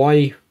reason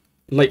why,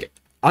 like,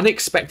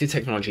 unexpected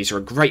technologies are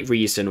a great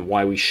reason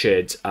why we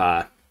should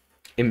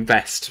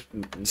invest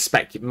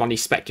money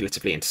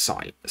speculatively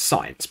into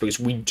science, because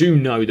we do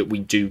know that we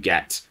do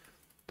get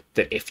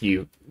that if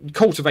you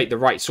cultivate the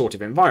right sort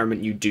of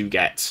environment, you do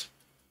get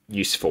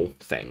useful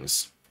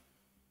things.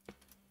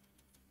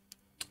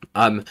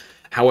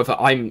 However,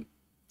 I'm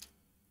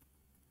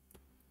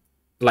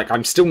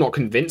still not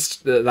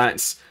convinced that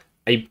that's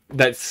an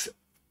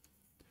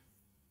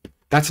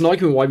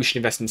argument why we should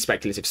invest in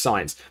speculative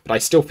science, but I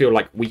still feel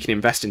like we can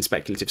invest in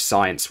speculative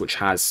science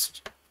which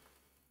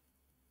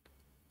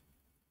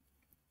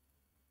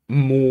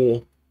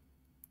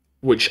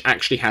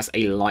actually has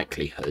a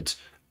likelihood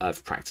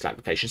of practical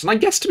applications. And I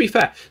guess, to be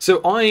fair,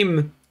 so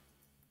I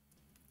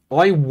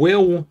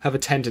will have a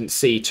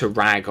tendency to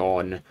rag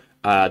on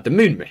the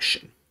moon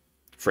mission,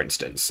 for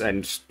instance,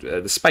 and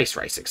the space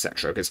race,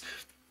 etc. Because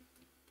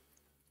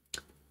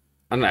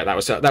I don't know,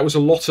 that was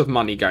a lot of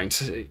money going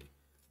to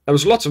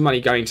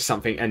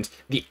something, and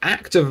the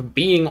act of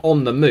being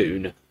on the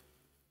moon,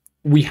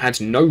 we had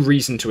no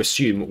reason to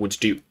assume would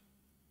do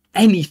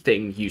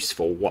anything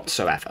useful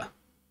whatsoever.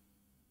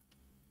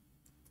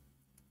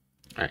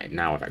 Alright,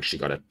 now I've actually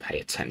got to pay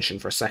attention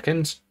for a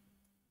second.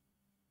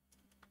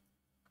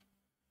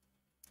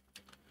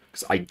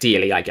 Because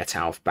ideally I get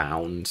out of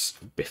bounds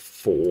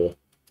before...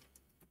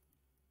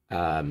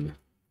 No.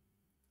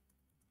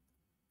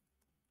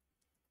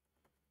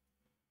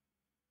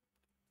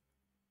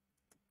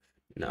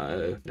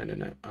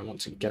 I want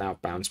to get out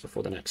of bounds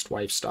before the next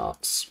wave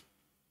starts.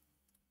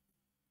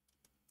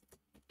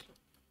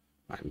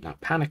 I'm now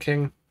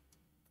panicking.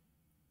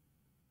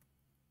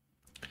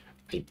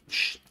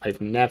 I've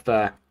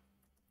never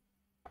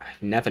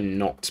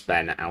not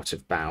been out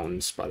of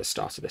bounds by the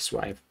start of this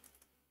wave.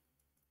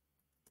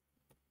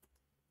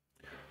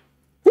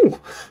 Ooh,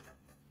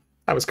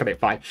 that was kind of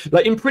fine.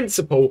 Like, in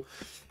principle,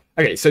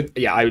 okay, so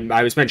yeah,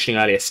 I was mentioning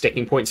earlier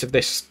sticking points of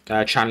this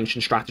challenge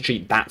and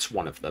strategy. That's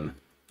one of them.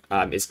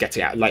 Is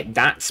getting out. Like,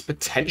 that's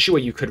potentially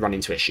where you could run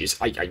into issues.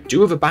 I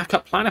do have a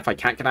backup plan if I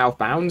can't get out of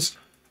bounds.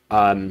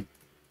 But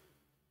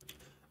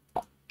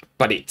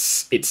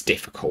it's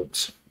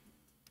difficult.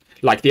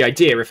 Like, the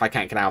idea, if I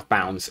can't get out of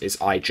bounds, is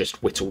I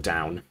just whittle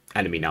down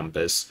enemy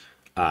numbers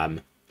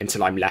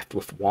until I'm left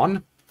with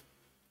one.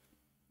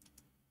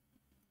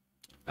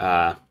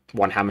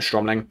 One hammer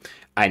stromling.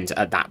 And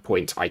at that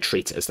point, I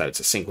treat it as though it's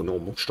a single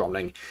normal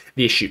stromling.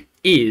 The issue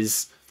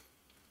is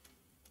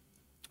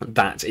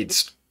that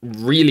it's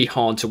really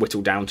hard to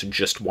whittle down to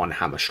just one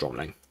hammer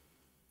stromling.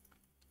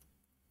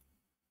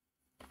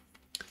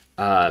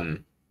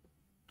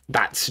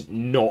 That's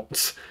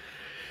not...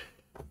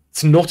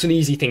 It's not an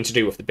easy thing to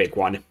do with the big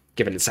one,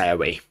 given its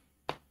AoE.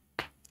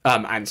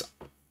 And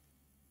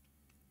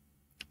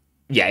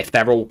yeah, if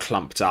they're all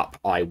clumped up,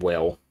 I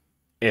will.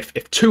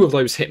 If two of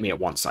those hit me at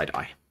once, I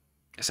die,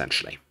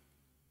 essentially.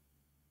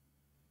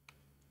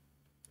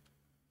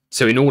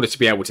 So in order to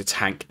be able to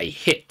tank a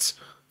hit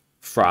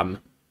from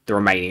the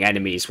remaining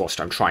enemies whilst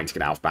I'm trying to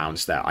get out of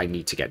bounds there, I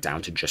need to get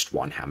down to just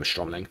one hammer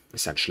stromling,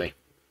 essentially.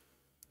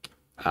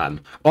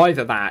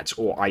 Either that,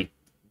 or I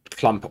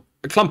clump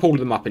all of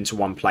them up into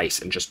one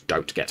place and just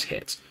don't get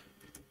hit.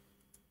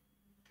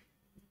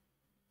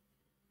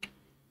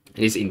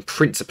 It is in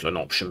principle an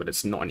option, but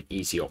it's not an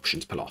easy option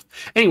to pull off.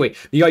 Anyway,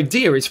 the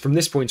idea is from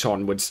this point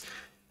onwards,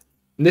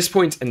 this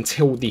point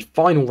until the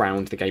final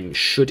round, the game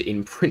should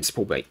in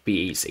principle be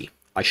easy.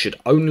 I should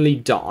only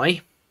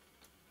die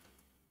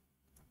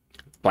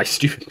by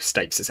stupid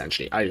mistakes,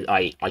 essentially.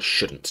 I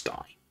shouldn't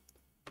die.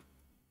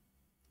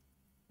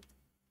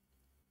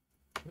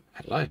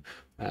 Hello.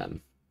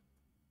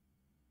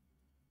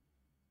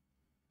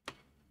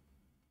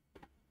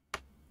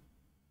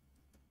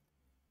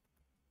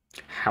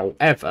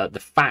 However, the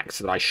fact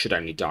that I should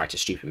only die to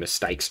stupid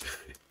mistakes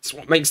is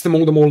what makes them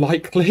all the more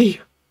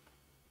likely.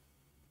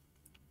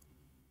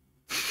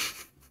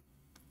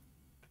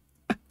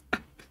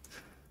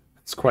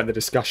 It's quite the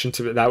discussion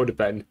that would have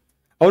been.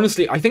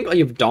 Honestly, I think I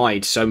have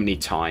died so many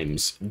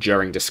times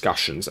during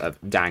discussions of,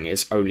 dang,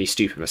 it's only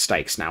stupid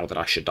mistakes now that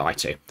I should die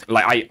to.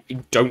 Like, I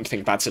don't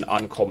think that's an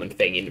uncommon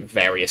thing in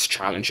various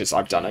challenges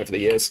I've done over the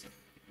years.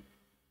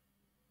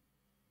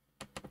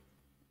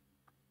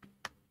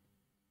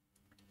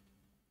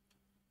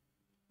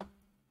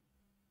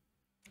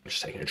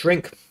 Just taking a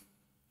drink.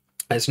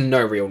 There's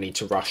no real need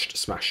to rush to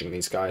smashing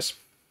these guys.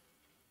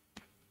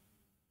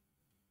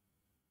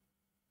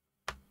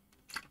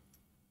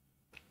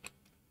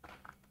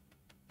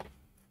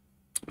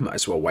 Might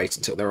as well wait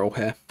until they're all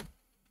here.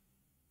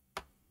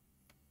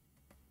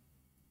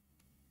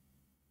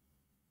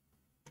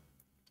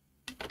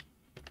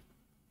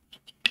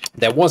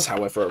 There was,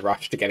 however, a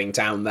rush to getting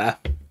down there,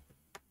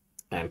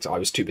 and I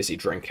was too busy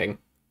drinking.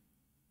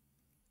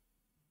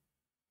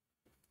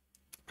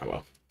 Oh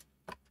well.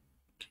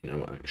 You know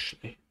what,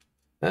 actually?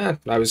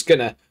 I was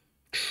gonna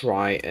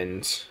try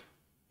and...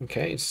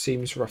 Okay, it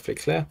seems roughly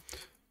clear.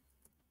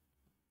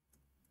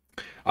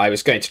 I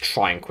was going to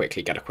try and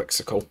quickly get a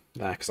Quixsicle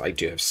there, because I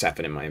do have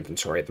 7 in my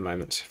inventory at the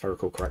moment, if I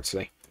recall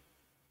correctly.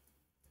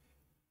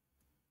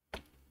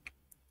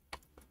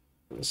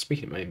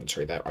 Speaking of my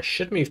inventory there, I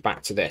should move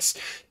back to this.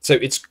 So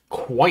it's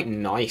quite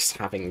nice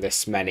having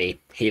this many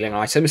healing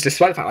items,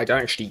 despite the fact I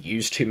don't actually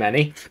use too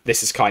many.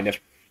 This is kind of...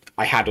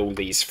 I had all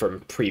these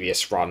from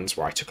previous runs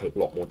where I took a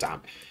lot more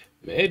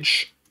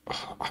damage.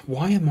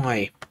 Why am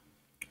I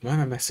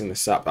messing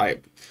this up?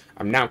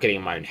 I'm now getting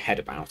in my own head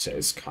about it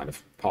as kind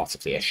of part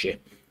of the issue.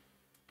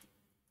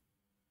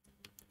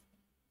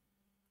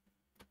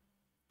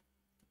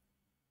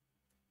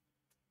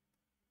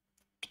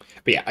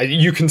 But yeah,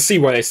 you can see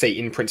why they say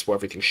in principle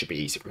everything should be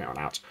easy from here on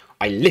out.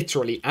 I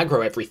literally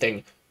aggro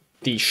everything.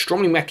 The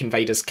strongly mech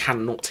invaders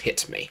cannot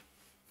hit me.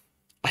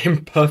 I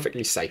am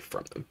perfectly safe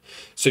from them.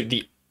 So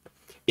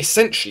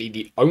essentially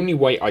the only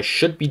way I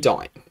should be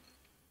dying,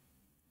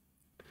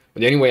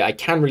 the only way I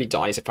can really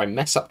die, is if I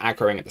mess up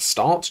aggroing at the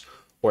start,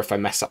 or if I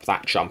mess up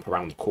that jump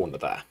around the corner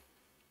there.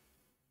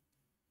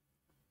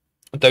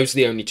 Those are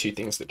the only two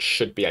things that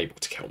should be able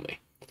to kill me.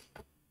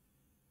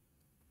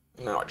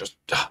 No, I just...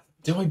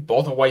 Do I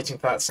bother waiting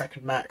for that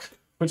second mech?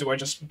 Or do I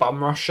just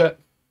bum rush it?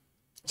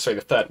 Sorry,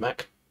 the third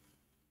mech.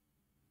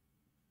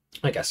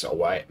 I guess I'll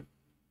wait.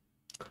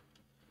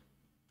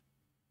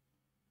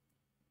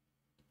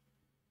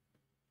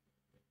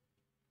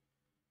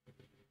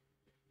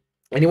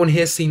 Anyone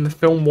here seen the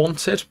film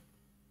Wanted?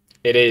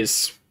 It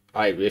is...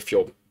 if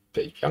you're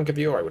a younger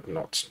viewer, I would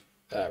not...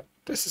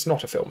 this is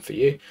not a film for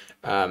you.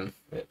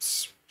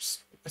 It's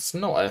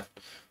not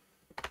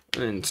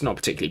a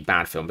particularly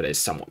bad film, but it's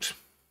somewhat...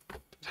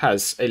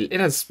 It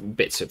has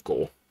bits of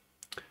gore.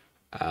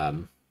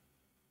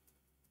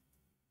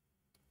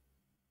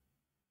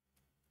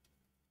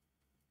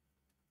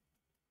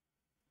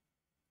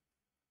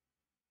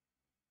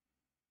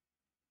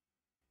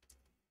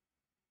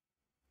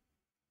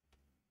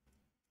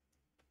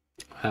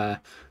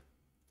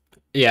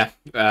 Yeah,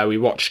 we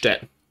watched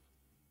it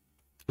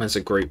as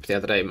a group the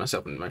other day,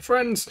 myself and my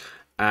friends,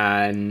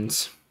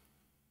 and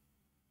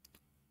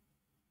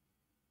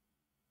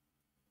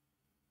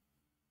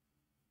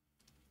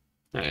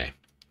okay.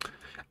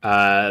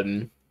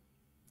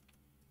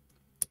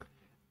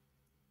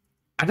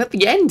 And at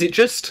the end, it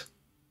just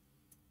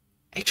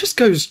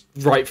goes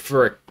right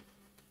for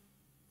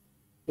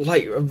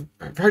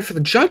right for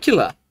the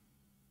jugular.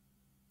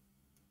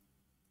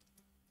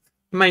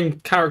 The main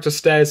character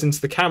stares into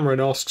the camera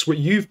and asks what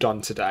you've done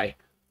today.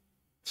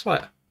 It's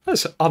like,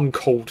 that's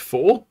uncalled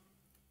for.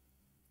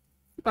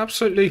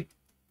 Absolutely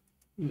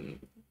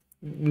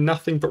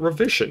nothing but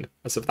revision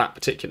as of that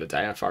particular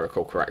day, if I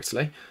recall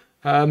correctly.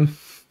 Actually,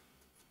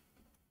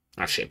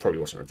 it probably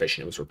wasn't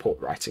revision, it was report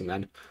writing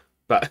then.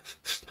 But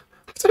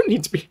I don't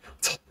need to be...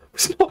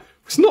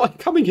 It's not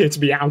coming here to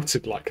be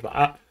outed like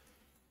that.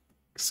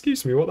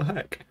 Excuse me, what the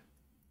heck?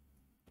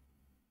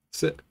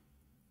 Is it...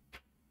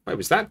 Wait,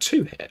 was that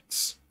 2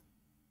 hits?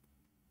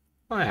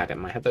 I had it in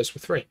my head those were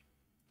 3.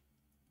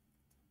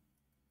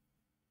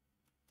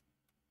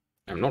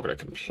 I'm not going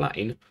to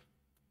complain.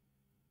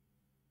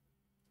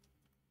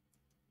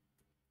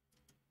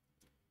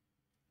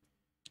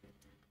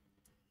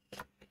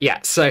 Yeah,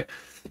 so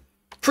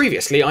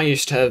previously I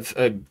used to have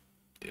a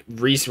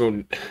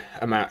reasonable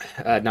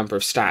number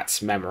of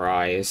stats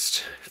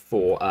memorized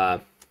for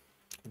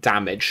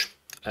damage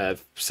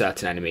of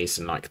certain enemies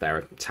and like their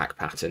attack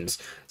patterns,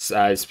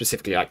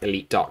 specifically like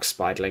elite dark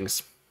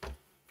spiderlings.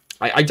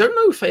 I don't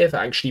know if I ever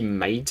actually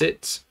made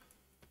it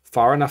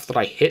far enough that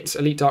I hit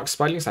elite dark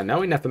spiderlings. I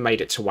know I never made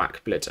it to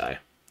whack Blido.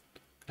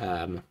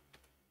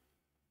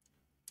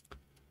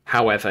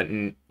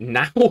 However,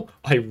 now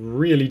I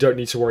really don't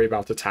need to worry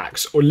about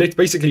attacks. Or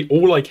basically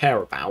all I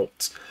care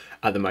about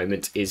at the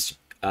moment is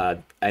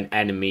an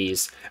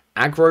enemy's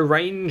aggro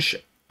range,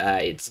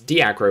 its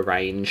de-aggro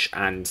range,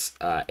 and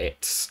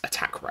its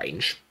attack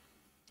range.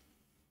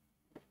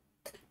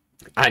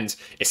 And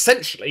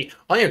essentially,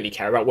 I only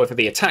care about whether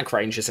the attack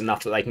range is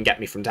enough that they can get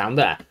me from down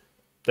there.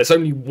 There's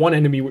only one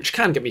enemy which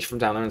can get me from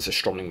down there, and it's a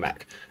Stromling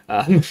mech.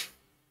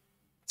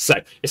 So,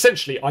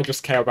 essentially, I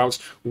just care about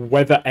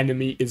whether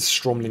enemy is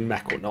Stromling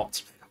mech or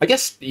not. I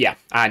guess, yeah,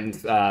 and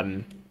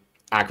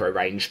aggro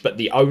range, but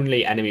the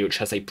only enemy which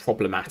has a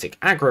problematic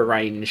aggro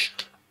range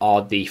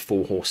are the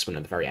 4 horsemen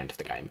at the very end of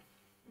the game.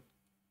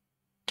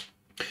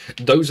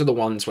 Those are the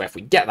ones where if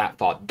we get that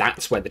far,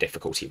 that's where the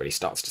difficulty really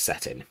starts to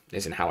set in,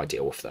 is in how I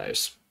deal with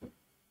those.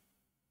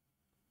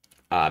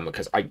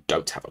 Because I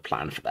don't have a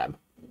plan for them.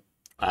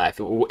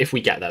 If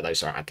we get there,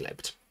 those are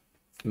ad-libbed.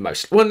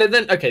 Well,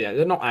 then okay,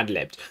 they're not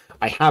ad-libbed.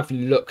 I have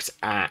looked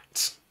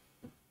at...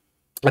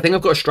 I think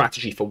I've got a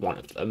strategy for one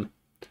of them.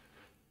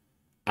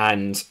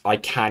 And I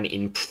can,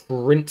 in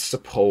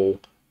principle...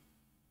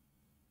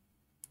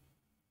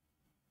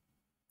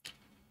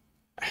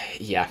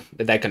 Yeah,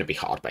 they're going to be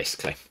hard,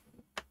 basically.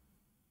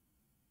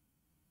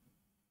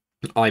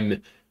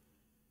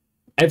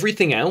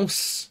 Everything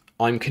else,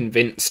 I'm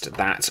convinced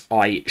that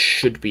I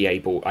should be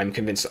able... I'm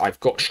convinced that I've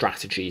got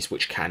strategies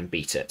which can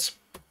beat it.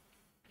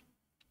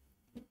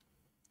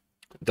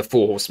 The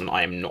 4 horsemen,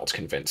 I am not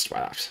convinced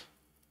by that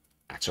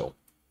at all.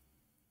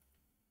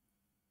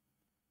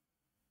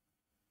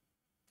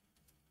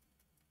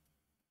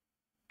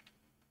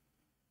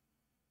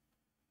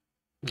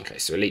 Okay,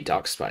 so elite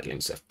dark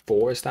spiderlings are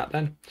 4, is that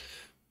then?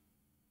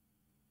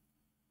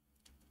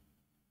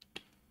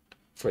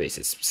 For these,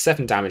 it's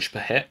 7 damage per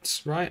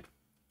hit, right?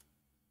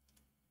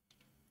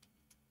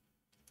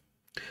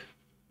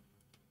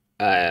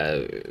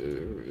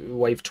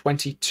 Wave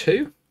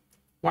 22,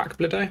 whack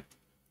Blido.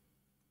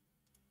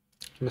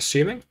 I'm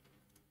assuming.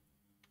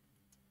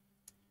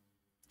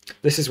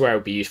 This is where it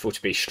would be useful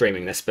to be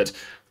streaming this, but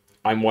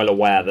I'm well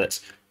aware that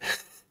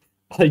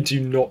I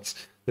do not,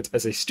 that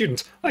as a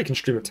student, I can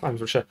stream at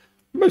times which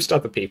most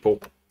other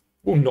people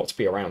will not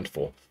be around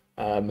for.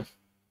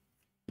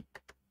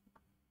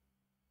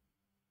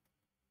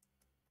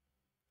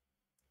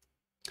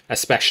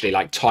 Especially,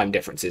 like, time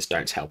differences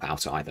don't help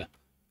out either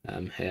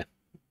here.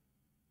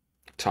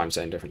 Time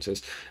zone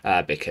differences,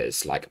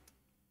 because, like,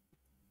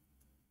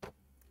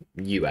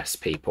 US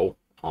people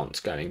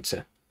aren't going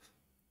to...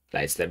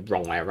 It's the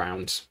wrong way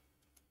around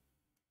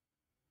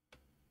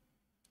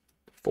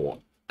for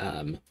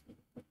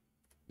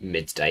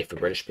midday for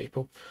British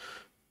people.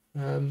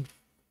 And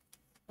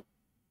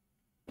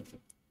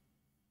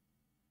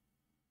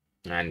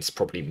it's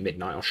probably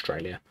midnight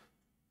Australia.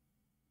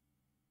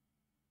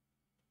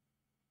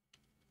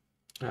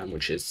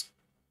 Which is...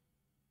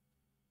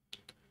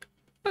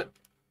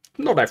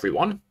 not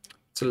everyone.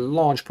 It's a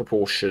large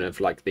proportion of,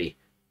 like, the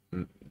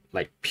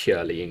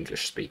purely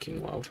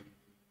English-speaking world.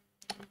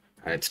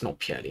 And it's not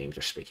purely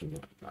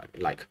English-speaking,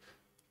 like,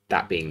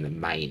 that being the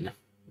main...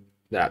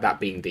 that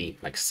being the,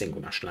 like,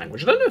 single national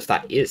language. I don't know if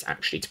that is,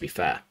 actually, to be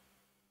fair.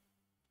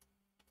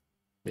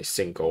 The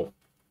single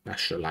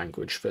national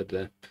language for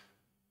the...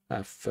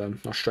 for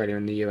Australia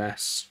and the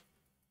US.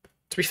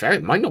 To be fair,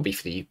 it might not be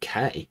for the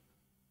UK.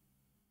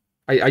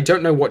 I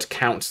don't know what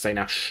counts as a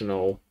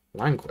national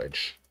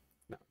language.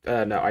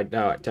 No, I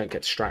don't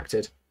get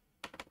distracted.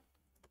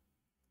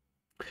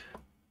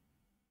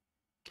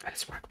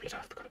 It's whack Blido.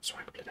 I forgot it's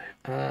whack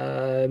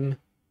Blido.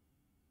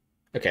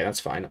 Okay, that's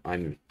fine.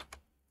 I'm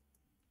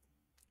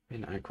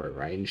in aggro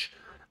range.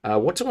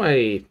 What do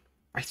I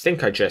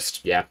think I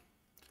just... Yeah.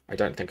 I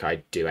don't think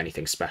I do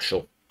anything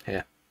special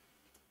here.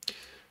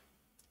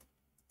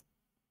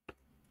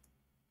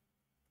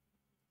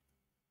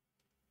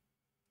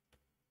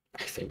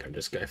 think I'll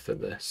just go for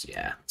this.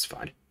 Yeah, it's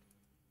fine.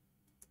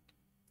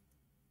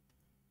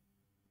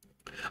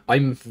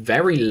 I'm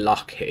very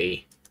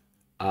lucky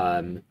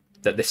that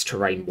this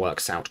terrain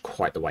works out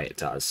quite the way it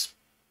does.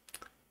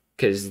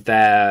 Because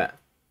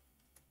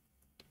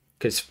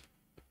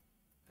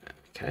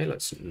okay,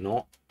 let's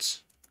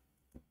not...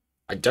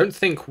 I don't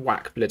think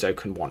Whack Blido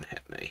can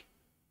one-hit me.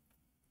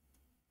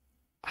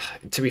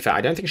 To be fair,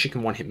 I don't think she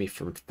can one-hit me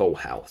from full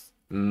health.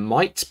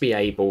 Might be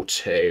able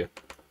to...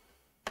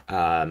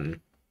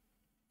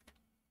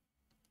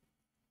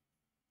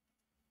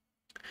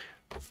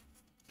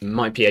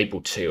 might be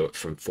able to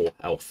from full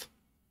health.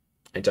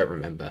 I don't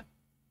remember.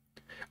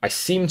 I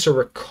seem to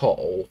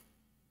recall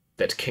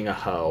that King of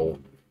Hurl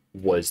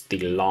was the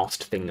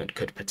last thing that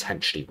could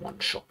potentially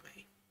one-shot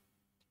me.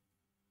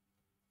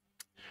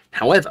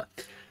 However,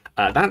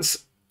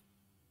 that's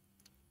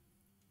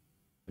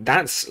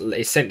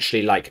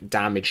essentially like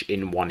damage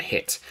in one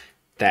hit.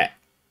 There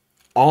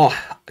are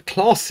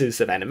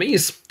classes of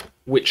enemies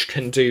which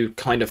can do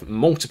kind of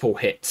multiple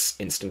hits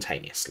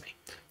instantaneously.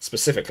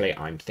 Specifically,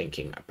 I'm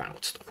thinking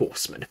about the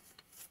Horsemen.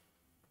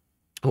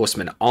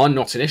 Horsemen are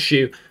not an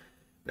issue.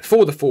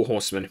 For the Four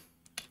Horsemen,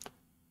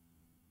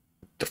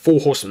 the Four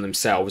Horsemen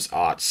themselves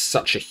are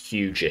such a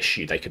huge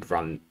issue. They could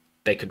run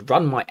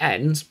my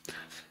end.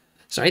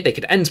 Sorry, they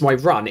could end my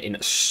run in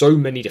so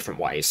many different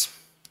ways.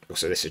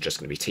 Also, this is just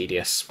going to be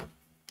tedious.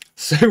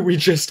 So we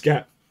just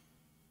get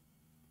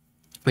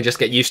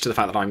used to the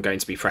fact that I'm going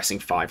to be pressing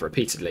 5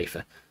 repeatedly for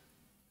the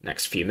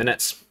next few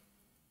minutes.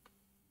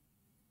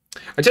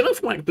 I don't know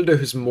if White Blue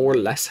has more or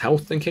less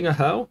health than King of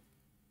Hurl.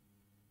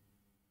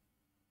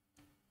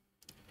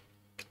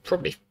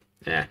 Probably,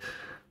 yeah.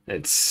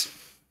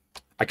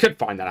 I could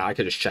find that out. I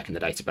could just check in the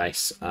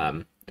database,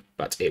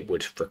 but it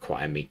would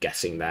require me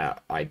guessing their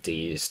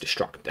IDs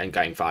and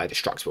going via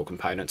destructible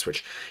components,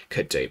 which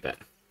could do, but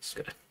it's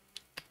gonna.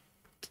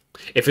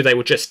 If it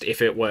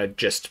were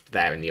just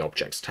there in the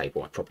objects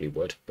table, I probably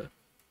would, but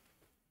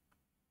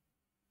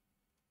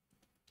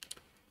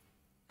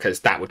because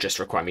that would just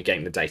require me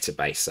getting the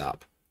database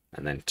up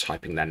and then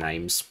typing their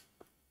names.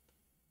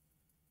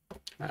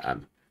 That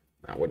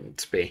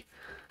wouldn't be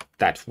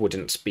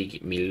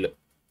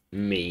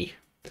me.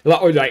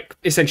 Like,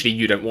 essentially,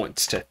 you don't want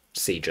to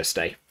see just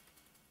a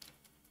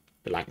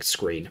blank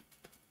screen.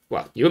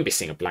 Well, you wouldn't be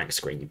seeing a blank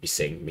screen. You'd be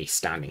seeing me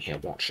standing here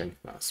watching.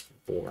 That's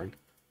boring.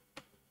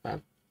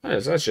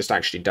 Let's just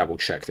actually double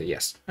check that.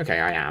 Yes, okay,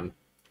 I am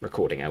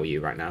recording LU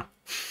right now.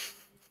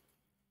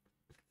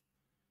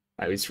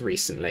 I was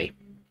recently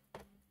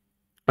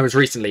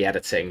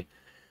editing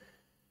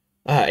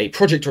a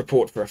project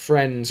report for a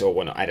friend, or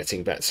well, not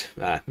editing, but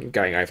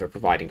going over,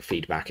 providing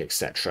feedback,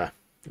 etc.,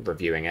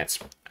 reviewing it.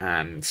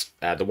 And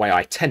the way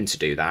I tend to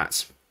do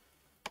that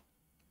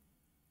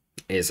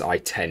is I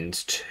tend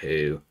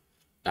to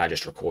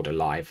just record a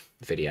live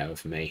video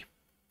of me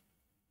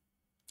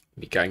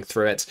going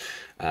through it,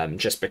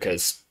 just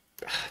because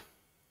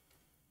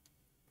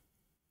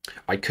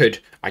I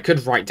could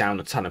write down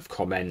a ton of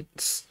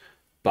comments,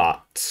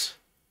 but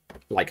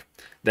like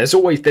there's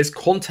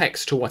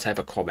context to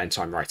whatever comment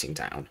I'm writing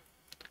down.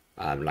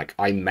 Like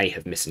I may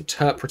have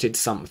misinterpreted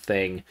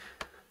something,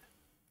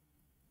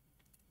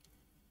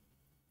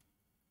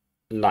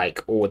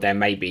 like, or there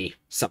may be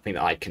something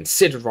that I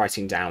considered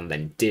writing down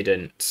then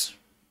didn't.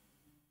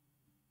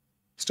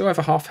 Still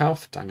over half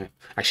health? Dang it.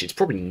 Actually, it's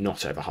probably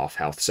not over half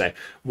health. So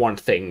one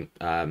thing,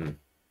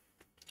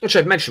 which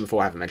I've mentioned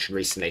before, I haven't mentioned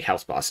recently,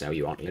 health bars now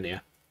you aren't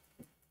linear.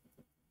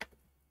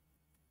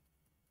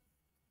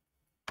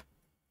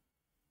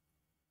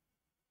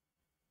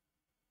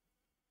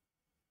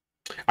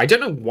 I don't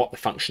know what the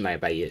function they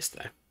obey is,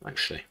 though,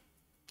 actually.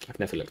 I've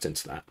never looked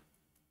into that.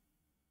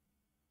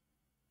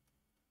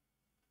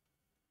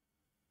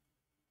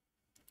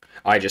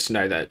 I just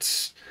know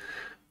that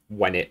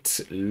when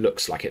it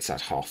looks like it's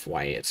at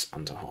halfway, it's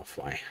under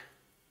halfway.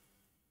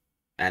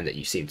 And that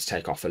you seem to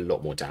take off a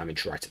lot more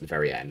damage right at the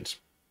very end.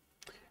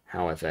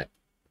 However,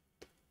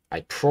 I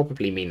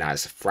probably mean that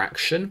as a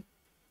fraction.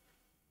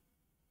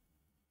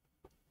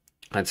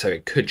 And so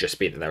it could just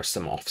be that there are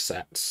some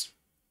offsets.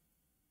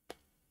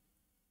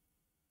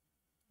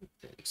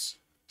 It's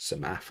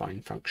some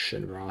affine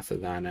function rather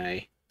than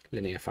a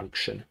linear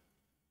function.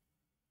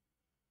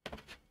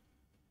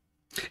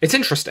 It's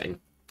interesting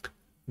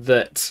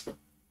that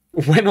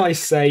when I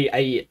say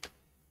a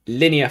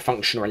linear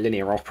function or a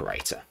linear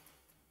operator,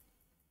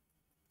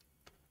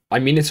 I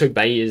mean it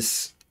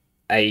obeys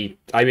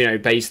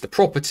the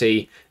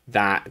property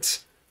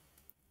that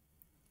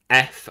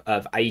f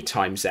of a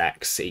times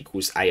x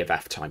equals a of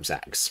f times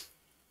x,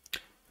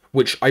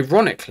 which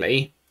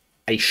ironically,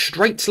 a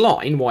straight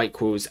line y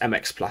equals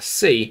mx plus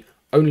c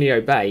only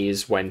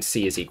obeys when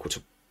c is equal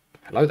to,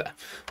 hello there,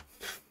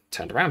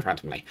 turned around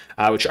randomly,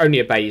 which only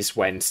obeys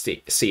when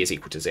c is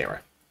equal to 0.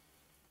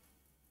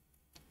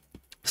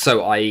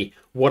 So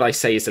what I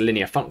say is a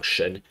linear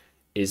function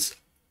is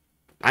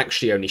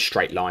actually only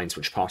straight lines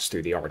which pass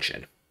through the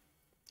origin.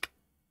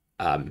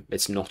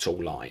 It's not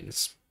all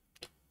lines.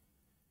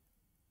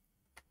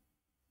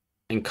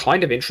 And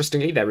kind of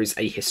interestingly, there is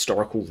a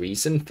historical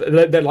reason.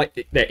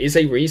 There is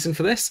a reason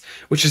for this,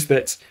 which is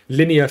that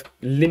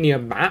linear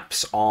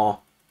maps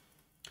are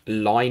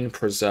line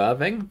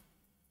preserving.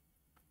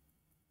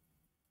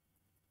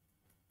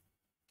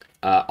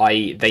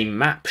 They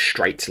map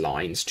straight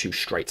lines to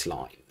straight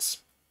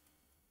lines.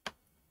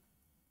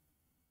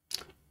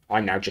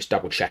 I'm now just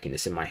double checking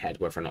this in my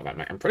head whether or not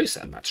I'm pretty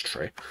certain that's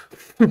true.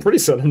 I'm pretty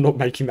certain I'm not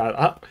making that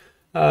up.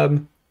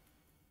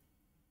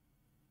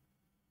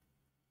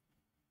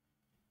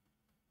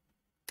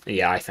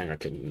 Yeah, I think I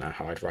could know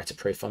how I'd write a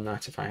proof on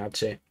that if I had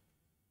to.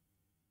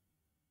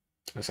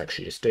 Let's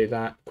actually just do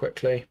that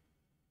quickly.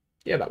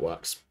 Yeah, that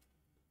works.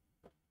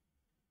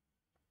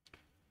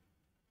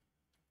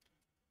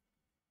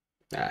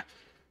 Yeah.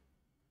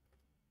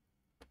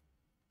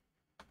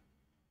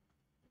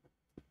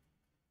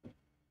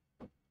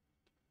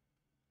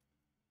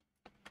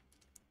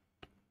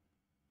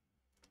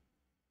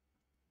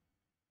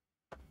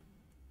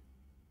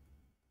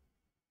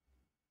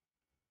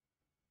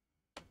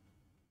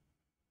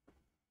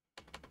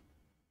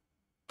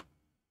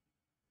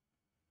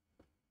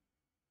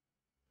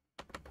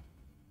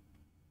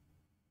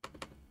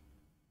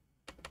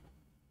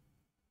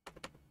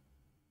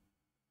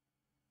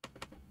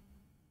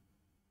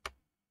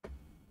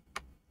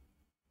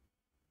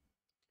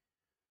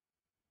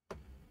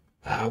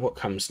 What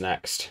comes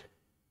next?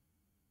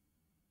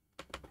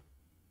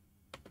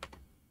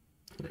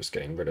 I'm just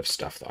getting rid of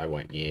stuff that I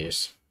won't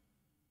use.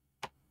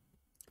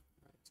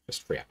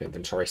 Just free up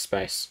inventory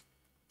space.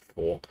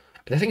 But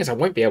the thing is, I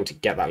won't be able to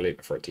get that loot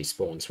before it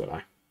despawns, will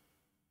I?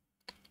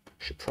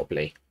 Should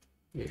probably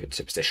move it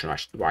to a position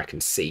where I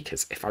can see,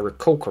 because if I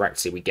recall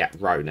correctly, we get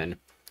Ronin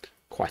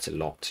quite a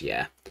lot,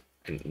 yeah.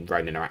 And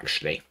Ronin are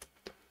actually...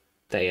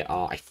 They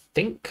are, I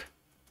think,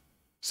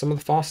 some of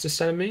the fastest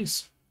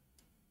enemies.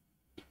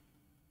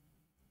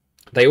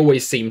 They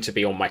always seem to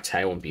be on my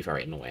tail and be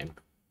very annoying.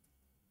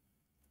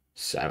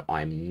 So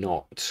I'm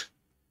not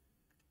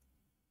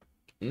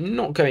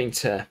going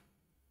to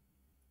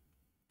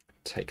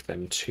take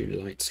them too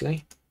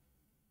lightly.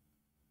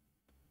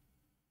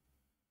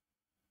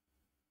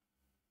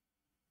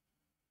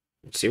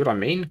 See what I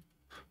mean?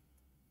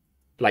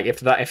 Like,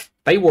 if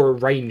they were a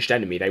ranged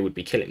enemy, they would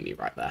be killing me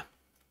right there.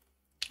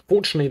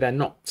 Fortunately, they're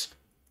not.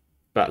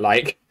 But,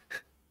 like,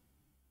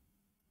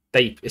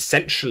 they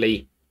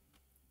essentially...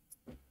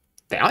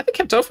 They either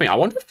kept up with me. I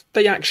wonder if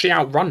they actually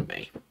outrun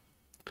me.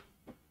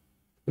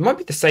 It might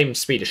be the same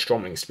speed as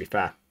Stromlings, to be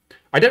fair.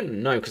 I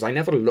don't know, because I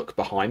never look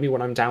behind me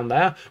when I'm down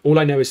there. All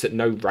I know is that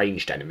no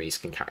ranged enemies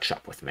can catch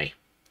up with me.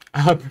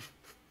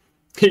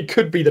 It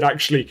could be that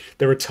actually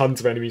there are tons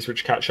of enemies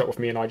which catch up with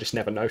me and I just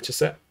never notice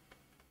it.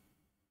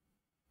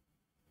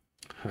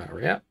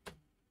 Hurry up.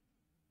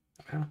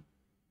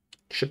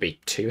 Should be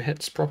 2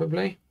 hits,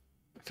 probably.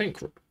 I think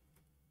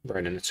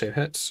Ronin are 2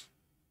 hits.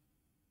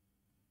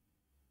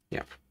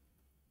 Yep.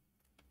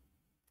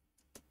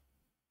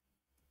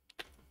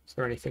 Is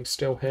there anything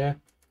still here?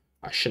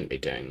 I shouldn't be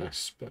doing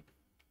this, but...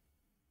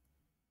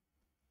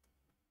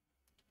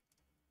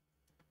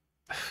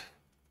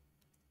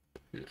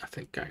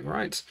 Nothing going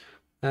right.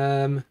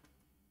 Okay,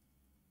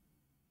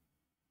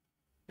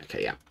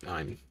 yeah,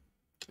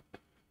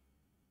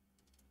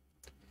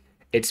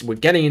 we're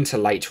getting into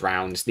late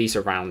rounds. These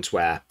are rounds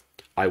where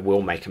I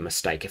will make a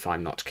mistake if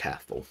I'm not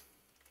careful.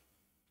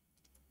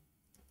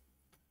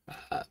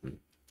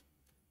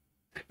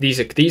 These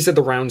are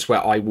the rounds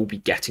where I will be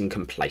getting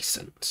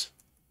complacent.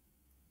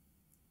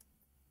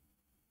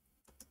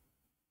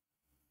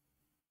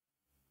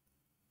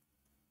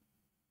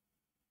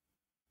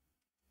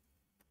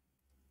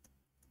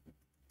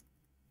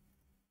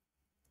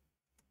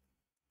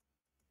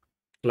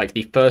 Like,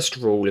 the first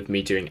rule of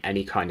me doing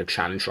any kind of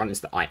challenge run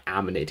is that I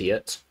am an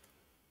idiot.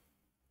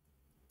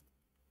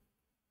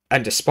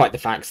 And despite the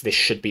fact this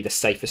should be the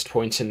safest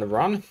point in the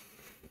run...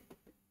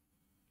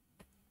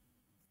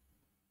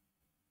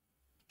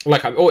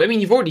 Like, I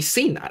mean, you've already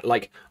seen that.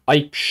 Like,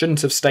 I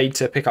shouldn't have stayed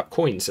to pick up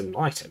coins and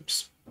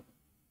items.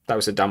 That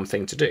was a dumb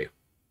thing to do,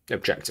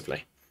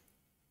 objectively.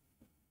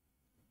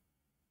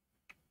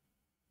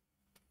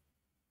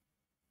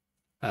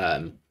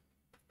 Do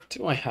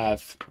I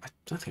have... I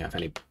don't think I have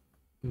any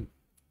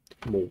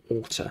more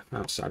water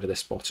outside of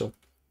this bottle.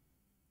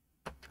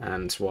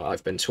 And what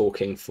I've been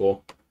talking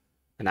for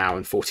an hour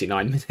and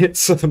 49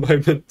 minutes at the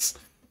moment.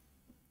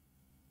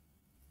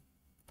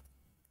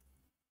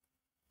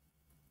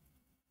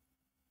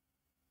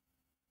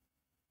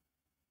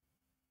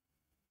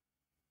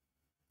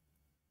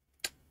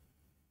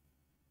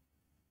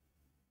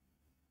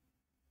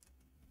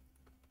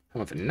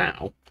 However,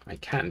 now I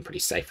can pretty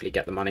safely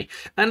get the money,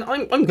 and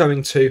I'm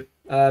going to.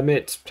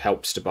 It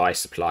helps to buy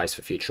supplies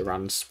for future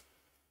runs,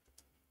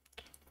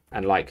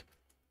 and like,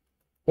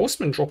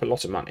 horsemen drop a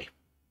lot of money.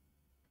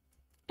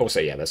 Also,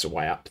 yeah, there's a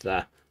way up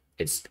there.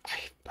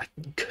 I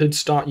could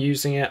start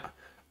using it.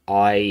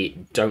 I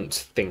don't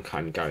think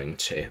I'm going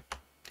to.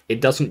 It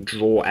doesn't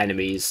draw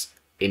enemies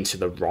into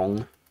the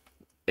wrong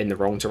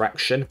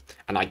direction,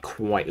 and I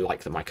quite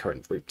like that my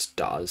current route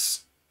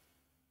does.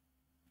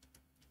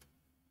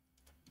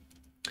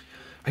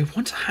 I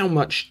wonder how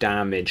much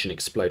damage an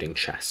exploding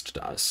chest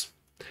does.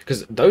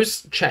 Because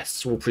those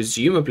chests will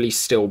presumably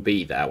still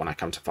be there when I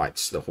come to fight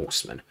the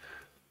horsemen.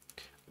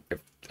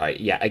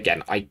 Yeah,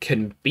 again, I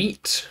can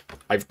beat...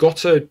 I've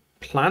got a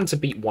plan to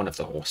beat one of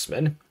the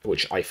horsemen,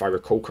 which, if I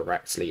recall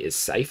correctly, is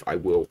safe. I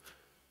will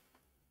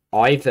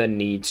either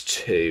need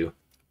to...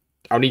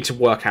 I'll need to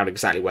work out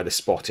exactly where the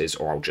spot is,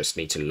 or I'll just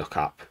need to look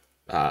up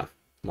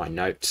my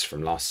notes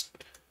from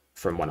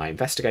when I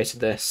investigated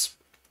this.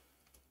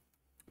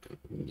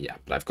 Yeah,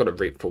 but I've got a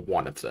route for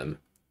one of them.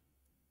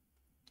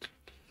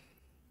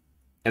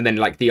 And then,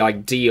 like, the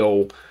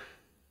ideal...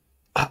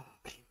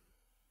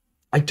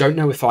 I don't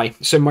know if I...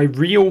 So my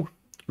real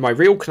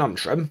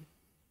conundrum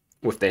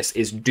with this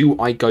is, do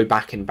I go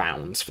back in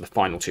bounds for the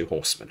final two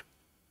horsemen?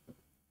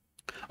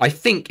 I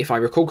think, if I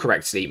recall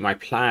correctly, my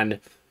plan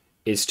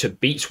is to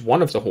beat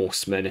one of the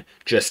horsemen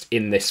just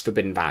in this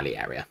Forbidden Valley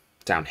area,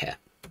 down here.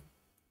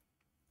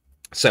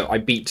 So I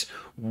beat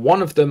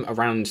one of them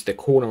around the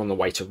corner on the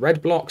way to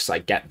red blocks. I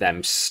get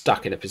them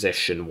stuck in a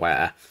position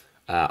where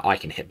I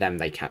can hit them,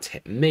 they can't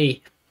hit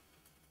me.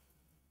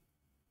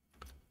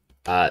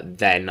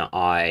 Then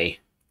I...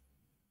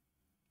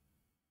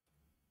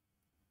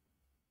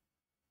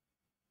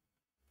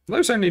 Are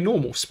those only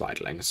normal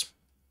spiderlings?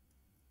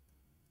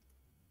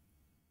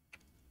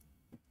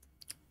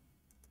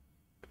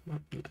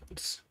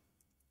 Let's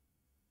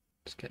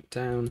get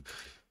down.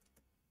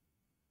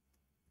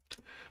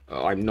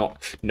 Oh, I'm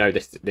not... No,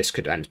 this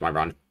could end my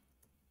run.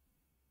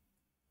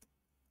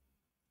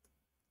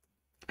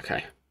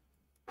 Okay.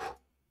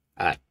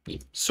 You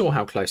saw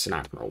how close an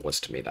Admiral was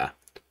to me there.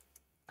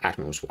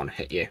 Admirals one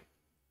hit you.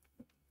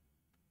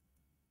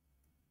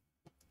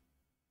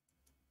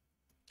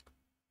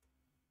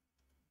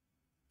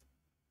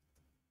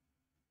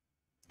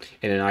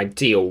 In an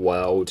ideal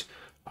world,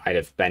 I'd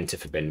have been to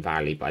Forbidden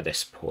Valley by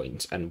this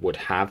point and would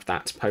have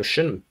that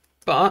potion,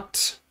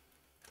 but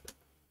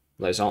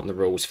those aren't the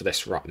rules for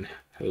this run.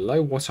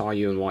 Hello, what are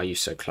you and why are you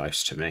so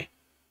close to me?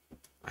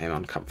 I am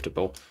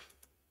uncomfortable.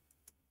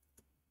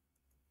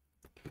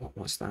 What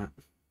was that?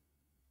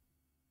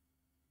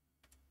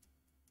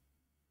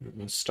 It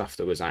was stuff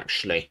that was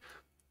actually...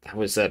 That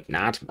was an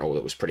Admiral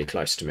that was pretty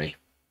close to me.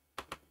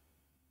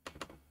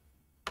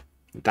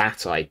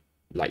 That I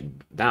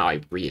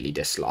really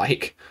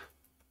dislike.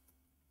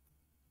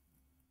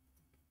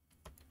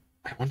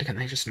 I wonder, can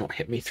they just not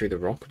hit me through the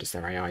rock, or does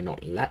their AI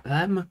not let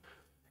them?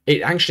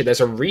 Actually, there's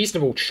a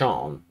reasonable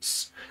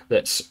chance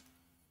that...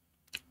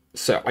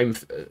 So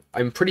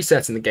I'm pretty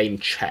certain the game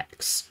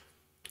checks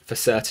for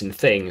certain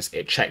things.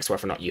 It checks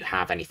whether or not you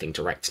have anything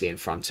directly in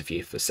front of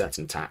you for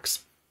certain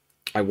attacks.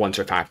 I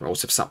wonder if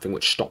Admirals have something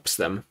which stops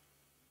them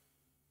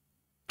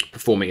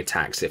performing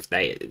attacks if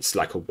it's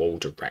like a wall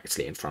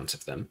directly in front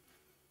of them.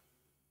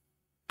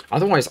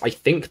 Otherwise, I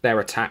think their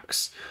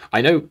attacks...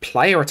 I know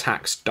player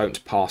attacks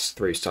don't pass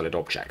through solid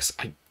objects.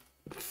 I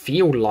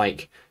feel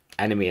like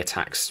enemy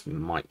attacks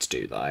might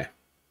do, though.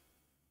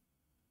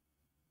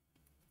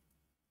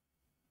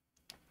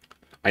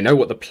 I know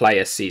what the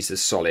player sees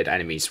as solid,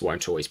 enemies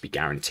won't always be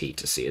guaranteed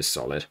to see as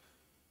solid.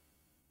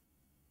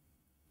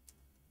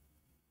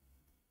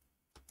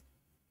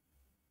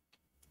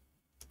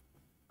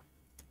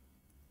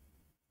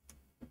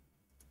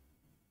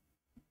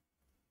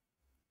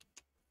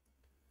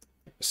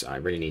 So I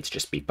really need to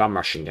just be bum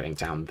rushing, getting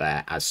down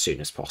there as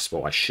soon as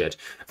possible. I should,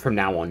 from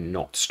now on,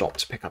 not stop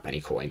to pick up any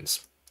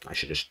coins. I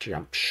should just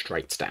jump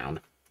straight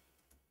down.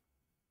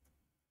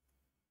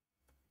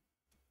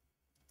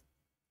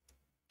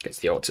 Because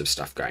the odds of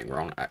stuff going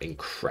wrong are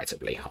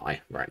incredibly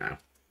high right now.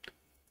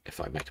 If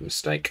I make a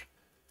mistake.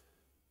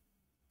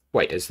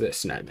 Wait, is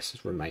this? No, this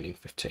is remaining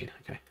 15.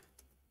 Okay.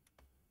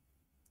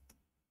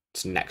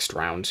 It's next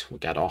round. We'll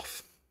get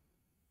off.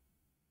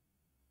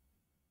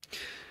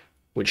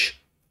 Which...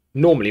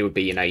 normally would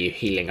be, you know, you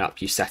healing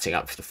up, you setting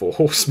up for the four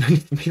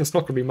horsemen. There's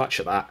not going to be much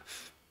of that.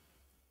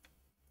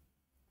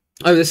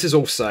 Oh, this is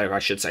also, I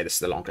should say, this is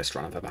the longest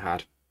run I've ever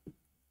had.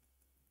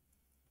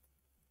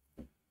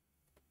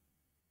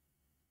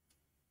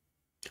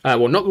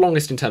 Well, not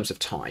longest in terms of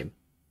time.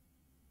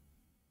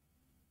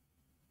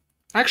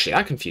 Actually,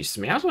 that confuses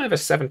me. How do I have a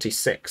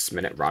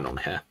 76-minute run on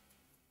here?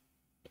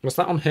 Was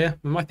that on here?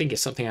 Am I thinking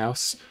something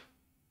else?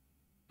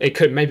 It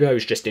could, maybe I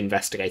was just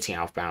investigating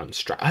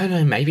outbound I don't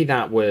know, maybe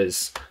that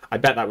was... I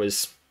bet that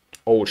was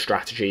old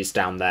strategies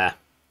down there.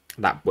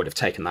 That would have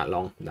taken that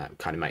long. That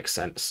kind of makes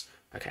sense.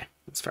 Okay,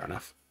 that's fair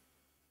enough.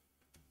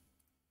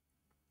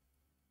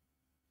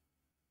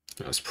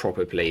 That was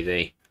probably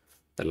the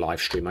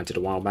live stream I did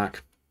a while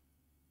back.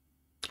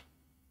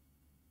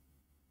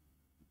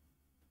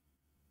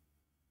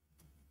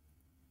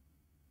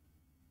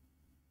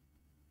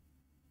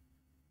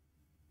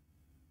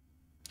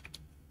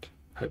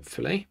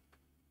 Hopefully.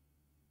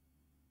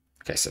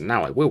 Okay, so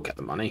now I will get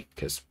the money,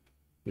 because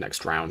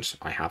next round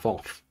I have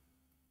off.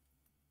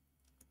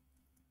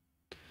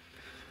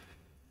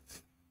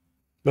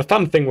 The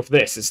fun thing with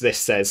this is this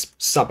says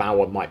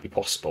sub-hour might be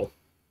possible.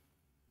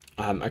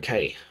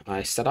 Okay,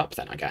 I set up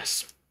then, I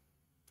guess.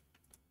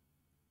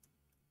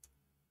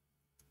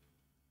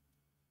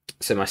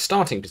 So my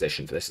starting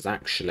position for this is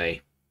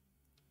actually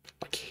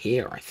like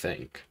here, I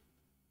think.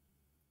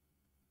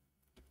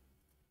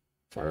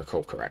 If I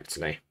recall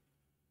correctly.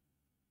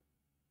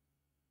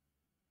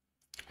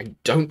 I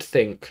don't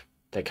think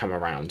they come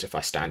around if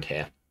I stand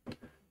here.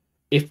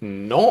 If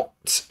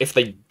not, if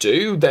they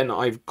do, then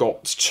I've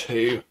got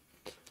to...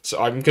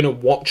 So I'm going to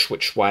watch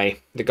which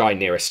way the guy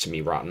nearest to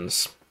me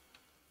runs.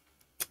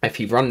 If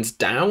he runs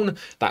down,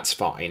 that's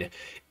fine.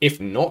 If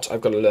not,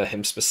 I've got to lure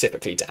him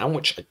specifically down,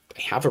 which I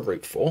have a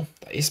route for.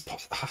 That is...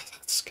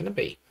 That's going to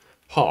be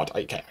hard.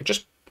 Okay,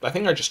 I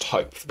think I just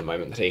hope for the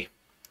moment that he...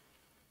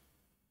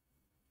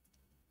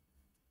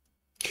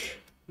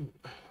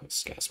 That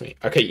scares me.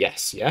 Okay,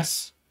 yes.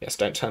 Yes,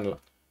 don't turn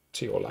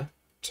to your left.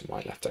 To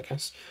my left, I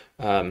guess.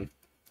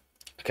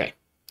 Okay.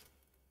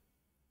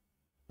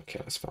 Okay,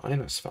 that's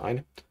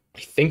fine. I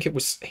think it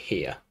was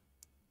here.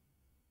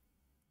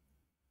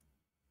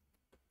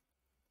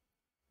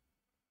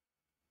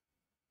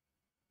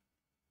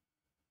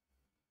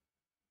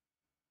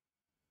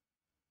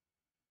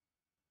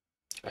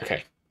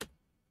 Okay.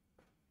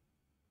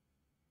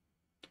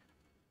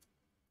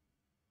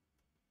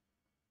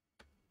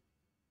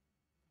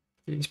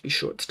 You need to be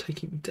sure it's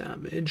taking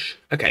damage.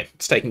 Okay,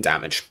 it's taking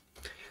damage.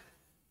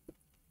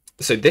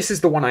 So this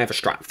is the one I have a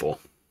strat for.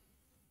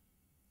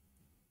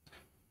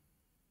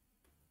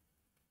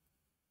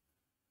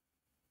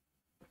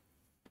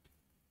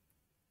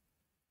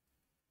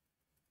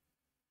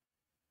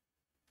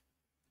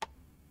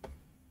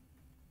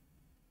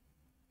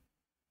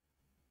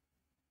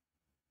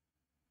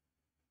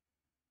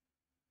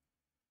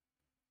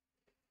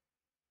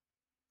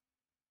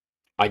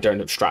 I don't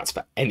have strats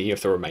for any of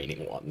the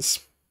remaining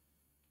ones.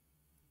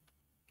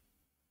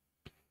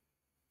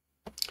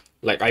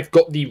 Like, I've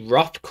got the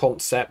rough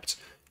concept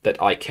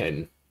that I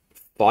can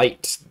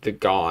fight the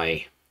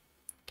guy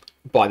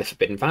by the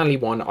Forbidden Valley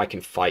one. I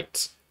can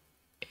fight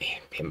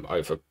him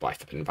over by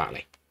Forbidden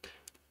Valley.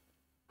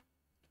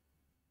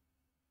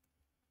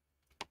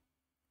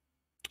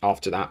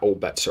 After that, all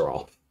bets are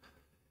off.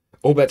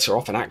 All bets are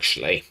off, and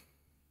actually,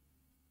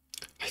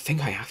 I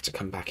think I have to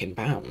come back in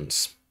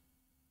bounds.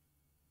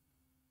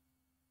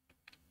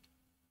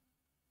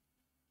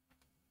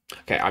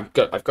 Okay, I've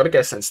got to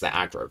get a sense of their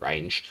aggro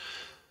range.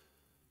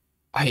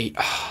 I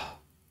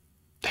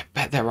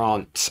bet there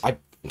aren't.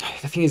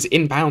 The thing is,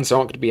 in bounds there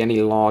aren't going to be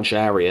any large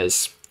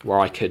areas where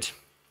I could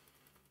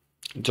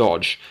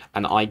dodge,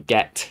 and I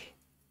get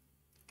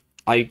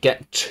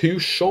 2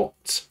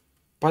 shots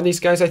by these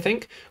guys, I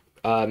think.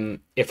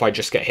 If I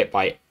just get hit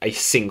by a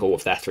single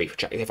of their 3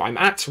 projectiles. If I'm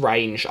at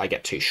range, I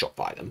get 2 shot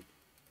by them.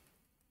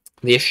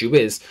 The issue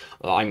is,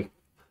 I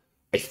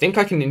think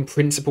I can in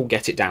principle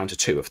get it down to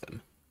 2 of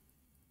them.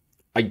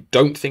 I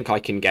don't think I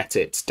can get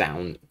it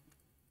down,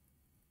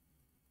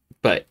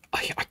 but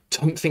I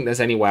don't think there's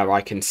anywhere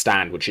I can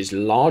stand which is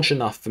large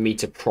enough for me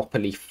to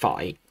properly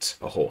fight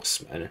a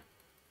horseman.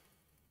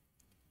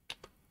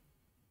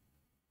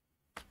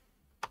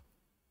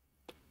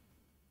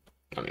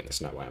 I mean,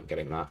 there's no way I'm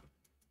getting that.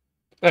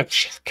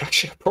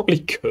 Actually, I probably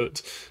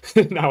could.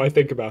 Now I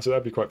think about it,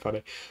 that'd be quite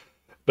funny.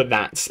 But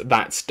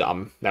that's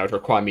dumb. That would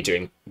require me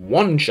doing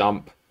 1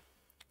 jump,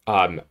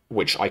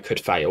 which I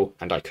could fail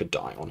and I could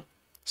die on.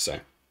 So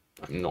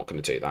I'm not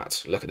going to do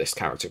that. Look at this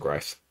character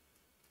growth.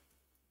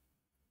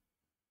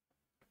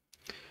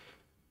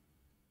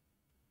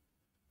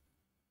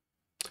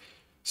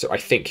 So I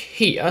think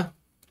here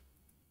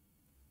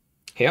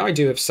I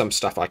do have some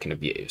stuff I can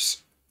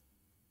abuse.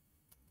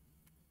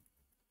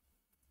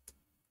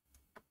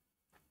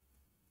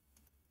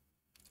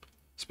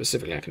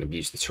 Specifically, I can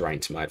abuse the terrain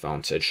to my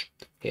advantage.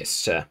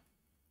 Here's where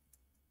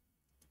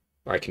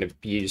I can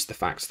abuse the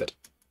fact that,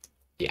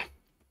 yeah.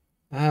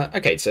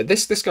 Okay, so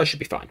this guy should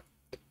be fine.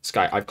 This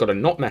guy, I've got to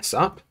not mess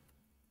up.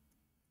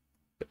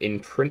 But in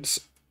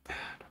principle...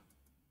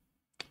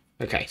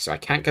 Okay, so I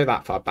can't go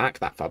that far back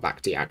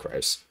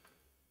de-aggros.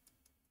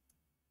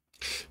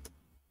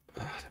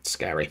 That's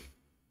scary.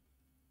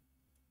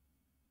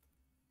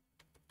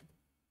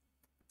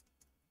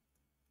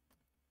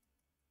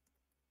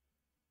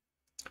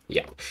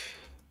 Yeah.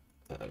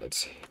 Let's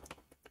see.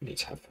 We need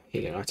to have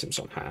healing items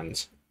on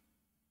hand.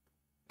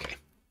 Okay.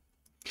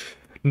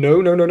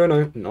 No.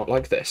 Not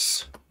like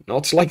this.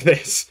 Not like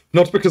this.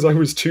 Not because I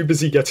was too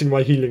busy getting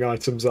my healing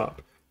items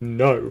up.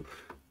 No.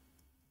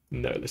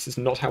 No, this is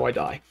not how I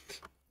die.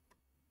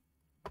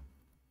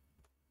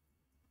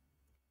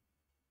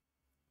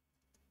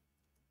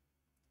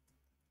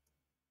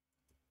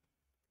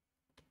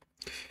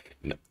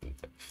 No.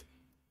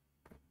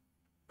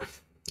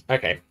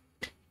 Okay.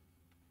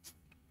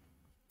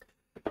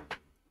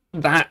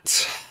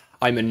 That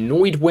I'm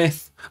annoyed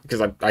with, because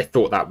I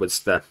thought that was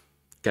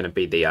going to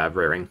be the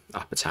rearing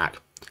up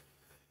attack.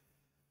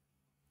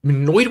 I'm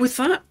annoyed with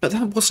that, but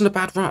that wasn't a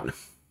bad run.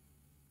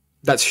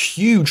 That's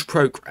huge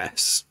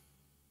progress.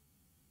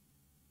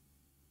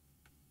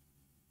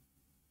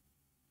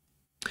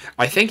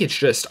 I think it's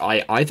just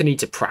I either need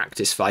to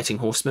practice fighting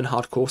horsemen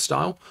hardcore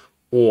style,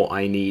 or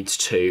I need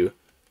to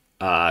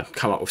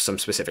come up with some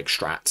specific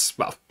strats.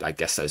 Well, I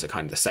guess those are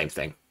kind of the same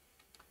thing.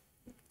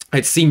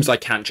 It seems I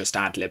can't just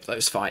ad-lib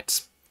those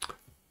fights.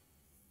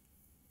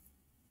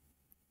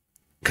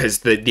 Because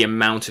the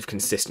amount of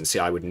consistency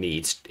I would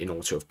need in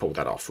order to have pulled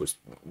that off was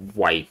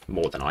way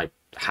more than I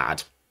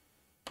had.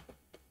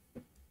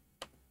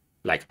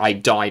 Like, I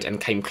died and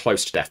came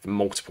close to death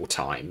multiple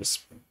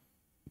times.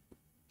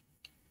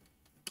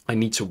 I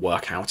need to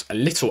work out a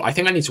little... I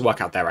think I need to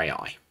work out their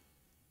AI.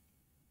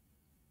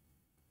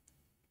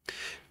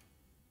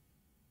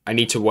 I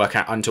need to work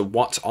out under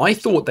what... I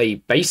thought they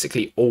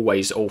basically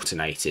always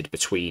alternated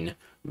between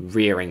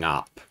rearing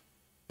up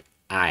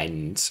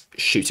and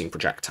shooting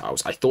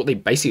projectiles. I thought they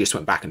basically just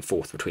went back and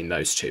forth between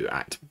those two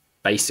at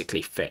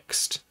basically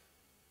fixed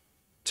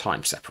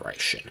time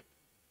separation.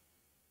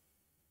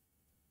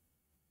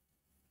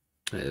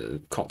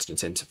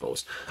 Constant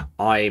intervals.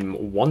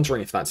 I'm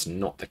wondering if that's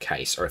not the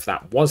case, or if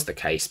that was the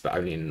case, but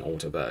only in an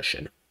older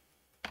version.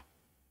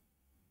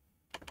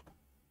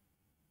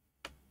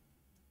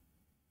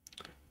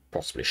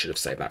 Possibly should have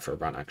saved that for a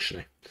run,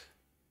 actually.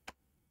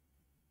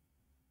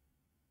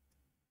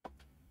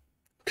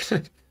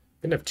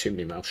 Gonna have too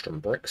many Maelstrom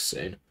bricks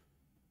soon.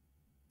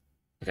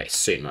 Okay,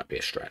 soon might be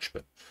a stretch,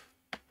 but...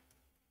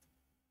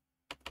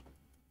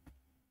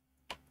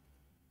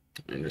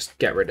 And just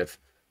get rid of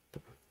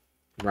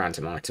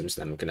random items,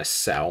 then we're going to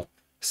sell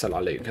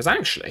our loot. Because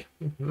actually,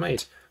 we're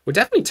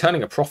definitely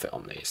turning a profit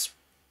on these.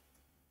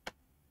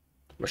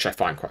 Which I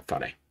find quite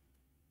funny.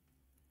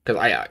 Because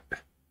I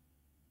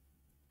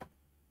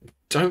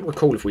don't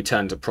recall if we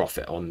turned a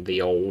profit on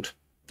the old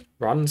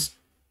runs.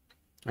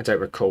 I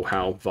don't recall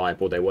how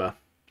viable they were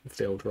with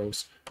the old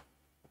rules.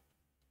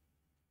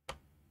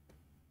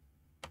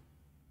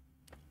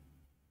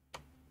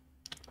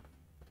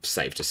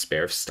 Saved a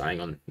Spear of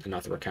Staying on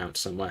another account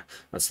somewhere.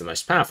 That's the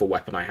most powerful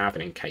weapon I have,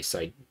 and in case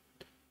I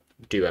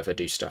do ever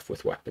do stuff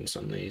with weapons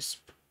on these,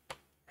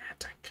 I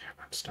don't care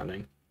about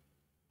stunning.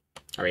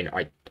 I mean,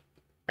 I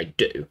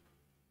do.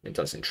 It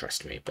does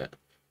interest me, but...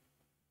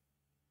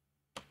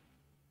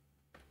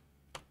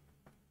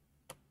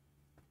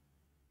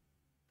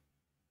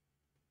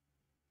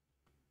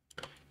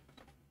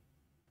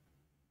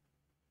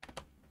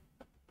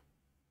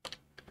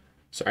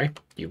 Sorry,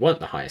 you weren't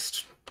the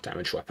highest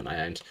damage weapon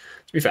I owned.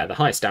 To be fair, the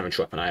highest damage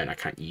weapon I own I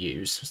can't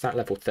use. Was that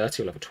level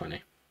 30 or level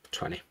 20?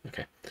 20,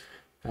 okay.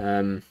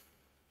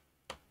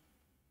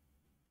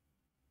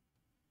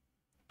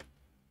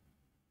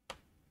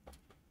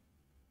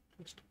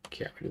 Let's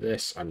get rid of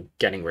this. I'm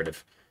getting rid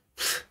of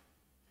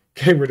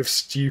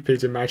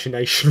stupid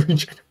imagination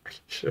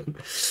regeneration.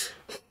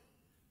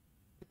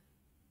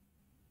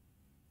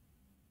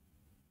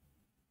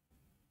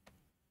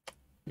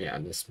 Yeah,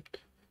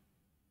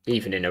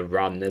 even in a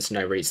run, there's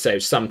no reason. So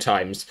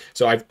sometimes,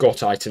 I've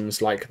got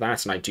items like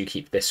that, and I do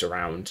keep this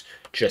around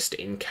just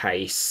in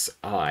case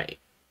I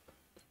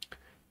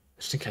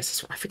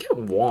forget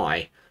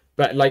why,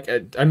 but like,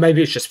 and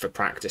maybe it's just for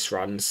practice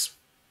runs.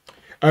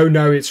 Oh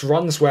no, it's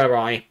runs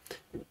where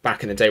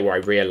back in the day where I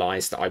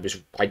realised that I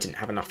didn't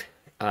have enough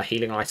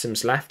healing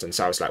items left, and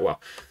so I was like,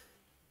 well,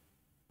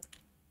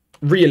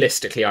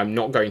 realistically, I'm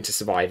not going to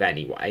survive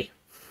anyway.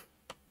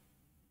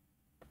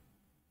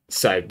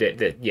 So,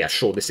 yeah,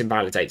 sure, this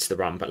invalidates the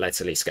run, but let's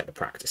at least get the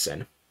practice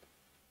in.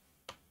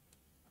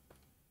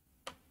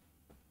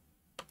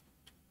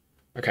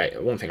 Okay,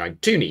 one thing I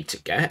do need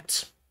to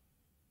get...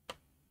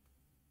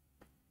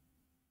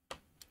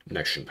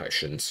 Notion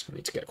potions. I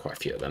need to get quite a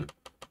few of them.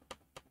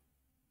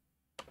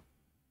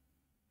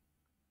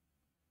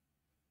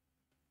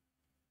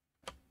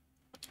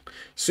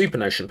 Super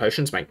notion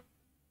potions make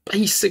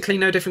basically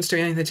no difference to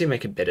me. I mean, they do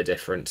make a bit of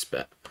difference,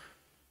 but...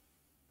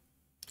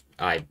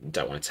 I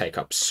don't want to take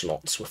up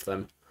slots with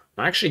them.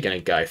 I'm actually going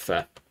to go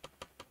for...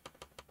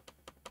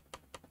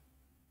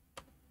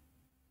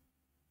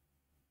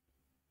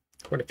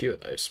 quite a few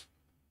of those.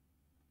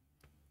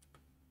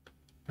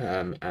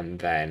 And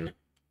then...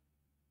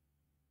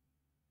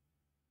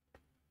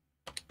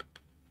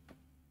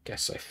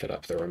 guess I fill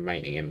up the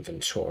remaining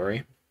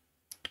inventory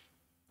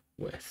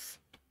with...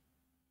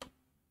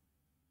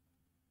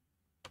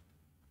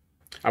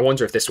 I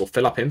wonder if this will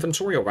fill up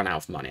inventory or run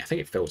out of money. I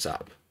think it fills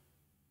up.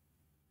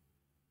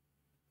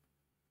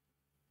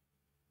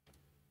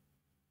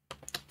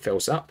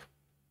 Fills up.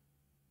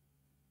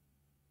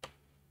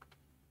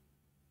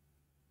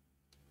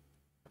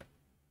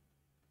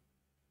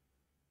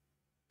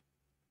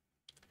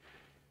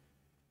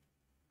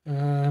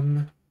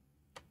 Can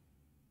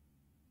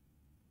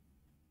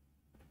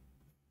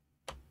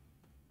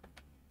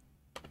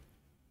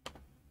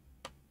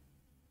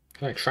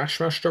I trash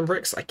mushroom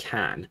bricks? I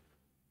can.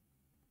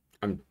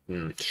 I'm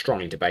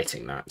strongly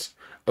debating that.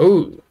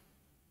 Oh!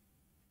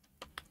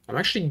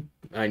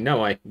 I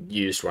know I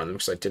used one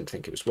because I didn't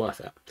think it was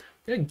worth it. I'm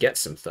going to get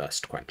some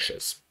thirst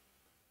quenchers.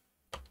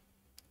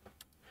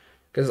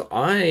 Because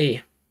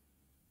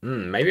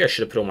maybe I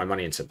should have put all my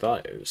money into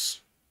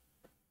those.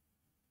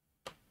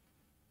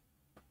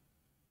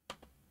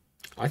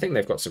 I think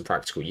they've got some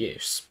practical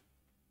use.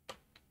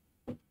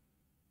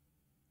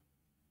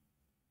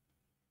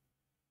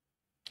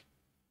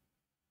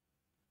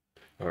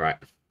 Alright.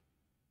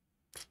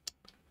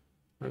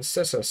 That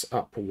sets us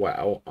up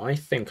well. I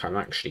think I'm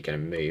actually going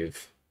to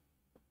move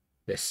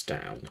this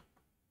down.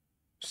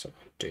 So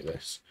I'll do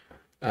this.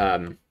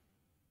 There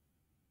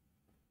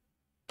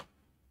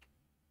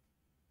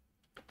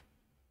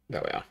we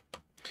are.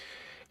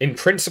 In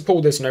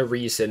principle, there's no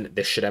reason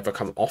this should ever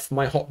come off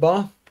my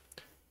hotbar.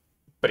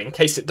 But in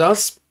case it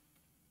does,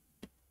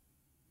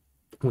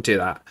 we'll do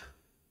that.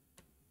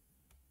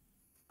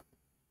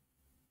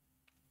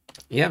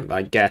 Yeah,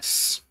 I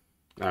guess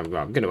I'm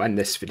going to end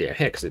this video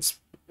here because it's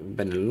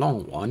been a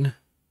long one.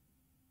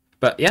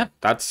 But yeah,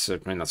 that's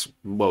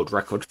world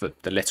record for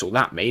the little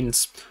that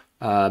means.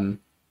 And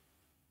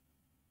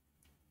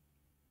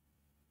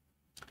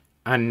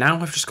now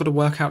I've just got to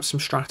work out some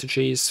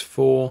strategies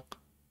for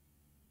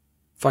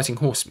fighting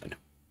horsemen.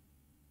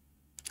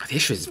 The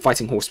issue is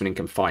fighting horsemen in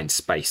confined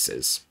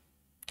spaces.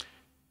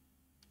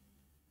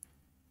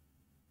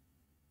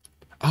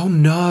 Oh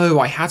no,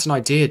 I had an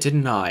idea,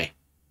 didn't I?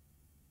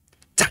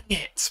 Dang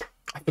it!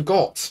 I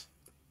forgot.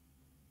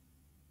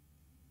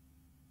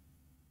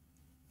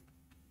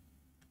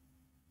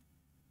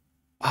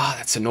 Ah,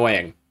 that's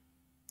annoying.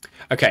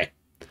 Okay.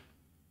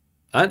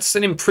 That's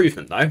an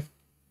improvement, though.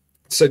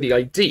 So the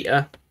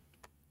idea...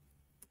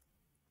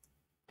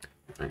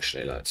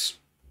 Actually, I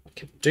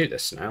can do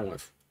this now.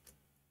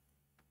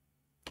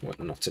 Well,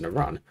 not in a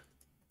run.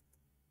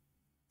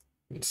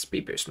 I can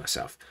speed boost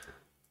myself.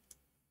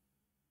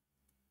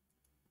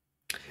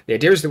 The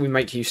idea is that we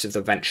make use of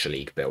the Venture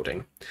League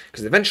building,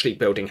 because the Venture League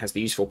building has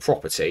the useful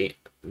property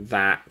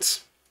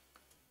that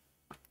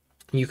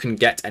you can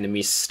get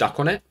enemies stuck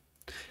on it.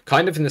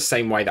 Kind of in the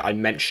same way that I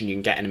mentioned you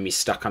can get enemies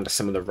stuck under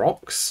some of the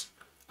rocks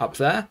up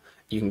there,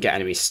 you can get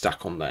enemies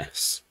stuck on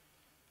this.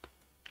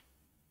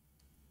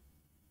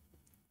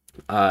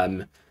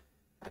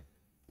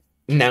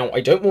 Now,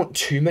 I don't want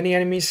too many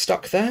enemies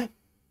stuck there,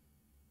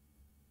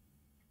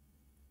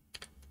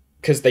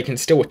 because they can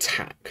still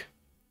attack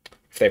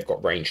if they've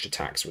got ranged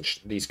attacks,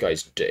 which these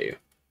guys do.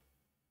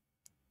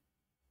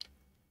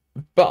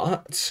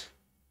 But,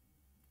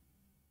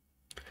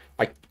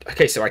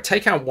 okay, so I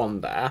take out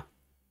one there.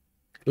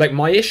 Like,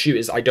 my issue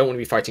is I don't want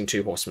to be fighting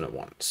two horsemen at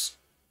once,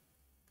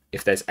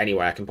 if there's any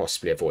way I can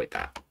possibly avoid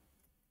that.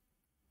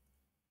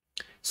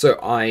 So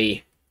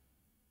I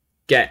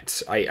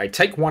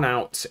take one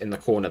out in the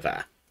corner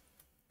there.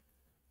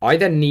 I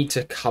then need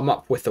to come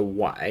up with a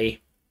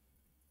way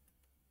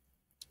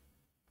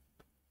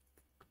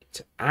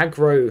to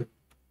aggro.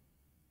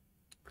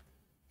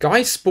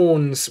 Guy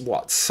spawns,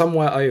 what,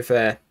 somewhere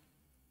over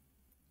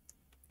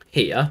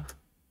here.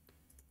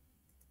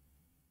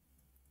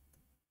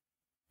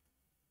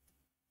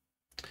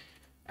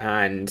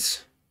 And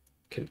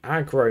can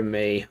aggro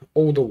me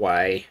all the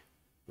way.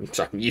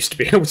 So I'm used to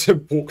being able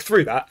to walk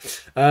through that.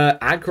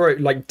 Aggro,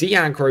 like,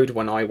 de-aggroed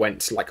when I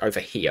went, like, over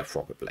here,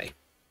 probably.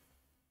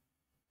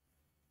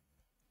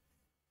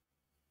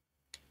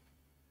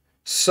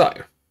 So,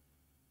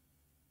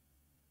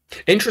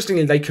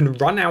 interestingly, they can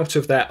run out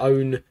of their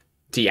own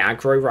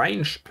de-aggro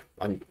range.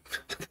 I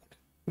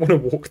want to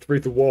walk through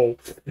the wall.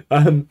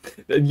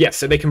 Yeah,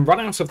 so they can run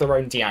out of their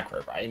own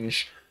de-aggro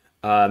range.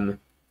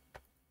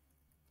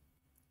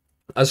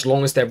 As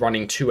long as they're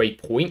running to a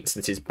point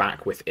that is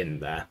back within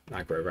their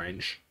aggro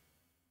range.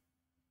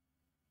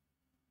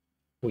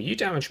 Will you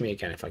damage me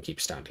again if I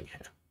keep standing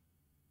here?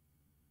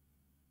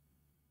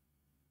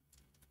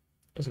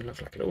 Doesn't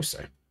look like it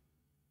also.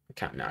 I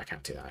can't, no, I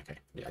can't do that. Okay.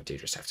 Yeah, I do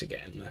just have to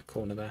get in the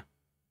corner there.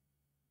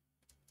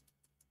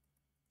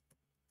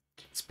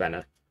 It's been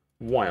a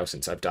while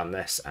since I've done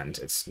this, and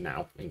it's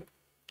now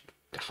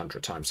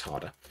 100 times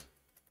harder.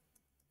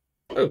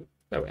 Oh,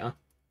 there we are.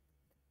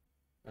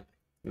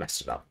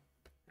 Messed it up.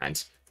 And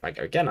if I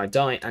go again, I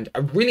die. And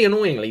really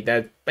annoyingly,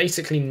 there's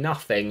basically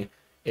nothing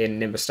in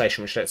Nimbus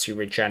Station which lets you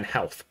regen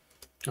health.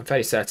 I'm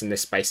fairly certain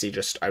this basically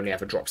just only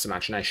ever drops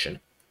imagination,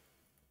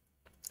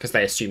 because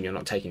they assume you're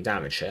not taking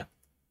damage here.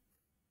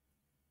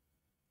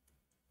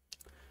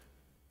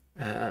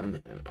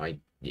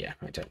 Yeah,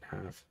 I don't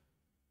have.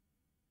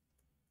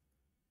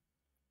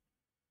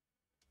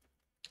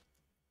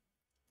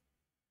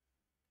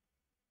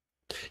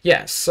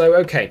 Yeah, so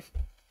okay.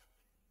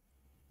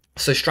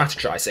 So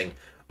strategizing.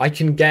 I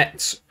can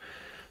get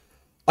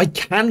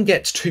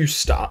two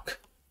stuck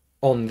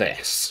on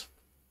this.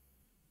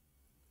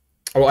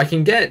 Oh,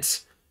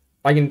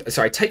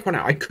 sorry, take one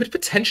out. I could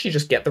potentially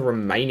just get the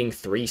remaining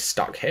 3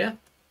 stuck here.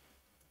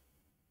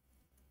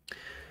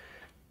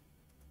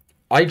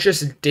 I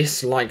just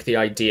dislike the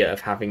idea of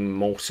having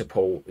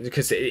multiple,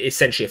 because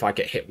essentially if I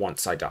get hit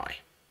once, I die.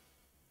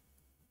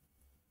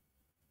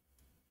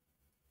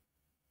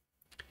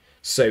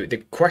 So the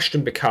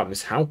question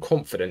becomes, how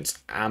confident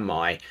am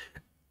I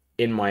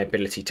in my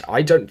ability to...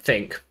 I don't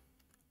think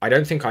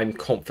I'm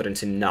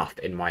confident enough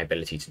in my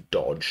ability to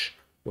dodge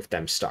with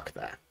them stuck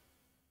there.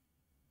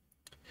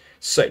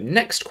 So,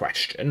 next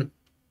question.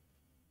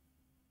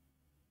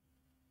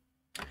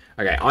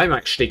 Okay, I'm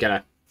actually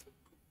gonna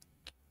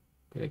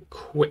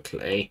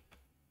quickly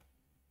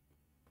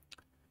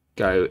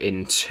go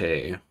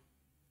into...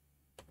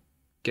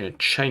 Gonna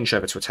change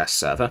over to a test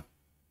server.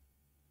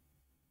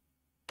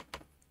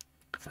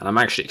 And I'm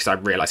actually, because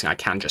I'm realizing I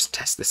can just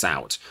test this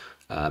out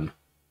rather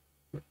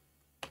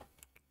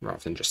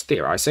than just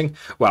theorizing.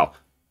 Well,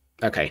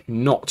 okay,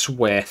 not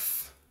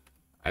with...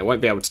 I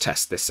won't be able to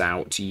test this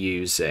out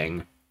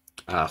using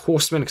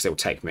Horseman, because it will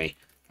take me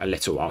a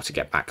little while to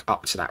get back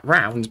up to that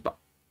round, but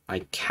I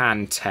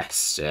can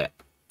test it.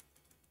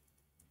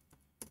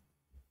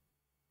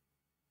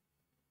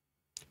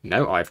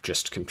 No, I've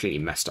just completely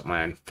messed up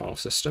my own file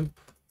system.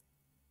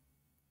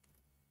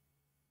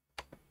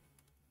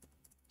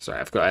 Sorry,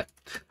 I've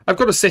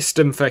got a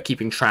system for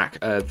keeping track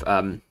of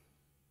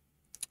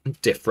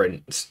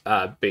different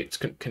boot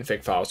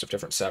config files of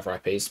different server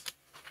IPs.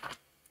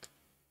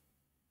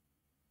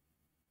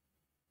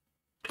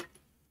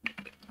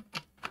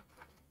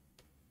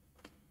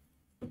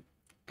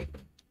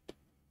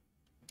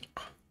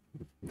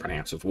 Running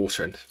out of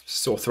water and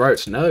sore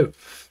throat. No.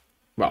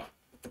 Well,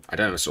 I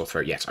don't have a sore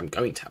throat yet. I'm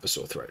going to have a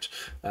sore throat.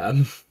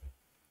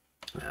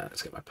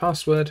 Let's get my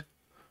password.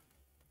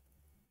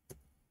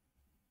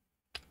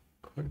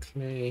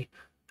 Quickly.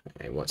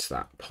 Okay, what's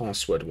that?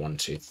 Password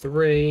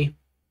 123.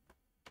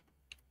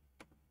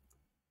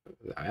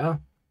 There we are.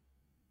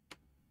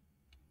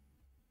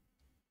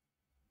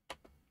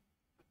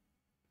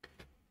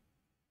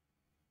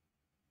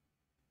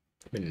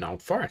 I'm in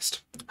Old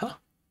Forest. Huh.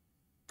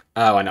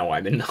 Oh, I know why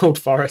I'm in Old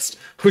Forest.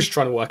 I was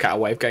trying to work out a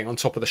way of getting on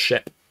top of the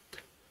ship.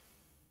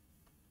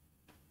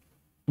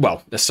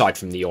 Well, aside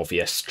from the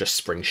obvious, just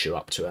spring shoe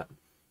up to it.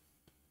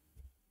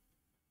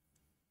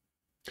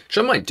 Which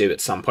I might do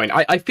at some point.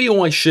 I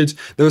feel I should...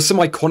 There are some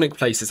iconic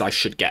places I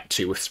should get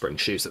to with spring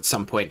shoes at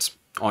some point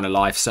on a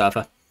live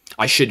server.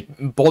 I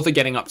should bother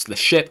getting up to the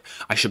ship.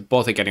 I should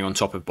bother getting on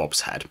top of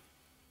Bob's head.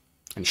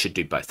 And should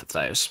do both of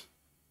those.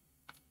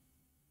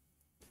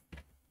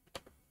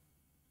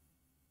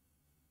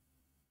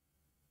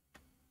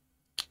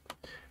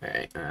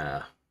 Okay,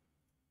 I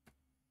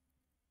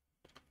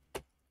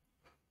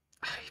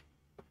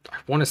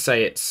want to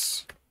say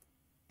it's...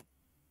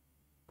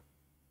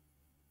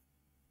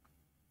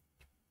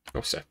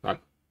 Also, I'm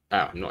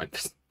not in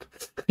this.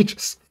 I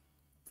just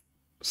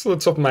saw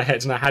the top of my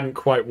head and I hadn't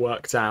quite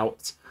worked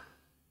out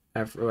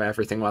where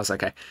everything was.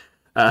 Okay.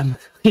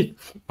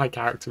 My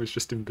character was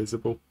just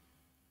invisible.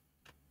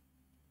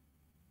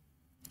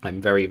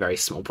 I'm very, very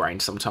small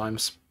brained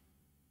sometimes.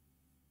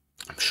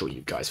 I'm sure you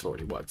guys have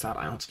already worked that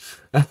out.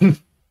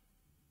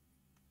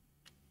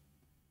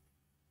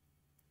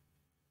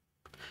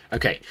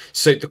 Okay,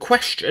 so the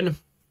question...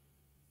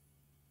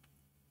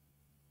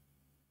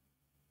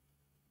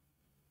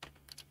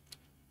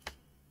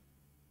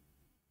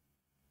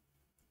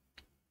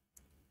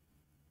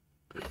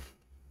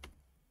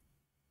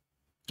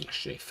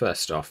 Actually,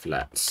 first off,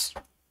 let's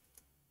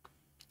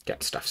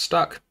get stuff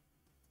stuck.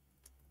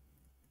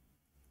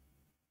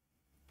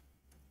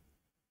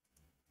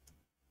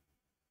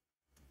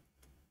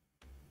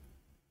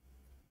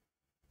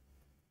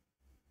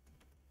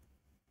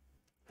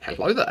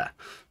 Hello there.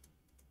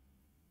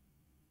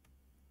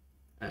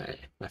 I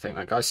think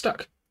that guy's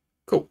stuck.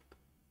 Cool.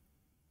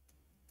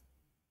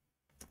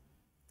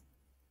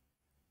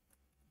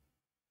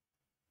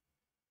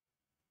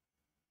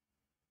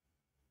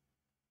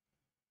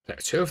 There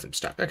are two of them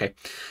stuck. Okay.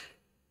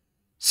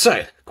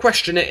 So,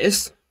 question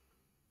is...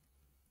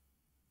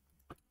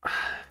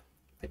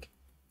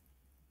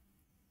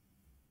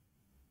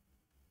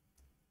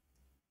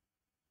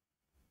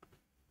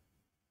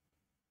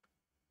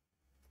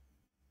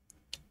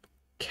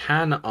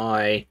 Can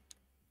I...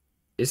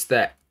 Is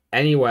there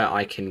anywhere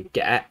I can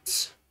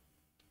get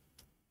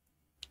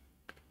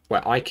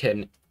where I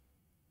can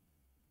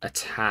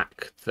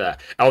attack the...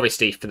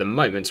 Obviously, for the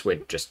moment,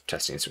 we're just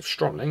testing this with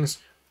Stronglings,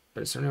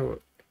 but is there anywhere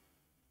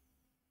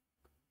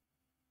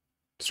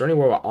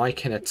where I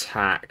can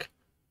attack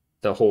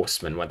the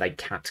Horsemen where they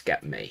can't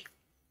get me?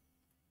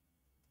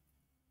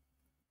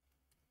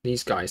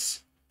 These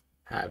guys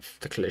have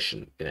the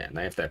collision in it, and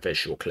they have their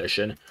visual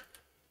collision.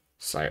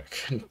 So I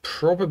can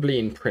probably,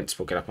 in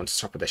principle, get up onto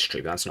top of this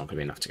tree, but that's not going to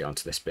be enough to get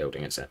onto this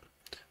building, is it?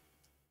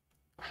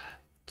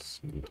 It's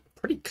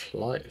pretty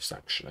close,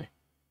 actually.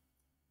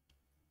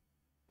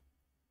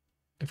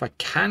 If I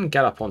can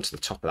get up onto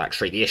the top of that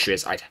tree, the issue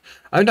is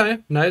Oh,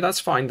 no,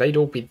 that's fine. They'd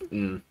all be...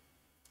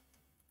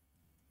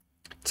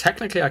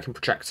 Technically, I can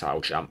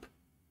projectile jump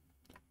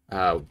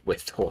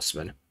with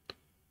Horsemen.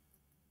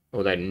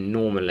 Although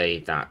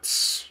normally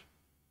that's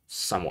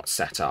somewhat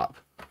set up.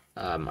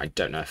 I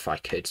don't know if I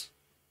could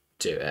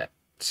do it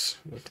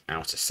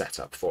without a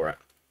setup for it.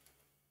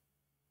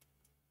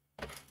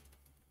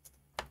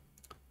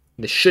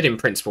 This should, in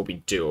principle,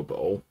 be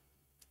doable.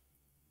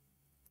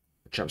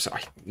 Jump,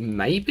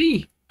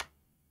 maybe?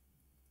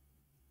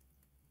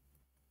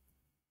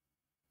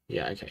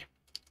 Yeah, okay.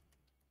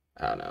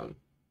 Oh, no.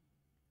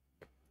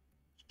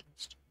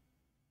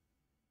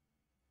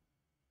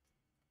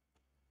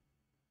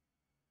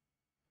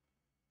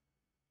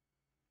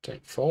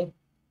 Don't fall.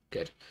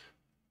 Good.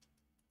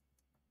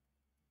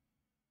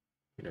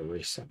 I'm going to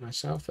reset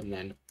myself and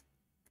then...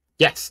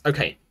 Yes,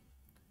 okay.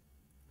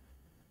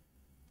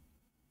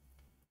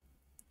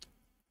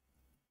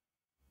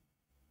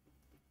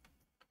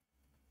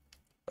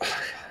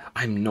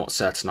 I'm not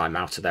certain I'm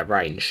out of their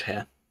range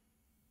here.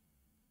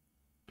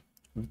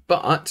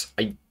 But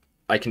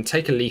I can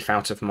take a leaf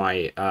out of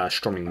my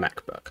Stroming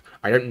mech book.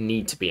 I don't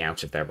need to be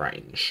out of their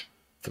range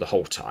for the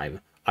whole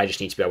time. I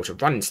just need to be able to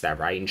run into their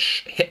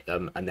range, hit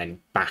them, and then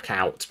back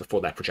out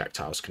before their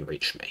projectiles can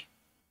reach me.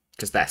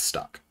 Because they're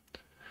stuck.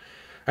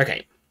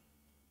 Okay.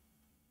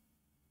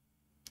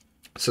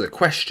 So the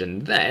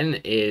question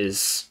then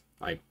is,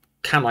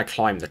 can I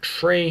climb the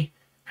tree?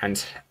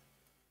 And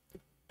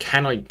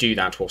can I do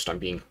that whilst I'm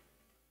being...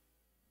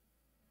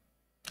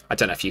 I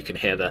don't know if you can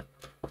hear the...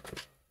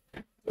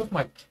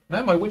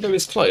 No, my window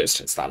is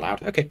closed. It's that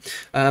loud. Okay.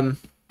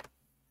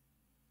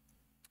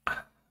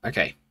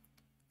 Okay.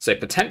 So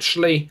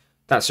potentially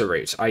that's a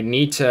route. I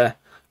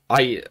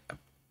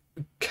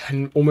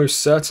can almost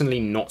certainly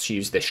not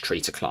use this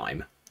tree to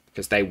climb,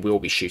 because they will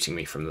be shooting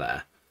me from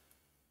there.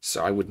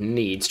 So I would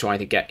need to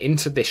either get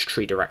into this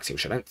tree directly,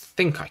 which I don't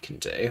think I can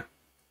do.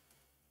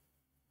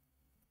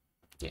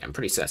 Yeah, I'm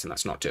pretty certain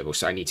that's not doable,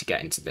 so I need to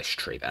get into this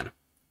tree then.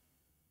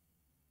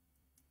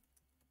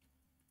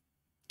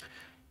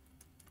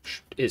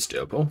 Which is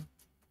doable.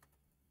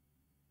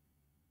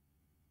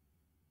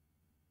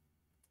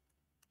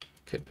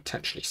 Could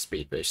potentially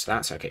speed boost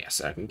that. Okay,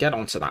 so I can get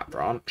onto that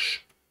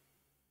branch.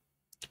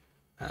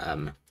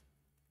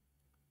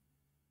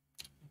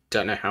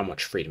 Don't know how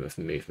much freedom of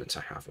movement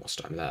I have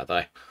whilst I'm there,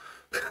 though.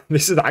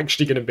 This is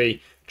actually going to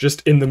be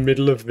just in the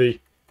middle of the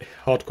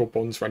hardcore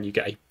BoNS run. You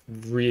get a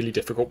really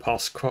difficult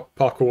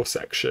parkour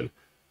section.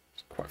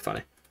 It's quite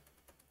funny.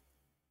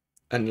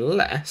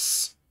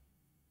 Unless...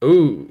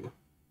 Ooh.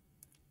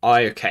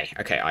 Okay,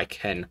 I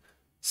can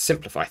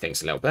simplify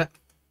things a little bit.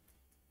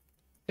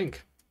 I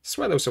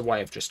swear there was a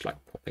way of just, like,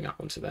 popping up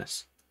onto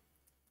this.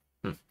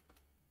 That's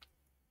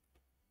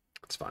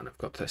fine, I've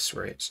got this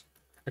route.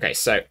 Okay,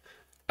 so...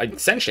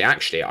 essentially,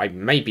 actually, I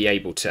may be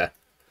able to,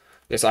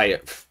 because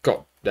I've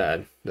got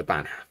the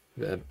ban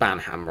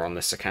hammer on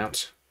this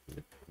account,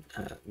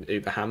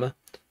 Uber hammer.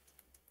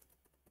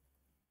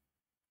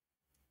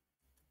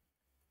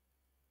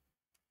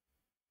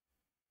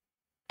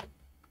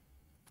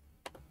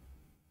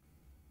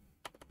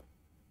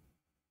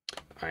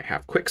 I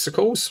have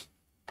quicksicles.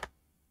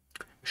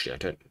 Actually, I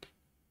don't.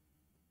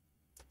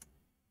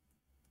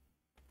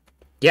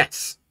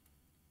 Yes,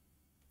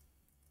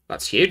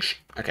 that's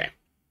huge. Okay.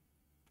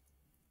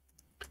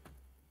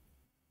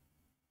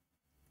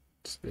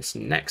 This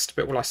next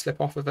bit, will I slip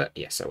off of it?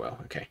 Yes, I will.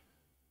 Okay.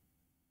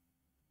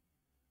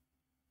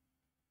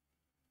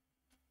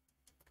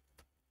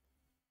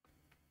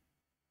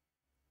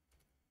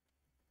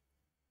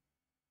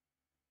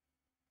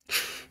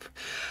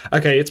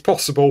 Okay, it's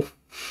possible.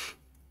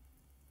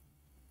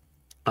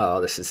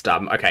 Oh, this is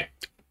dumb. Okay.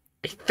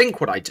 I think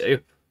what I do...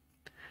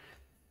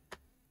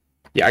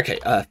 Yeah, okay.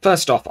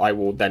 First off, I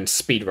will then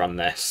speedrun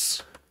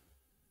this.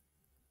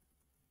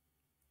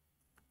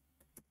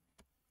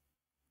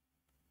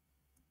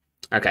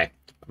 Okay.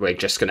 We're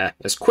just gonna,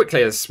 as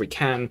quickly as we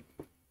can...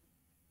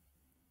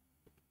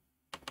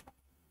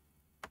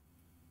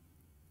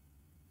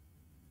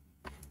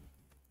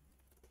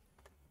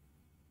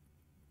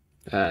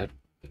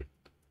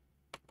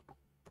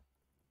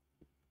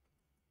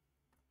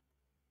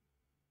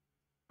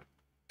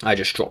 I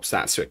just dropped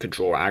that so it could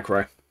draw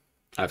aggro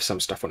of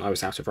some stuff when I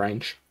was out of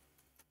range.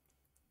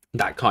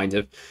 That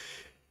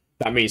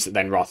means that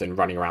then rather than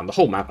running around the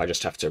whole map, I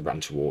just have to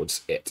run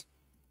towards it.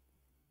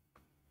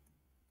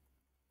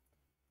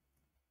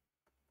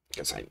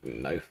 Because I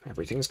know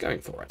everything's going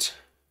for it.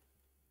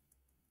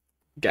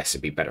 Guess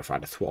it'd be better if I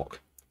had a thwack.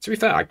 To be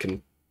fair,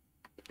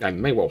 I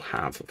may well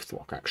have a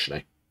thwack,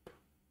 actually.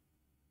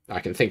 I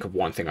can think of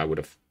one thing I would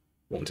have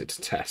wanted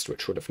to test,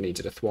 which would have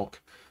needed a thwack.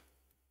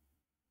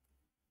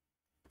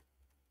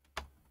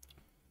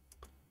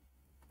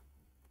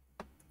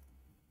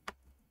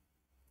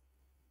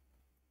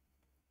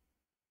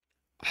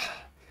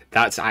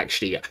 That's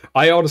actually...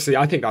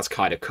 I think that's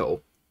kind of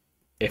cool.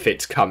 If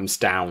it comes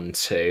down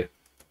to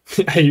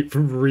a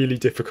really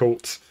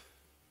difficult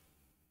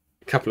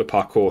couple of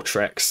parkour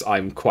tricks,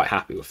 I'm quite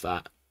happy with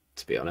that,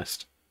 to be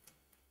honest.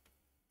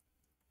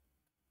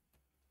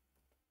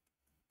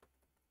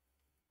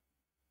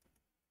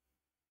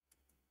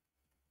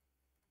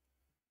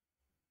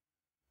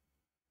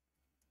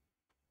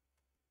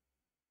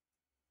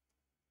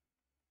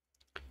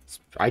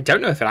 I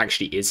don't know if it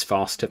actually is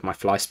fast to have my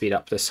fly speed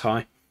up this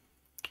high.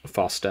 Or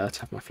faster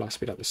to have my fly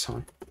speed up this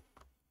high.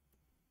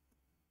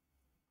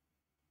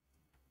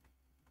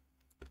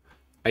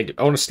 I'd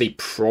honestly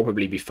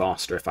probably be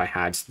faster if I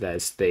had...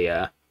 There's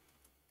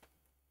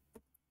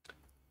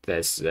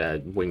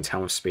Winged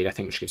Helm of Speed, I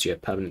think, which gives you a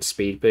permanent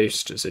speed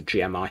boost as a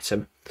GM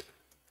item.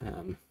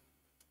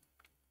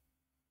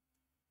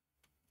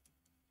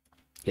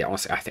 Yeah,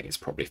 honestly, I think it's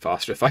probably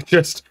faster if I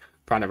just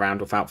ran around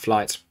without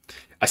flight.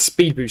 A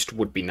speed boost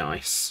would be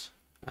nice,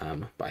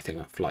 but I think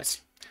that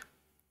flight's...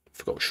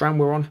 Forgot which round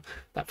we're on.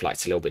 That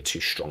flight's a little bit too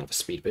strong of a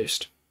speed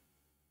boost.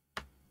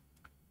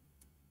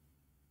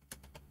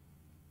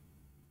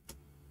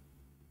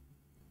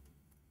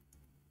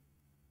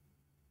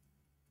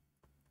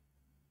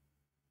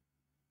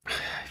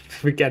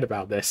 forget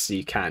about this.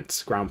 You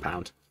can't ground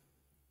pound.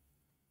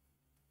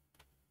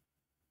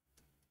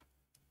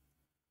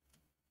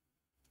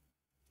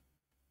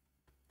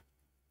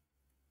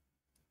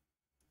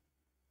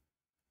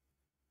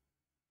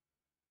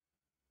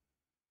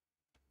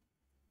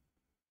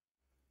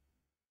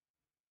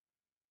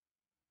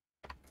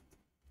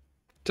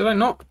 Did I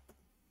not?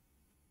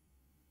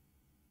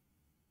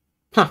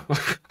 Huh,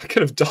 I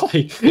could have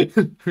died.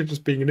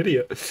 Just being an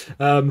idiot.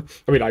 I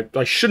mean,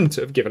 I shouldn't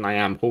have, given I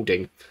am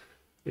holding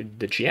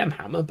the GM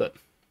hammer, but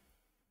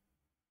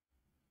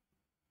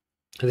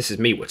this is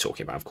me we're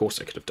talking about. Of course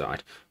I could have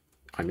died.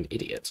 I'm an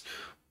idiot.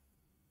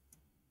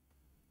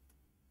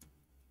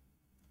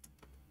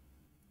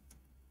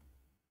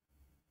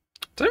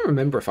 I don't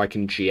remember if I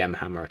can GM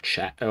hammer a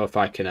chest, or if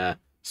I can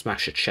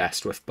smash a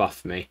chest with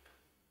buff me.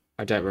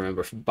 I don't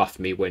remember if buff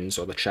me wins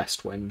or the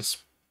chest wins.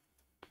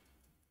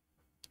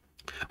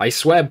 I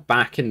swear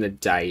back in the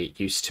day it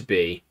used to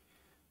be,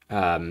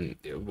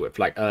 with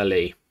like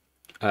early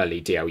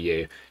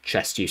DLU,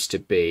 chest used to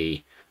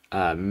be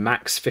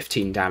max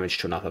 15 damage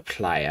to another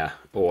player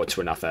or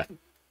to another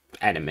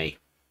enemy.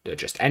 Or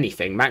just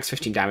anything. Max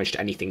 15 damage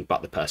to anything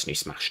but the person who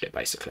smashed it,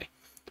 basically.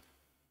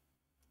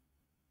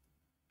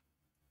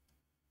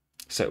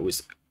 So it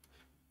was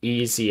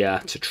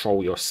easier to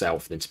troll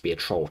yourself than to be a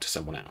troll to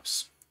someone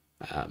else.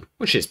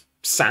 Which is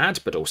sad,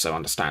 but also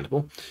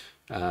understandable.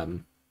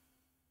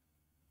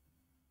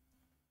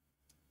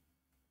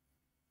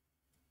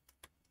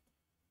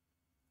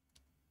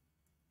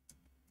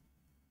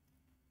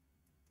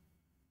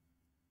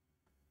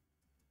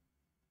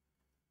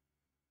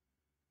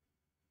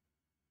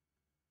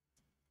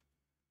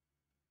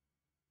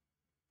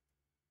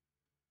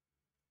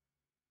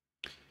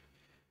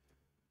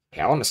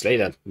 Yeah, honestly,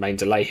 the main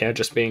delay here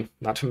just being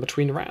that in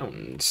between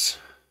rounds.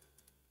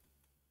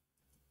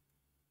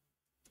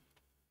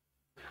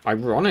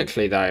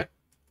 Ironically, though,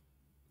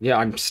 yeah,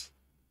 I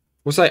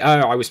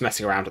was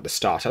messing around at the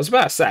start. I was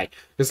about to say,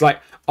 because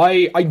like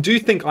I do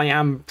think I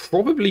am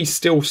probably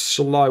still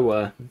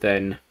slower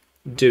than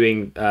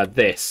doing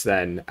this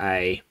than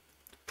a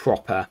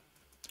proper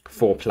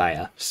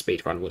 4-player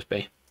speedrun would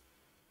be.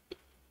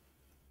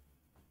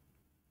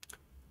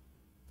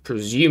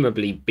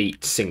 Presumably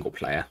beat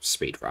single-player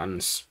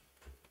speedruns.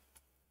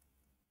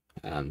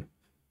 Just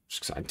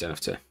because I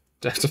don't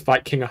have to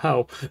fight King of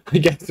Hell, I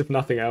guess, if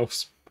nothing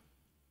else.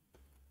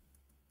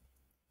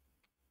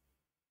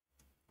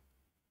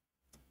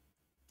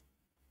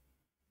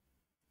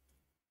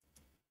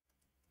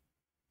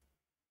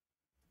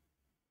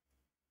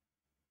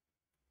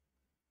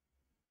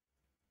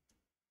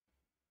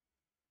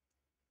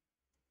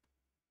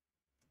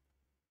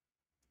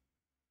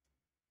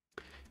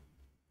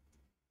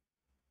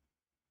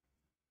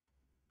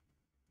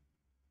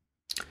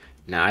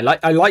 Now, I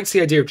like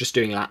the idea of just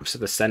doing laps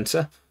of the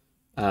center.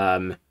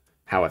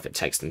 However, it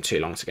takes them too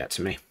long to get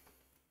to me.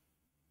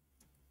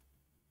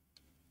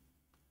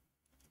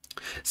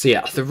 So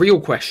yeah, the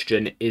real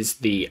question is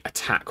the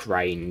attack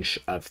range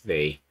of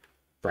the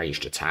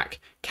ranged attack.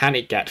 Can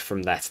it get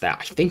from there to there?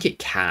 I think it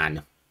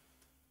can.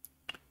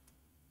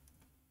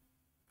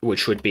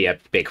 Which would be a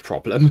big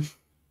problem.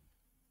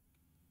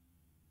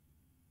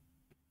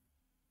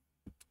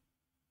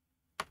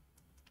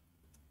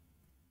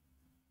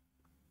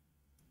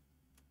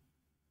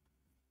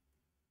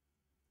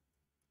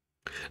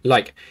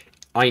 Like,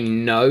 I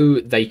know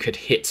they could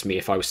hit me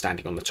if I was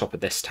standing on the top of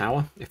this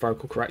tower, if I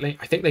recall correctly.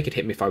 I think they could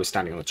hit me if I was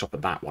standing on the top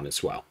of that one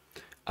as well.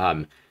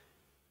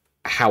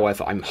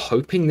 However, I'm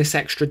hoping this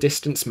extra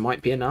distance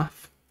might be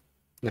enough.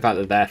 The fact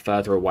that they're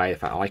further away, the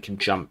fact I can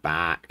jump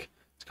back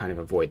to kind of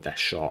avoid their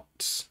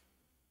shots.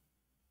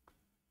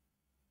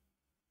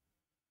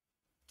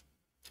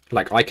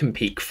 Like, I can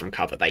peek from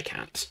cover, they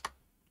can't.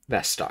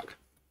 They're stuck.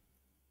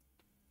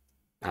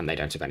 And they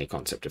don't have any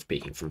concept of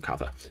peeking from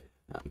cover.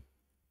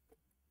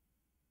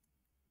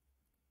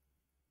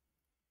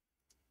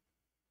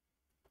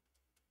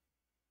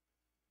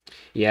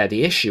 Yeah,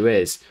 the issue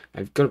is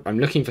I'm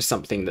looking for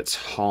something that's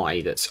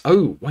high.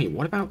 Oh wait,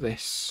 what about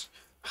this?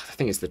 The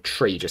thing is, the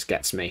tree just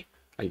gets me.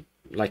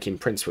 Like in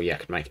principle, yeah, I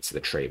could make it to the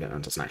tree, but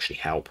that doesn't actually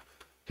help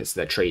because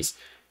the trees.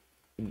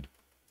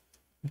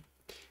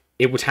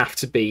 It would have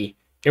to be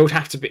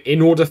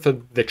in order for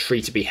the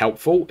tree to be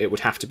helpful. It would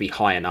have to be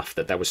high enough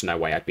that there was no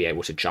way I'd be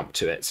able to jump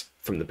to it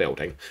from the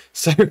building.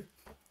 So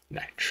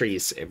no,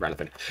 trees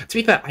irrelevant. To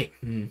be fair,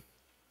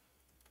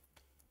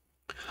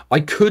 I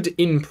could,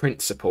 in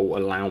principle,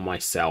 allow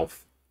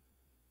myself,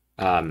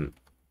 like,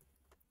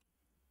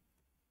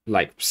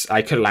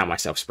 I could allow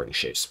myself spring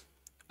shoes.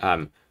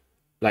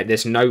 Like,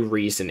 there's no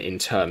reason in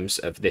terms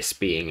of this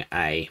being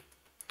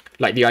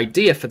like, the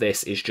idea for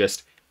this is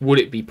just, would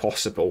it be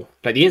possible?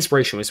 Like, the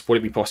inspiration was, would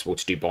it be possible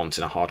to do BoNS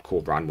in a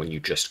hardcore run when you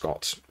just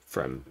got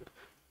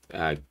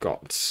out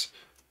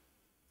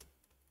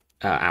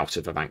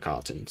of Avant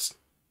Gardens?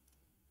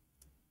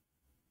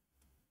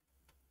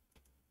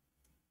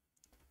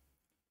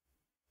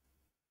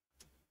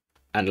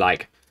 And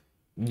like,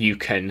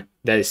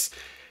 there's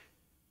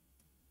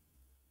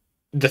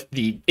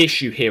the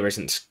issue here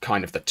isn't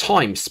kind of the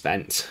time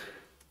spent,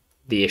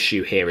 the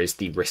issue here is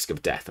the risk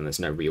of death, and there's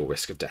no real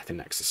risk of death in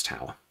Nexus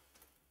Tower.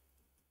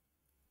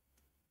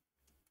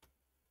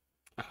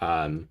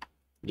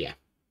 Yeah.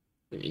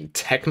 I mean,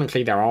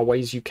 technically, there are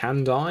ways you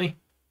can die,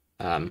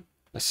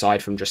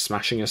 aside from just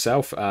smashing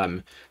yourself.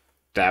 There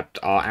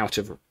are out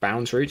of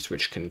bounds routes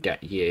which can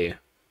get you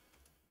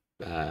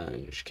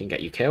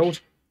killed.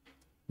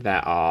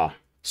 There are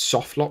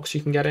soft locks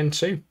you can get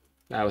into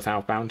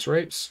without bounds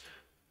routes,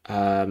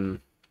 and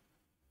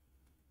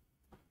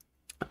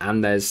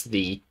there's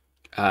there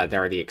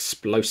are the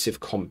explosive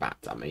combat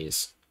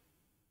dummies.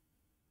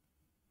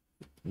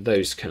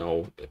 Those can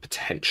all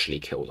potentially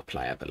kill the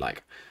player, but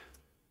like,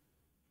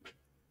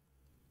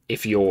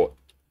 if you're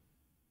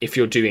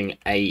doing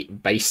a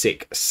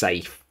basic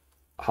safe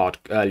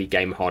early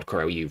game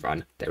hardcore LU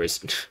run, there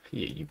is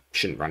you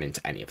shouldn't run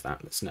into any of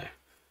that.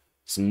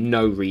 There's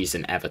no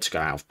reason ever to go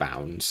out of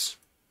bounds,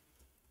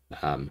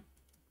 and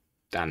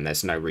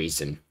there's no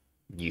reason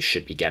you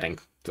should be getting.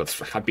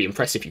 I'd be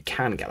impressed if you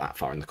can get that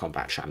far in the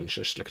combat challenge.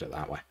 Just look at it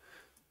that way.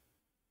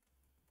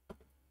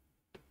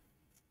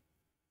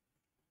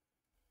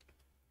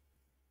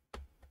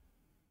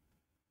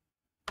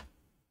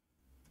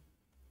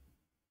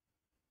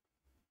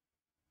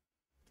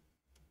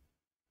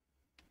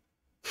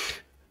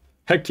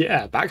 Heck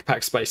yeah,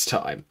 backpack space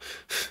time.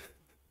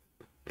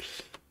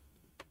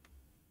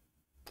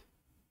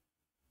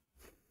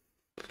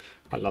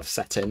 I love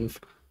set-inv.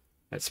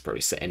 It's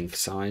probably set-inv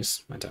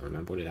size. I don't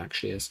remember what it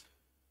actually is.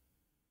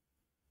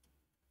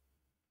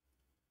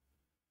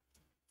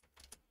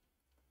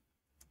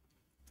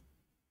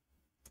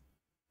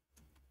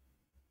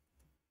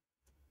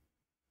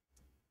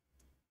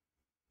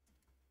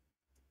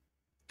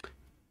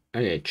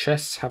 Okay,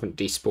 chests haven't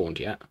despawned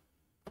yet.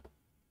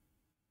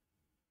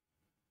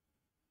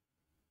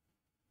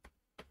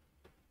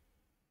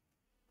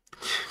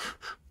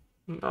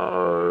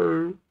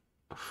 No.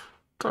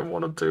 Don't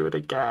want to do it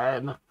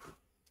again.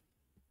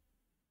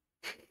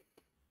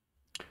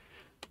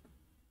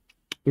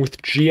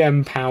 With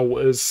GM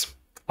powers,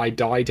 I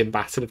died in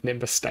Battle of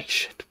Nimbus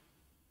Station.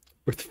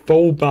 With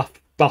full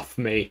buff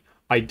me,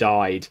 I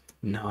died.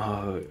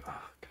 No.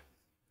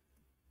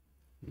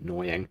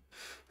 Annoying.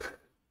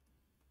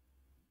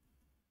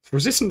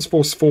 Resistance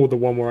Force 4 the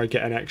one where I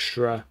get an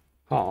extra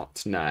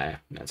heart? No,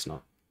 it's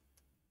not.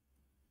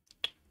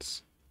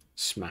 It's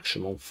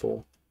Smashable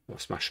 4 or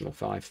Smashable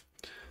 5.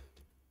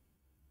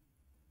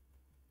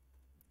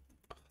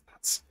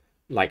 That's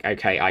like,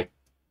 okay,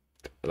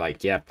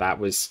 yeah, that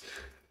was...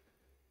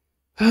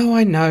 Oh,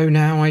 I know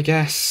now, I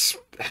guess.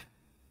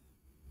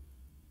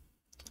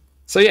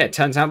 So yeah, it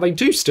turns out they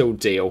do still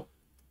deal.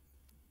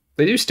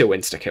 They do still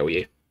insta-kill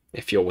you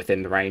if you're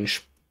within the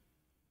range.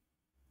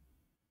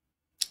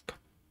 God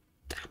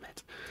damn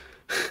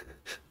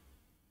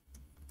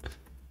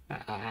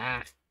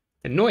it.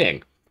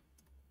 Annoying.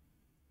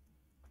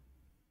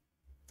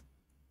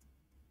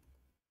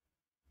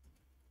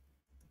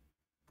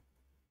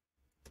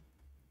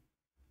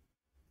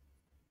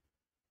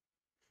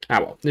 Ah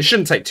well, this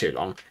shouldn't take too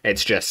long.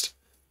 It's just...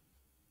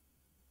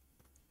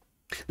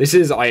 This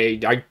is... I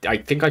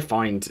think I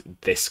find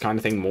this kind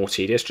of thing more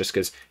tedious just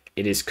because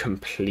it is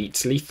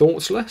completely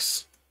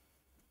thoughtless.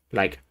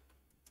 Like,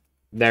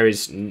 there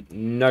is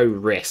no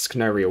risk,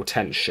 no real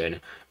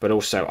tension, but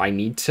also I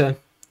need to...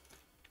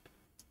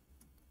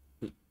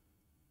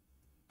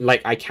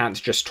 Like, I can't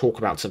just talk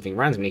about something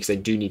randomly because I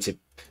do need to...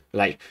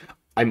 Like,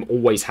 I'm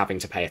always having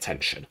to pay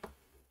attention.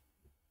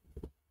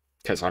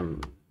 Because I'm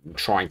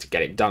trying to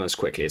get it done as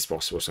quickly as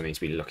possible, so I need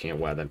to be looking at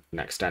where the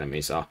next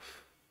enemies are.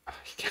 I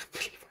can't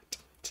believe I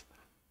died.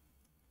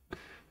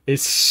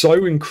 It's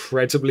so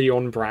incredibly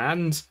on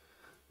brand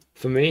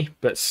for me,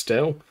 but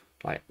still,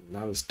 like,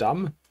 that was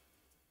dumb.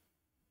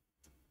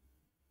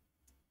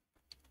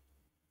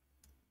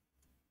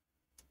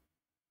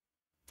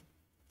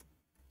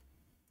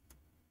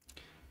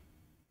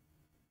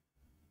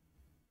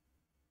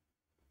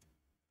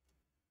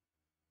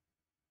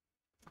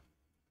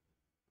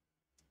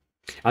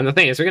 And the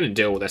thing is, we're going to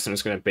do all this, and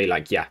it's going to be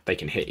like, yeah, they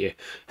can hit you.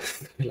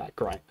 Like,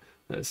 great.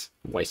 That's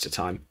a waste of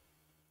time.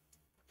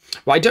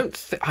 But I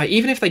don't...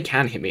 even if they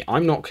can hit me,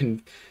 I'm not...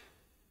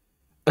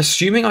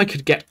 Assuming I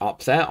could get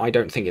up there, I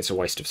don't think it's a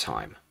waste of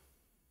time.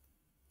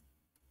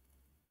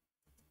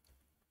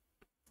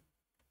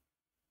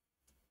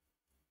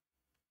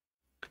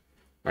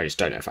 I just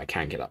don't know if I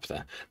can get up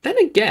there. Then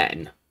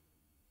again,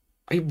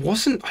 I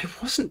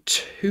wasn't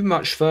too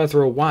much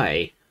further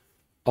away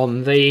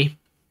on the...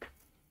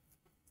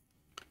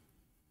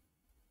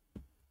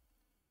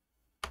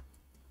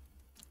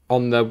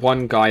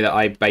 one guy that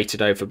I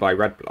baited over by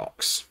red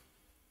blocks.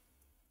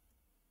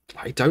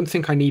 I don't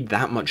think I need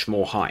that much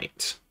more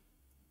height.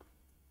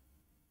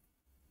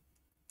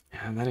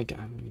 And then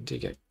again, we do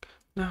get...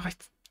 No,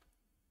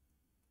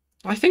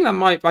 I think that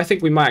might... I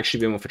think we might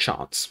actually be more for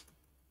chance.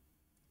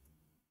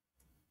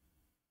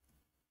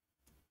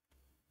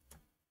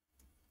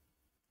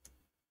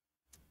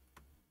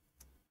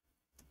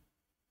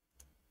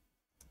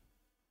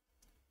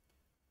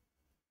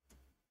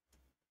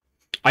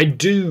 I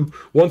do...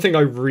 One thing I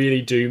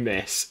really do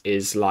miss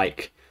is,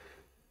 like,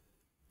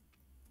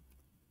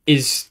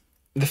 is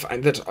the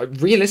fact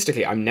that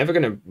realistically, I'm never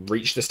going to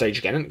reach the stage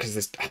again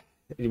because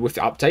with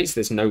the updates,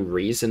 there's no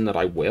reason that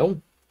I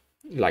will.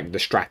 Like the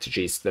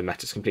strategies, the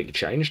meta's completely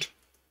changed.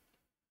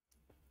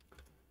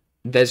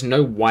 There's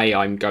no way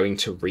I'm going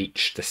to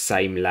reach the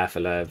same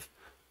level of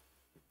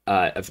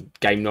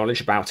game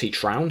knowledge about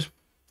each round,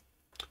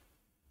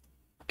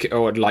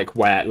 or like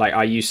where like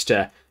I used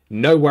to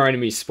know where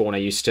enemies spawn. I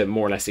used to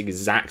more or less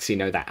exactly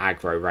know their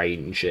aggro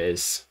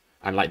ranges,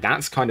 and like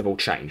that's kind of all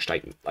changed.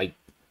 Like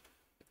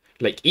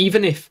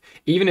even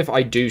if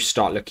I do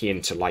start looking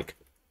into like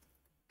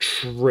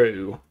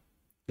true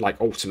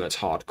like ultimate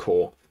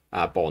hardcore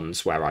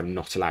bonds where I'm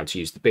not allowed to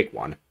use the big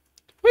one.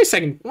 Wait a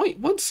second. Wait,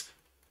 what's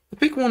the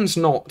big one's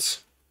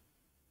not?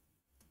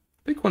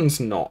 Big one's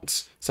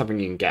not something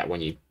you can get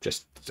when you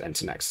just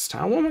enter Nexus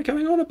Tower. What am I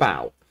going on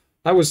about?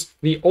 That was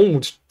the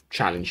old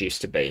challenge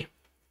used to be.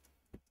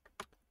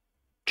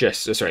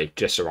 Just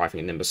arriving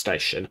in Nimbus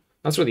Station.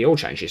 That's what the old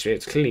challenge used to be.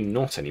 It's clearly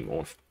not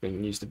anymore. We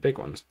can use the big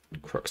ones.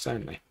 Crooks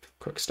only.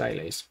 Crooks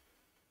dailies.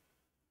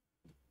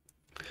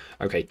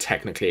 Okay,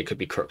 technically it could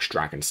be Crooks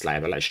Dragon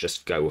Slayer, but let's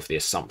just go with the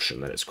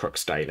assumption that it's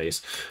Crooks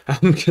dailies.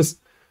 Because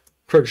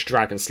Crooks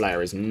Dragon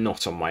Slayer is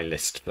not on my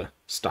list for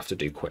stuff to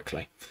do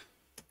quickly.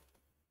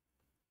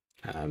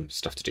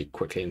 Stuff to do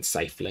quickly and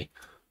safely.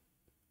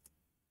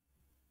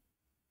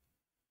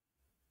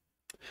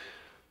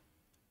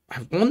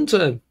 I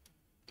wonder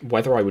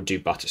whether I would do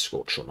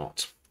Butterscorch or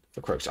not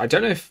for Crooks. I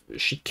don't know if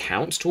she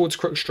counts towards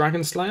Crooks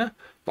Dragon Slayer,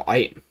 but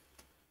I'd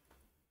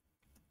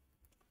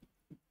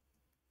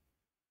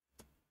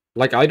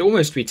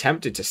almost be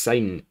tempted to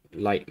say,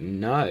 like,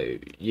 no.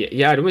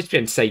 Yeah, I'd almost be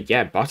tempted to say,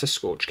 yeah,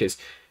 Butterscorch, because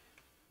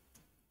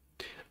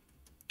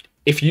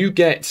if you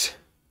get...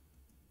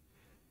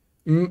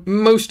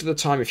 most of the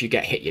time, if you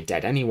get hit, you're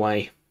dead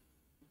anyway.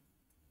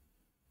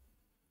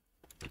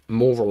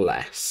 More or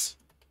less.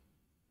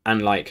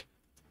 And, like...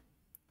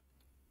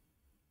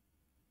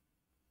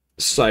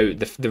 so,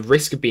 the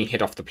risk of being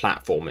hit off the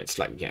platform, it's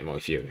like, yeah, well,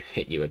 if you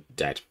hit, you were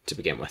dead to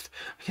begin with.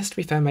 I guess, to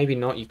be fair, maybe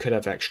not. You could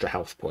have extra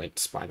health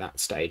points by that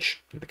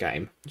stage of the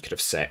game. You could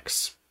have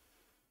 6,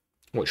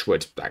 which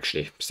would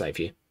actually save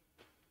you.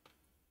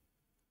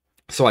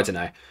 So, I don't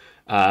know.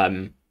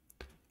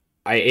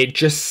 It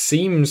just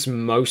seems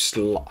most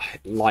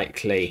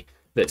likely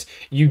that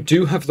you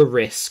do have the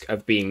risk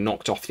of being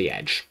knocked off the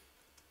edge.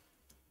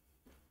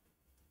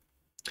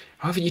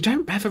 However, you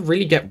don't ever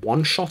really get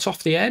one shot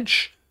off the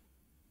edge.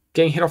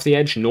 Getting hit off the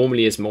edge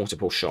normally is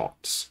multiple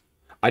shots.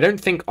 I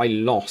don't think I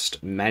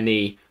lost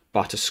many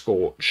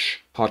hardcore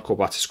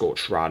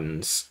Butterscorch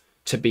runs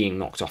to being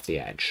knocked off the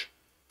edge.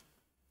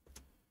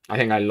 I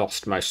think I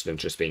lost most of them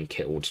just being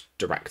killed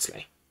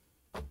directly.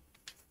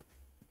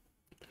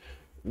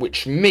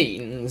 Which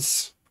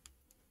means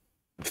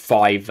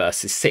 5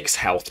 versus 6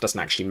 health doesn't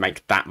actually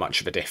make that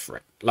much of a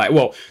difference.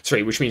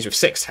 Which means with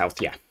 6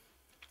 health, yeah.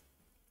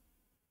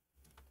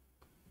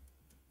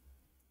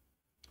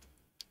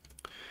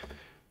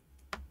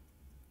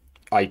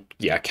 I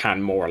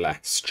can more or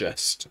less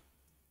just...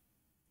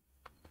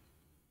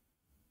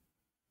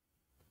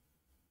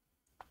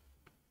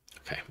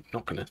 okay, I'm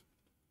not gonna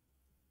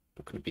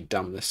be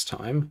dumb this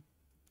time.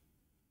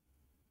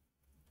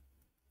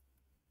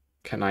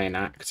 Can I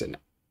enact an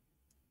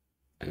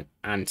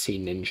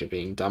anti-ninja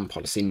being dumb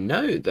policy?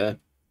 No, the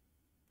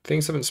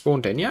things haven't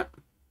spawned in yet.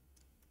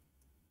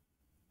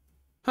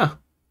 Huh.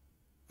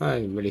 I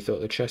really thought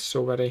the chests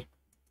already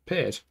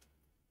appeared.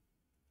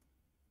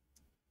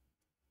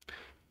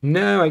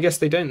 No, I guess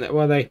they don't.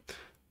 Well,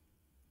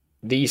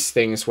 these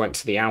things went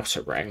to the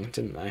outer ring,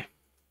 didn't they?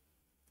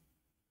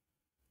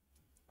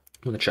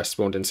 When the chest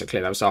spawned in so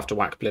clear, that was after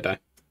Whack Blido.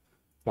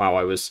 Wow,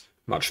 I was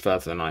much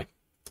further than I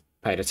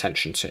paid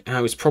attention to. I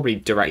was probably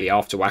directly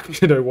after Whack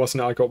Blido,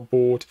 wasn't it? I got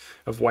bored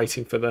of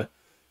waiting for the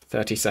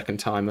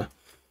 30-second timer.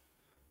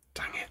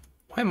 Dang it.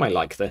 Why am I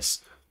like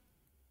this?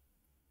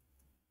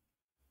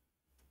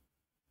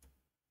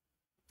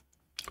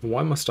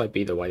 Why must I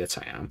be the way that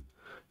I am?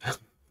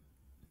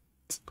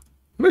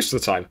 Most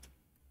of the time.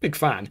 Big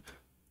fan.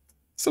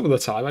 Some of the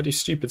time I do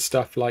stupid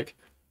stuff like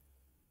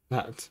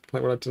that.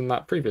 Like what I did in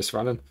that previous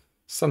run, and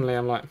suddenly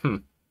I'm like,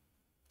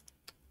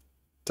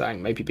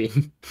 dang, maybe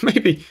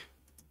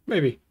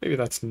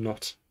that's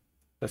not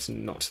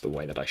the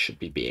way that I should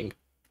be being.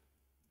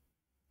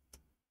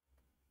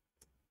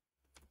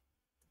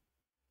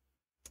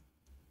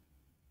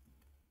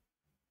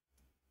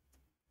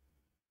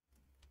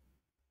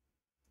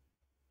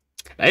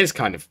 That is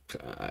kind of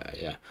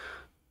yeah,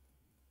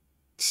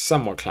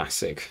 somewhat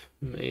classic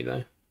me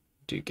though.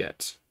 Do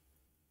get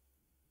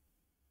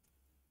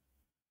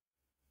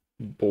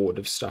bored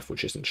of stuff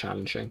which isn't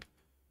challenging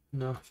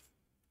enough,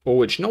 or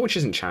which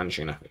isn't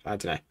challenging enough. I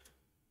don't know.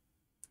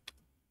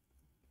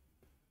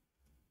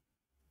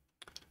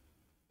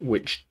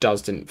 Which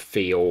doesn't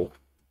feel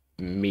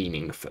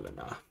meaningful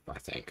enough, I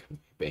think,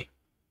 maybe.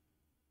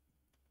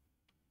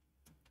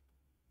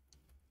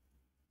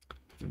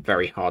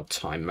 Very hard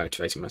time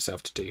motivating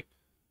myself to do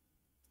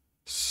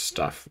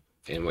stuff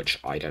in which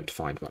I don't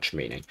find much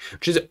meaning.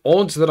 Which is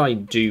odd that I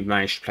do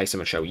manage to play so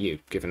much LU,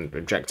 given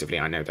objectively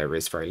I know there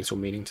is very little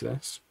meaning to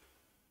this.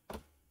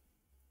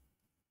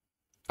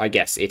 I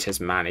guess it has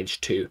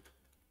managed to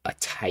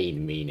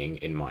attain meaning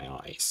in my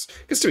eyes.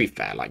 Because to be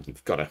fair, like,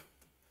 you've got to...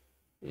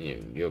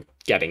 you're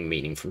getting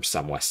meaning from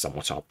somewhere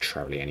somewhat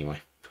arbitrarily anyway.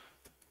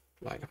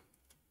 Like,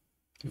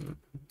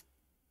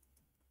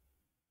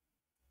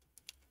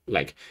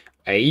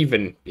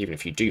 even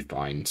if you do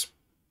find...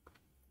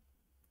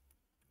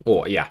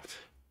 Or, yeah,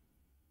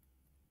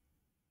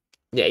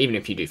 even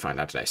if you do find,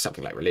 I don't know,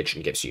 something like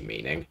religion gives you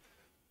meaning,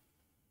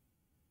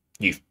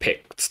 you've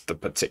picked the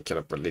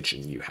particular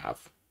religion you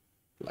have.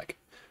 Like,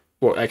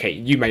 well, okay,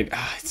 you may...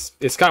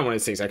 it's kind of one of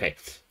those things, okay,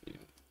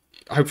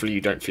 hopefully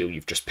you don't feel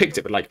you've just picked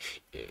it, but,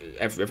 like,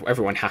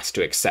 everyone has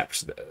to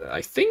accept that.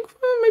 I think,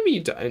 well, maybe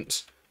you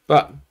don't,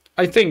 but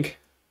I think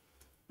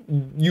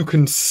you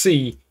can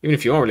see, even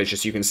if you are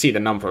religious, you can see the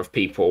number of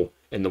people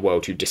in the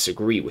world who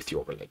disagree with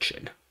your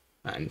religion,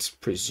 and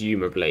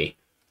presumably...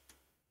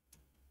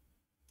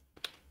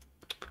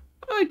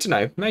 I don't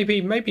know,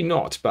 maybe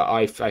not, but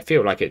I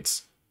feel like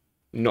it's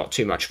not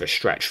too much of a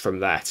stretch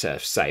from there to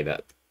say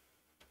that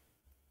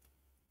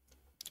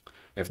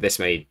if this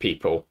many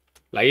people,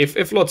 like,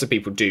 if lots of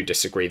people do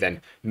disagree, then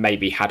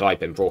maybe had I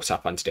been brought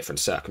up under different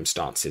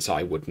circumstances,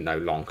 I would no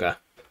longer,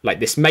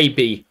 like, this may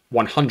be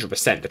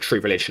 100% the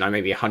true religion, I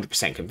may be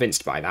 100%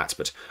 convinced by that,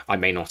 but I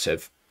may not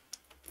have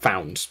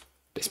found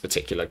this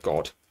particular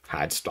god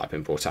had I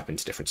been brought up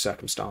into different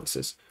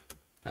circumstances.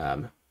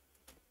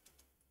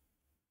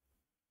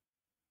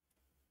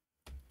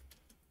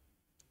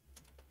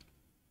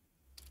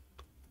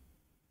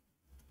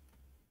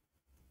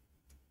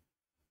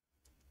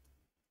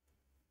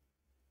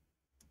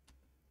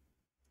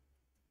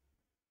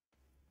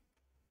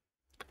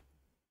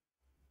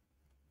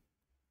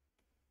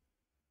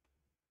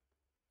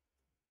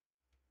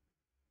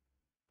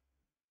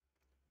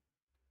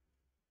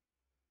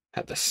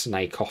 Had the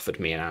snake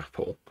offered me an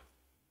apple,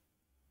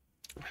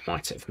 I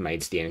might have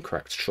made the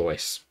incorrect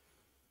choice.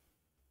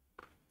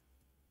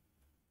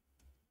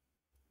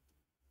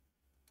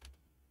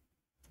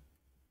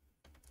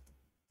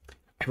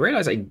 I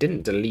realise I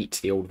didn't delete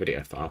the old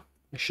video file.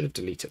 I should have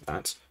deleted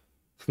that.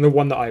 The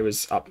one that I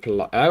was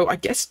uploading... Oh, I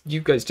guess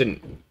you guys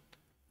didn't...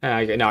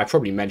 no, I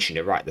probably mentioned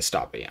it right at the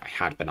start, but yeah, I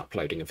had been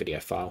uploading a video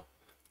file,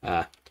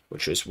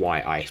 which was why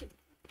I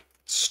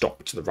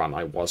stopped the run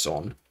I was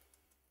on.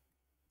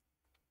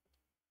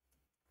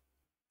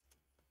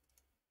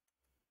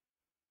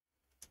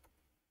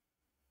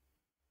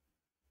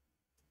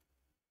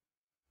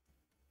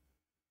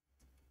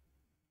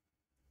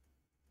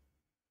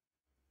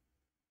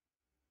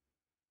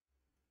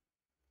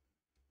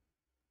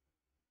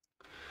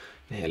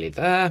 Nearly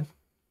there.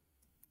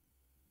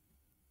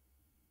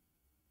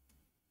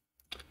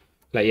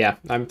 Like, yeah,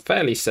 I'm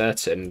fairly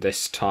certain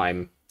this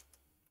time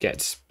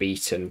gets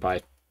beaten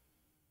by...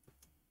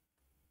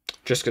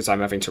 Just because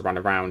I'm having to run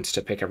around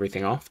to pick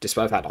everything off.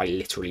 Despite that, I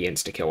literally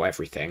insta-kill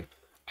everything.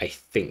 I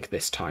think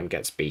this time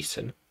gets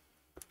beaten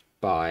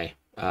by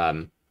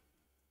the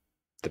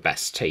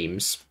best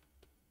teams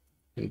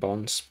in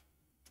BoNS.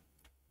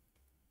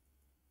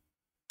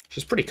 Which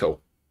is pretty cool,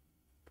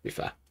 to be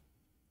fair.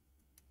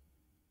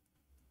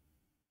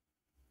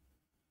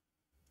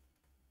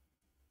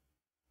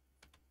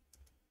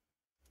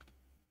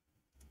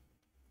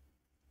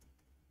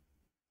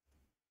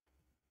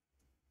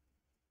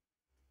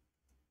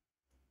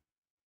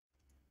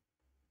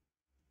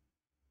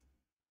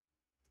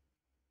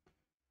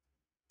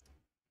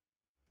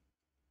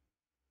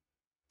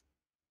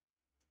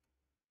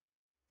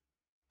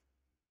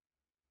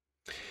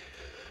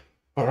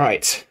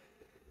 Alright,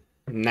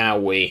 now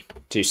we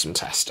do some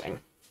testing.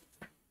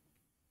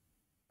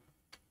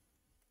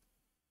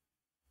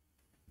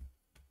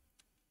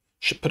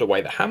 Should put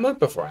away the hammer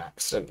before I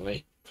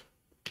accidentally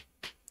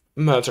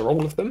murder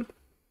all of them.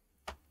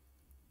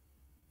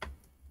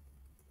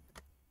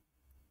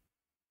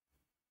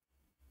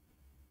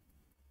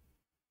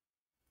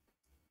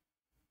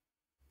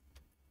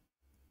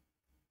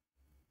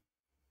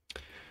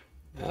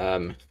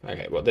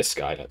 Okay, well, this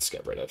guy, let's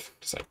get rid of.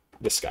 So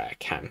this guy I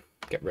can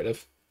get rid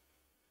of.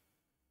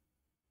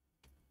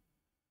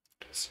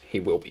 He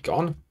will be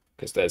gone,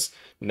 because there's,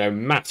 no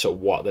matter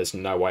what, there's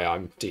no way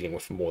I'm dealing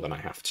with more than I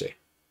have to.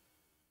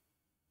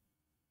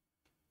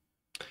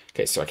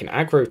 Okay, so I can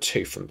aggro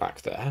 2 from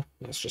back there.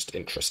 That's just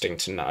interesting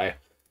to know.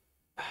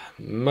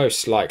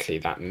 Most likely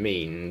that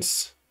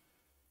means,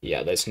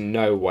 yeah, there's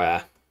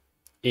nowhere,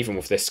 even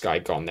with this guy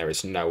gone, there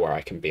is nowhere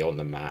I can be on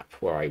the map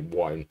where I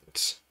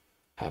won't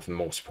have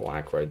multiple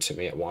aggroed to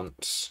me at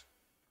once.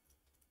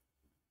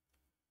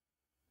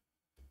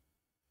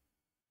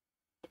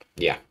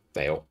 Yeah,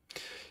 they all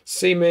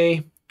see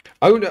me.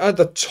 Oh, at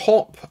the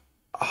top.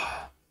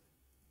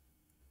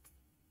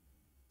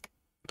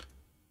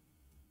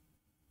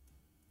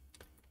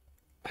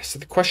 So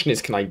the question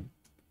is,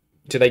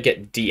 do they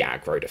get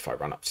de-aggroed if I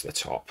run up to the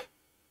top?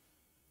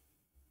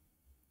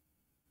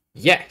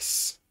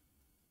 Yes.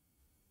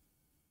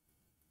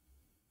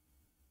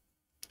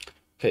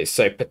 Okay,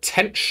 so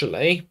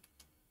potentially,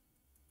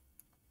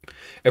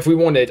 if we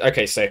wanted...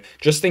 Okay, so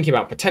just thinking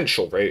about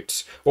potential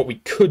routes, what we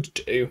could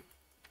do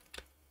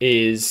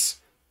is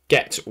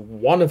get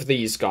one of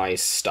these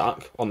guys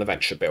stuck on the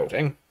venture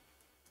building.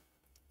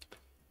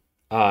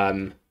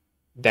 Then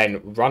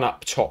run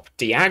up top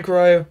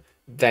de-aggro,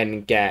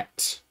 then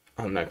get...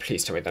 Oh no,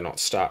 please tell me they're not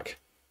stuck.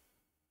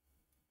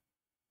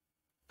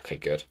 Okay,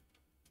 good.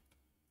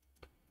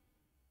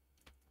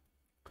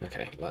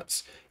 Okay,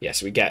 let's...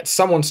 Yes, we get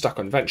someone stuck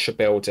on venture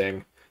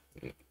building.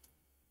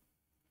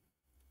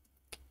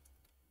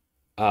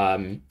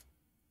 Then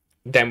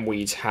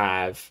we'd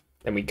have...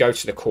 Then we go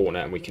to the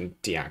corner and we can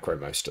de-aggro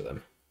most of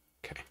them.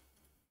 Okay.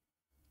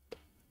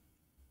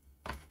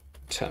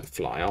 Turn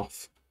fly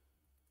off.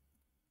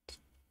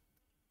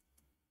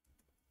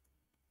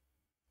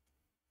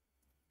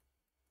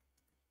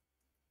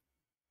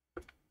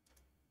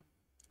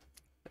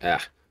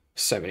 Ah,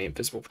 so many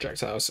invisible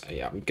projectiles.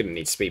 Yeah, I'm going to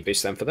need speed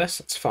boost then for this.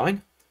 That's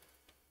fine.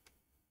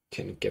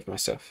 Can give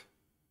myself...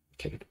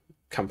 Can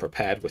come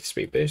prepared with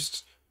speed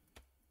boosts.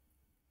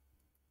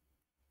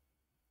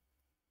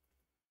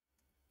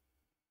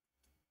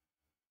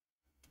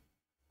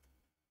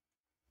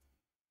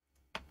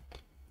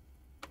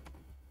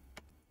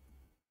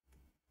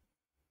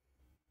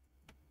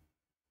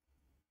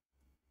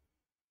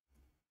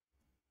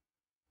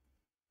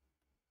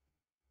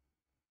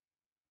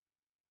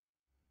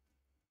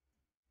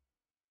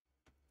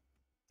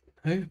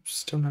 Oh,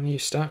 still none of you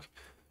stuck.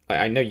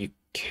 I know you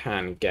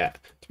can get...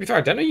 To be fair,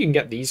 I don't know you can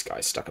get these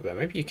guys stuck up there.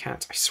 Maybe you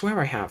can't. I swear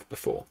I have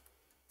before.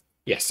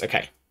 Yes,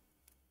 okay.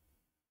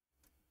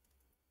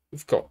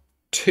 We've got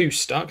 2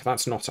 stuck.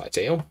 That's not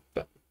ideal,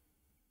 but...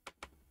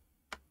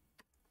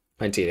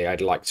 Ideally, I'd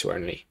like to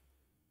only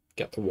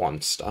get the 1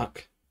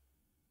 stuck.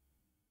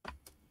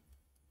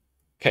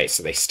 Okay,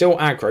 so they still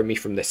aggro me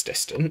from this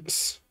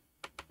distance.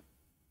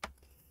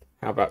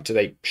 How about, do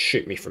they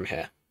shoot me from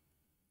here?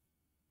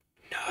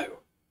 No.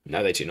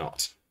 No, they do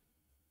not.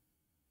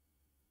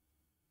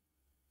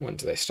 When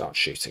do they start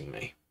shooting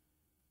me?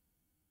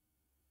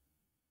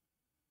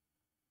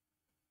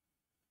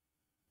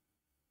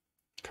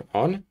 Come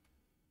on.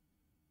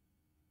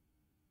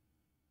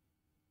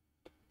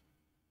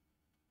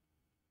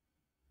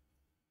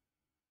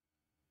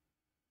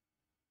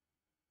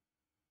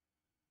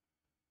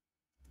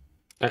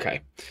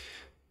 Okay.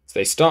 So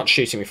they start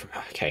shooting me from...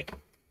 Okay.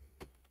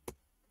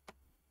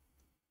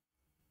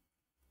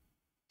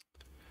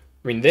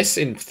 I mean, this,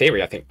 in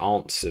theory, I think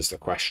answers the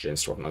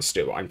questions to what I'm going to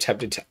do. I'm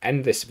tempted to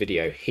end this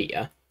video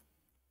here.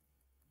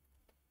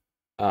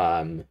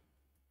 This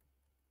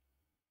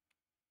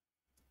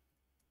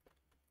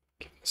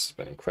has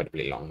been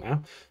incredibly long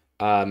now.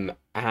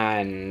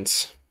 And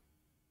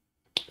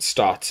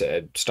start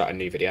a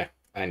new video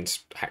and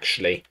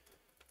actually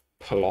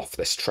pull off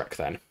this trick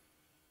then.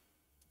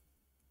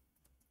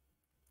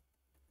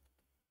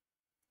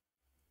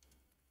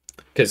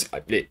 Because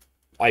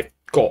I've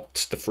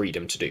got the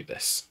freedom to do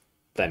this.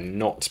 They're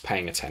not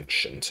paying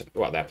attention to...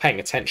 Well, they're paying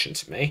attention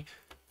to me.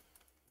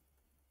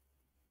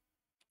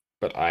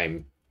 But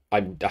I'm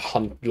like,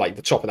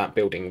 the top of that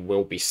building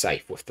will be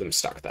safe with them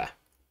stuck there.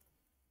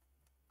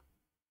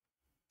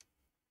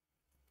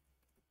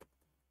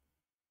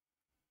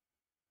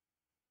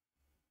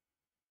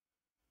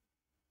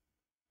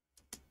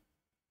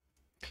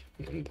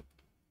 And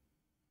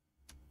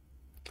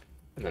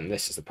then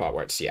this is the part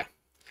where it's... Yeah.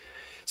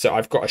 So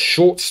I've got a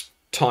short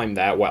time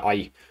there where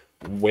I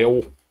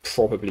will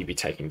probably be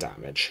taking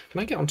damage. Can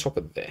I get on top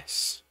of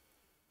this?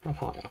 How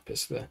high up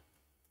is the...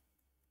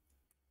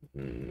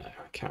 No,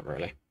 I can't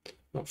really.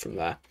 Not from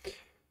there.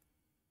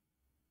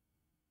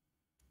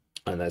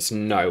 And there's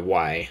no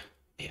way...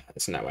 Yeah,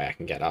 there's no way I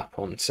can get up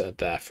onto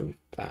there from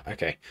that.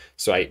 Okay,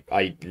 so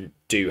I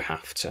do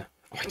have to...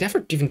 Oh, I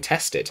never even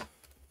tested.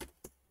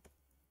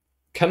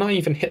 Can I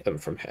even hit them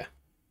from here?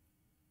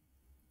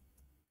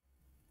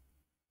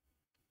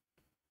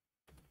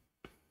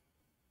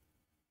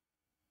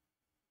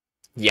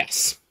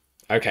 Yes.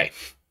 Okay.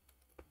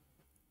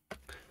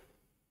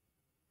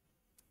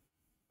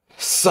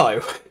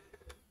 So,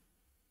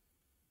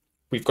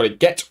 we've got to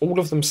get all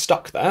of them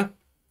stuck there.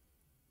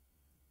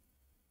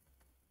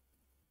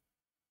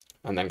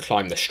 And then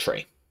climb this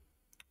tree.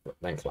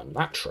 Then climb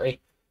that tree.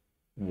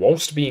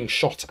 Whilst being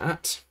shot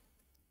at.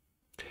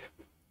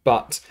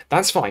 But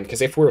that's fine,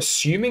 because if we're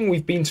assuming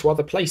we've been to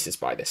other places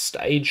by this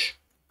stage,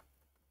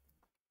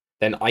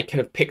 then I can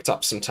have picked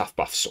up some tough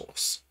buff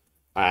source.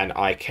 And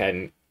I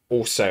can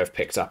also have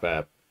picked up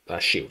a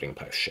shielding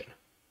potion.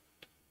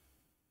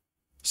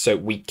 So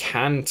we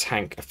can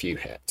tank a few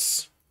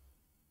hits.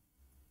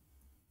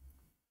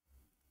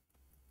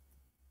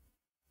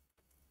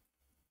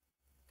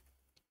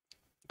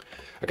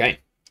 Okay,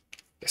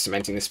 guess I'm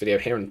ending this video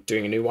here and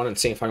doing a new one and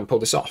seeing if I can pull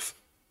this off.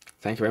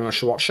 Thank you very much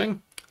for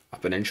watching.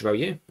 I've been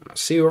NinjaBoU, and I'll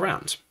see you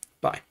around.